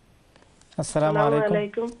 আসসালামু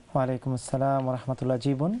আলাইকুম। ওয়ালাইকুম আসসালাম ওয়া রাহমাতুল্লাহ।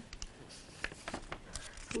 জীবন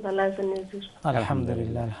ভালো আছেন হুজুর?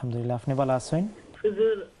 আলহামদুলিল্লাহ, আলহামদুলিল্লাহ। আপনি ভালো আছেন?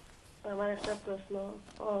 হুজুর, আমার একটা প্রশ্ন,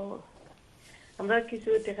 আমরা কিছু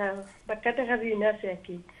টাকা বাক্কা টাকা ঋণ আছে আর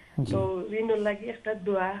কি, তো ঋণের লাগি একটা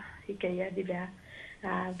দোয়া শিখাইয়া দিবা।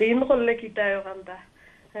 ঋণ করলে কি তাই ওখানটা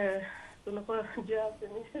কোনো জবাব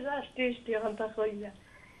রাষ্ট্রীয় ওখানটা কইয়া,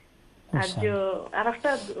 আর যে আর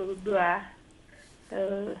একটা দোয়া।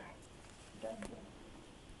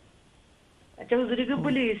 আচ্ছা হুজুরিকে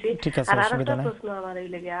বলে গেছি। আর একটা প্রশ্ন আমার এই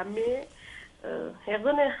লাগে, আমি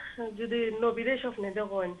একজনে যদি নবীরে স্বপ্নে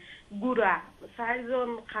দেখেন গুড়া 4 জন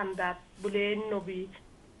খান্দাত বলে নবী,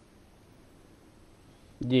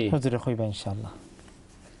 জি হুজুরে কইবা ইনশাআল্লাহ।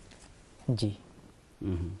 জি,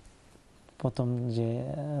 প্রথম যে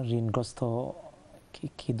ঋণগ্রস্ত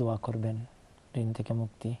কি দোয়া করবেন ঋণ থেকে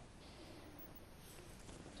মুক্তি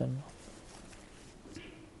জন্য?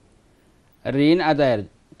 ঋণ আদায়ের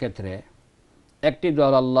ক্ষেত্রে একটি দোয়া,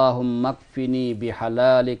 আল্লাহুম্মা কফিনি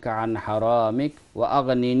বিহালালিকা আন হারামিক ওয়া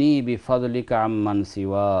আগনিনি বিফদলিকা আম্মান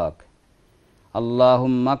সিওয়াক।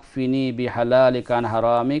 আল্লাহুম্মা কফিনি বিহালালিকা আন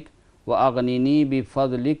হারামিক ওয়া আগনিনি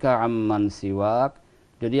বিফদলিকা আম্মান সিওয়াক।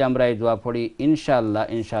 যদি আমরা এই দোয়া পড়ি ইনশাআল্লাহ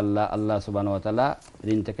আল্লাহ সুবহানাহু ওয়া তাআলা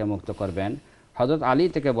ঋণ থেকে মুক্ত করবেন। হযরত আলী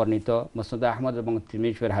থেকে বর্ণিত, মুসনাদ আহমদ এবং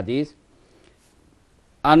তিরমিজির হাদিস,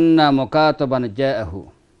 আন্না মুকাতাবান জাআহু,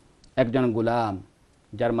 একজন গোলাম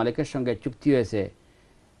যার মালিকের সঙ্গে চুক্তি হয়েছে,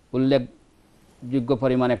 উল্লেখযোগ্য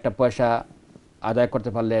পরিমাণ একটা পয়সা আদায় করতে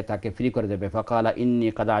পারলে তাকে ফ্রি করে দেবে। ফাকালা ইন্নী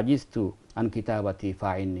কাদ আজিজতু আন কিতাবাতি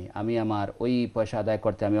ফাইন্নি, আমি আমার ওই পয়সা আদায়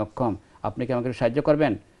করতে আমি অক্ষম, আপনি কি আমাকে সাহায্য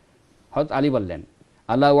করবেন? হযরত আলী বললেন,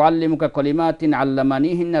 আল্লাহ উআল্লিমুকা কালিমাতিন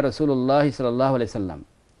আল্লামানিহিন্না রাসূলুল্লাহ সাল্লাল্লাহু আলাইহি সাল্লাম,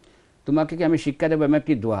 তোমাকে কি আমি শিক্ষা দেব এমন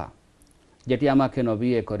একটি দোয়া যেটি আমাকে নবী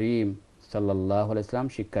করিম সাল্লাল্লাহু আলাইহি সাল্লাম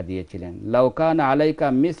শিক্ষা দিয়েছিলেন। লাউ কানা আলাইকা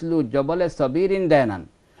মিসলু জবলে সাবিরিন দানান,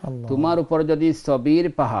 তোমার উপর যদি সবির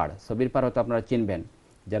পাহাড় হয়তো আপনারা চিনবেন,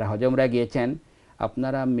 যারা হজ উমরা গিয়েছেন,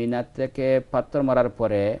 আপনারা মিনা থেকে পাথর মারার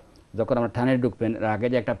পরে যখন আমরা ঠানে ঢুকবেন, আগে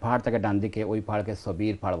যে একটা পাহাড় থাকে ডান দিকে, ওই পাহাড়কে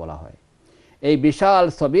সবির পাহাড় বলা হয়। এই বিশাল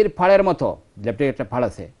সবির পাহাড়ের মতো, লেফটে একটা পাহাড়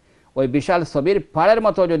আছে, ওই বিশাল সবির পাহাড়ের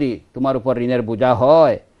মতো যদি তোমার উপর ঋণের বোঝা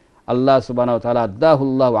হয়, আল্লাহ সুবহানাহু ওয়া তাআলা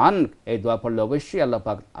আদাহুল্লাহু আনক, এই দোয়া পড়লে অবশ্যই আল্লাহ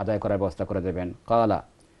পাক আদায় করার ব্যবস্থা করে দেবেন। কালা,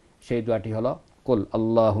 সেই দোয়াটি হলো কুল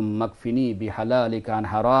আল্লাহুম্মা কফিনি বিহালালিকা আন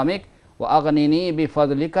হারামিক ওয়া আগনিনি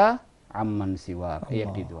বিফদলিকা আম্মান সিওয়াক, এই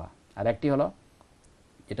একটি দোয়া। আর একটি হলো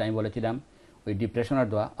যেটা আমি বলেছিলাম ওই ডিপ্রেশনের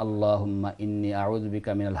দোয়া, আল্লাহুম্মা ইন্নী আউযু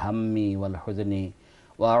বিকা মিনাল হাম্মি ওয়াল হুজনি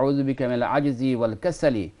ওয়া আউযু বিকা মিনাল আজজি ওয়াল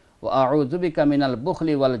কাসালি ওয়া আউযু বিকা মিনাল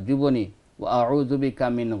বুখলি ওয়াল জুবনি আউযু বিকা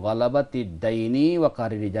মিন গালাবাতিদ দাইনি ওয়া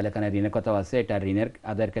কাহরি রিজাল। এখানে ঋণের কথা আছে, এটা ঋণের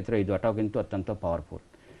আদায়ের ক্ষেত্রে এই দোয়াটাও কিন্তু অত্যন্ত পাওয়ারফুল।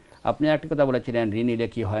 আপনি একটা কথা বলেছিলেন ঋণ নিলে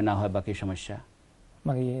কি হয় না হয় বাকি সমস্যা,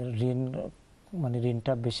 মানে ঋণ মানে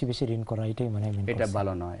ঋণটা বেশি বেশি ঋণ করা এটাই মানে এটা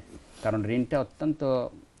ভালো নয়। কারণ ঋণটা অত্যন্ত,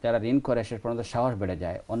 যারা ঋণ করে শেষ পর্যন্ত সাহস বেড়ে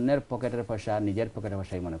যায়, অন্যের পকেটের পয়সা নিজের পকেটের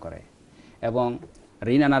পয়সাই মনে করে, এবং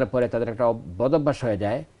ঋণ আনার পরে তাদের একটা বদভ্যাস হয়ে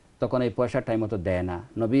যায়, তখন এই পয়সা টাইম মতো দেয় না।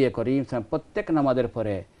 নবী করিম প্রত্যেক নামাজের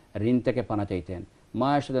পরে ঋণ থেকে পানা চাইতেন। মা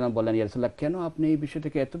এসে বললেন, ইয়া রাসূলুল্লাহ, কেন আপনি এই বিষয়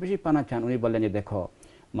থেকে এত বেশি পানা চান? উনি বললেন যে দেখো,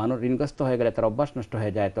 মানুষ ঋণগ্রস্ত হয়ে গেলে তার অভ্যাস নষ্ট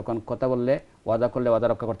হয়ে যায়, তখন কথা বললে, ওয়াদা করলে ওয়াদা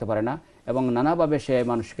রক্ষা করতে পারে না, এবং নানাভাবে সে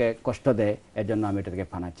মানুষকে কষ্ট দেয়, এর জন্য আমি এটা থেকে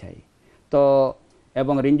পানা চাই। তো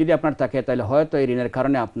এবং ঋণ যদি আপনার থাকে, তাহলে হয়তো এই ঋণের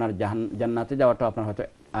কারণে আপনার জান্নাতে যাওয়াটা আপনার হয়তো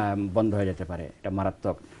বন্ধ হয়ে যেতে পারে। এটা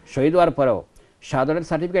মারাত্মক। শহীদ হওয়ার পরেও শাহাদাতের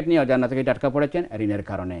সার্টিফিকেট নিয়েও জান্নাত থেকে আটকা পড়েছেন ঋণের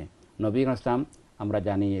কারণে। নবী ইসলাম আমরা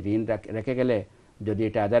জানি ঋণ রেখে গেলে যদি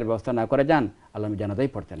এটা আদায়ের ব্যবস্থা না করে যান, আল্লাহ জানাতেই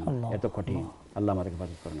পড়তেন না, এত কঠিন। আল্লাহ আমাদেরকে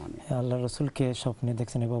হেফাজত করুন। আল্লাহ রসুলকে স্বপ্নে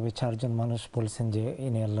দেখছেন এভাবে, 4 জন মানুষ বলছেন যে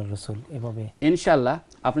ইনি আল্লাহ রসুল, এভাবে ইনশাআল্লাহ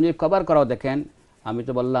আপনি যদি কভার করাও দেখেন, আমি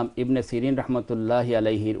তো বললাম ইবনে সিরিন রহমতুল্লাহি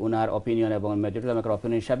আলাইহির উনার অপিনিয়ন এবং মেজরিটি উলামার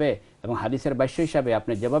অপিনিয়ন হিসাবে এবং হাদিসের ভাষ্য হিসাবে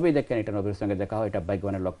আপনি যেভাবেই দেখেন এটা নবীর সঙ্গে দেখা হয়, এটা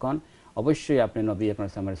ভাগ্যবানের লক্ষণ। অবশ্যই আপনি নবী আকরাম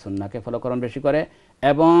সাল্লাল্লাহু আলাইহি ওয়াসাল্লামের সুন্নাহকে ফলো করুন বেশি করে,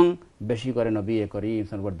 এবং বেশি করে নবী করিম সাল্লাল্লাহু আলাইহি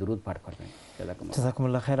ওয়াসাল্লামের দুরূদ পাঠ করবেন।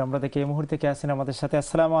 জাযাকুমুল্লাহ খাইর। আমরা দেখি এই মুহূর্তে কে আছেন আমাদের সাথে।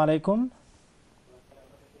 আসসালামু আলাইকুম।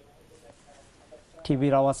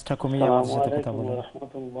 টিভির আওয়াজটা কমিয়ে আমাদের সাথে কথা বলুন।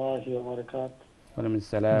 রাহমাতুল্লাহি ওয়া বারাকাতুহু।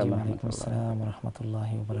 ওয়ালাইকুম আসসালাম ওয়া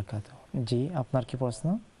রাহমাতুল্লাহি ওয়া বারাকাতুহু। জি, আপনার কি প্রশ্ন?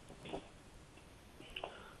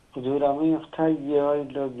 হুজুর, আমি একটা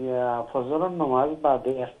হইল গিয়া ফজরের নামাজ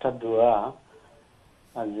বাদে একটা দোয়া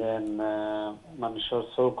যেন মানুষের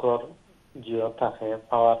চৌকর জিও থাকে,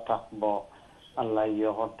 পাওয়ার থাকবো, আল্লাহ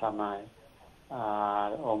ইয়ে হতা নাই, আর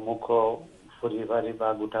অমুক পরিবারি বা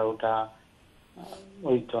গোটা গোটা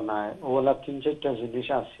ওইতো নাই, ওগুলা 3-4টা জিনিস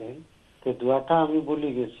আছে। তো দোয়াটা আমি বলি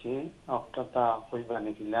গেছি, একটা তা হইবা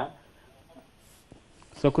নাকিলা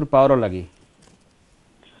চকুর পাওয়ারও লাগি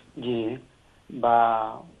জি, বা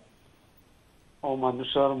ও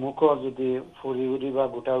মানুষের মুখ যদি ফুরি উড়ি বা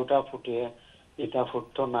গোটা গোটা ফুটে, এটা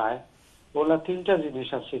ফুটতো নাই, ওগুলা 3টা জিনিস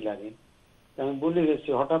আছে লাগে। আমি বলে গেছি,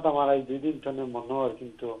 হঠাৎ আমার এই 2 দিন ধরে মনে হয়,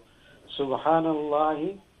 কিন্তু সুবহানাল্লাহি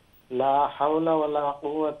লা হাওলা ওয়ালা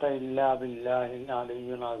কুওয়াতা ইল্লা বিল্লাহিল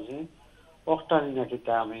আলিয়্যিল আযীম ওটানি নাকি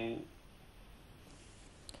তা আমি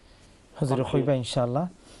হুজুর কইবা ইনশাআল্লাহ।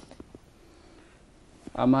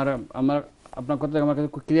 আমার আপনার কথা আমার কাছে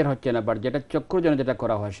ক্লিয়ার হচ্ছে না, বাট যেটা চক্ষুর জন্য যেটা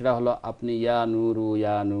করা হয় সেটা হলো আপনি ইয়া নূরু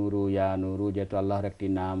ইয়া নূরু ইয়া নূরু, যেহেতু আল্লাহর একটি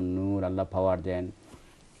নাম নূর, আল্লাহ পাওয়ার দেন,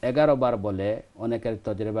 11 বার বলে, অনেকের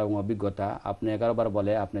তজরবা এবং অভিজ্ঞতা, আপনি 11 বার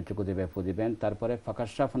বলে আপনি চক্ষু দিয়ে ফু দিবেন। তারপরে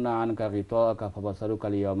ফাকাশাফনা আনকা গিতাকা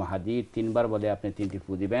ফাবাসারুকাল ইয়াওমা হাদীদ 3 বার বলে আপনি 3টি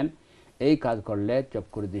ফু দিবেন। এই কাজ করলে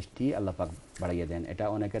চক্ষুর দৃষ্টি আল্লাহ পাক বাড়িয়ে দেন। এটা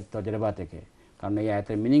অনেকের তজরবা থেকে, কারণ এই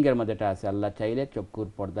আয়াতের মিনিংয়ের মধ্যে এটা আছে, আল্লাহ চাইলে চক্ষুর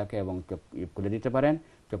পর্দাকে এবং খুলে দিতে পারেন,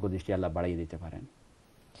 চক্ষু দৃষ্টি আল্লাহ বাড়িয়ে দিতে পারেন।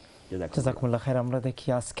 জাযাকুমুল্লাহ খাইর। আমরা দেখি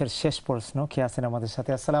আজকের শেষ প্রশ্ন কে আছেন আমাদের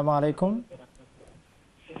সাথে। আসসালামু আলাইকুম।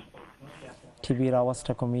 টিভির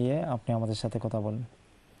আওয়াজটা কমিয়ে আপনি আমাদের সাথে কথা বলুন।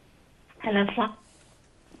 Hello sir.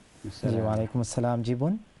 জি, ওয়ালাইকুম আসসালাম।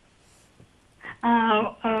 জীবন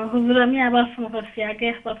হুজুর, আমি আবার ফোন করছি, আগে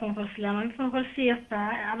একবার ফোন করছিলাম, আমি ফোন করছি একটা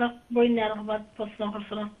আবার বইনার আবার প্রশ্ন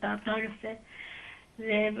করছিলাম আপনার কাছে,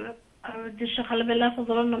 যে সকালবেলা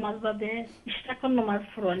ফজরের নামাজ বাদে ইশরাকের নামাজ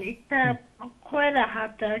পড়েন, এটা কয়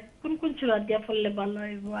রাকাত, কোন কোন সূরা দিয়া পড়লে ভালো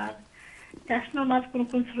হইব, আর চাষ নামাজ কোন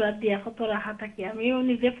কোন সূরা দিয়া কত রাকাত থাকে? আমিও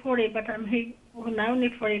নিজে পড়ি, বাট আমি নাও নি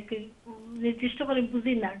পড়ি, নির্দিষ্ট করে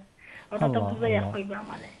বুঝি না, ওটা তো বুঝাইয়া কইবা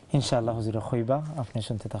আমারে ইনশাআল্লাহ। হুজুর কইবা, আপনি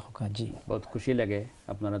শুনতে থাকুক। জি, বহুত খুশি লাগে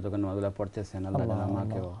আপনারা যখন নামাজগুলো পড়তেছেন। আল্লাহ যেন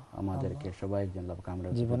আমাকেও আমাদেরকে সবাই যেন আমরা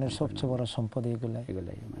জীবনের সবচেয়ে বড় সম্পদ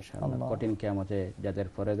এগুলাই মাশাআল্লাহ। কঠিন কিয়ামতে যাদের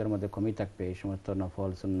ফরজের মধ্যে কমি থাকবে, এই সমস্ত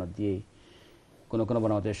নফল সুন্নাত দিয়ে কোনো কোনো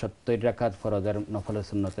বনাতে 70 রাকাত ফরজের নফলের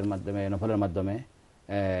সুন্নতের মাধ্যমে, নফলের মাধ্যমে,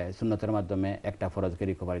 সুন্নতের মাধ্যমে একটা ফরজকে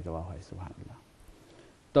রিকভারি দেওয়া হয়। সুবহানাল্লাহ।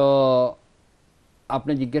 তো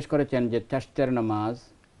আপনি জিজ্ঞেস করেছেন যে চাষতের নামাজ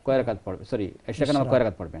কয় রাকাত পড়বে, সরি ইশরাকের নামাজ কয়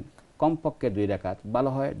রাকাত পড়বেন? কমপক্ষে 2 রাকাত, ভালো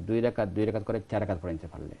হয় 2 রাকাত করে 4 রাকাত পড়ে নিতে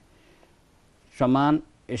পারলে সমান।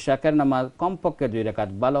 ইশরাকের নামাজ কমপক্ষে 2 রাকাত,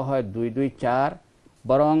 ভালো হয় 2 2 4,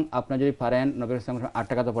 বরং আপনি যদি পারেন, নবী সাল্লাল্লাহু আলাইহি ওয়াসাল্লাম 8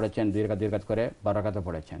 রাকাত পড়েছেন, 2 রাকাত করে 12 রাকাত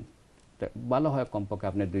পড়েছেন, তো ভালো হয় কমপক্ষে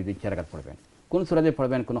আপনি 2 2 4 রাকাত পড়বেন। কোন সূরা দিয়ে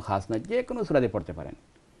পড়বেন কোনো খাস নাই, যে কোনো সূরা দিয়ে পড়তে পারেন,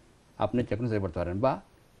 আপনি যে কোনো সূরা পড়তে পারেন, বা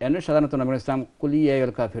এমনি সাধারণত নবী ইসলাম কুল ইয়া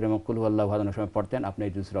আইয়ুহাল কাফিরুন কুল হুয়াল্লাহু আহাদ অনেক সময় পড়তেন, আপনি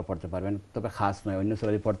এই দুই সূরা পড়তে পারবেন, তবে খাস নয়, অন্য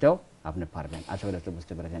সূরা পড়তেও আপনি পারবেন। আশা করি আপনি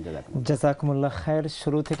বুঝতে পেরেছেন। জাযাকুমুল্লাহ খায়ের।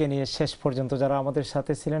 শুরু থেকে নিয়ে শেষ পর্যন্ত যারা আমাদের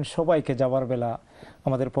সাথে ছিলেন সবাইকে যাবার বেলা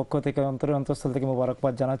আমাদের পক্ষ থেকে অন্তঃস্থল থেকে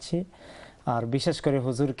মোবারকবাদ জানাচ্ছি। আর বিশেষ করে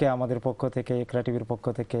হুজুরকে আমাদের পক্ষ থেকে, ইকরা টিভির পক্ষ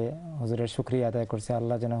থেকে হুজুরের শুকরিয়া আদায় করছি।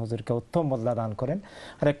 আল্লাহ যেন হুজুরকে উত্তম বদলা দান করেন।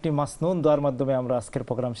 আর একটি মাসনুন দোয়ার মাধ্যমে আমরা আজকের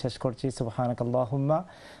প্রোগ্রাম শেষ করছি। সুবহানাকাল্লাহুম্মা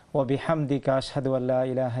ওয়া বিহামদিকা আশহাদু আল্লা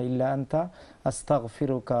ইলাহা ইল্লা আনতা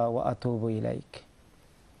আস্তাগফিরুকা ওয়া আতুবু ইলাইক।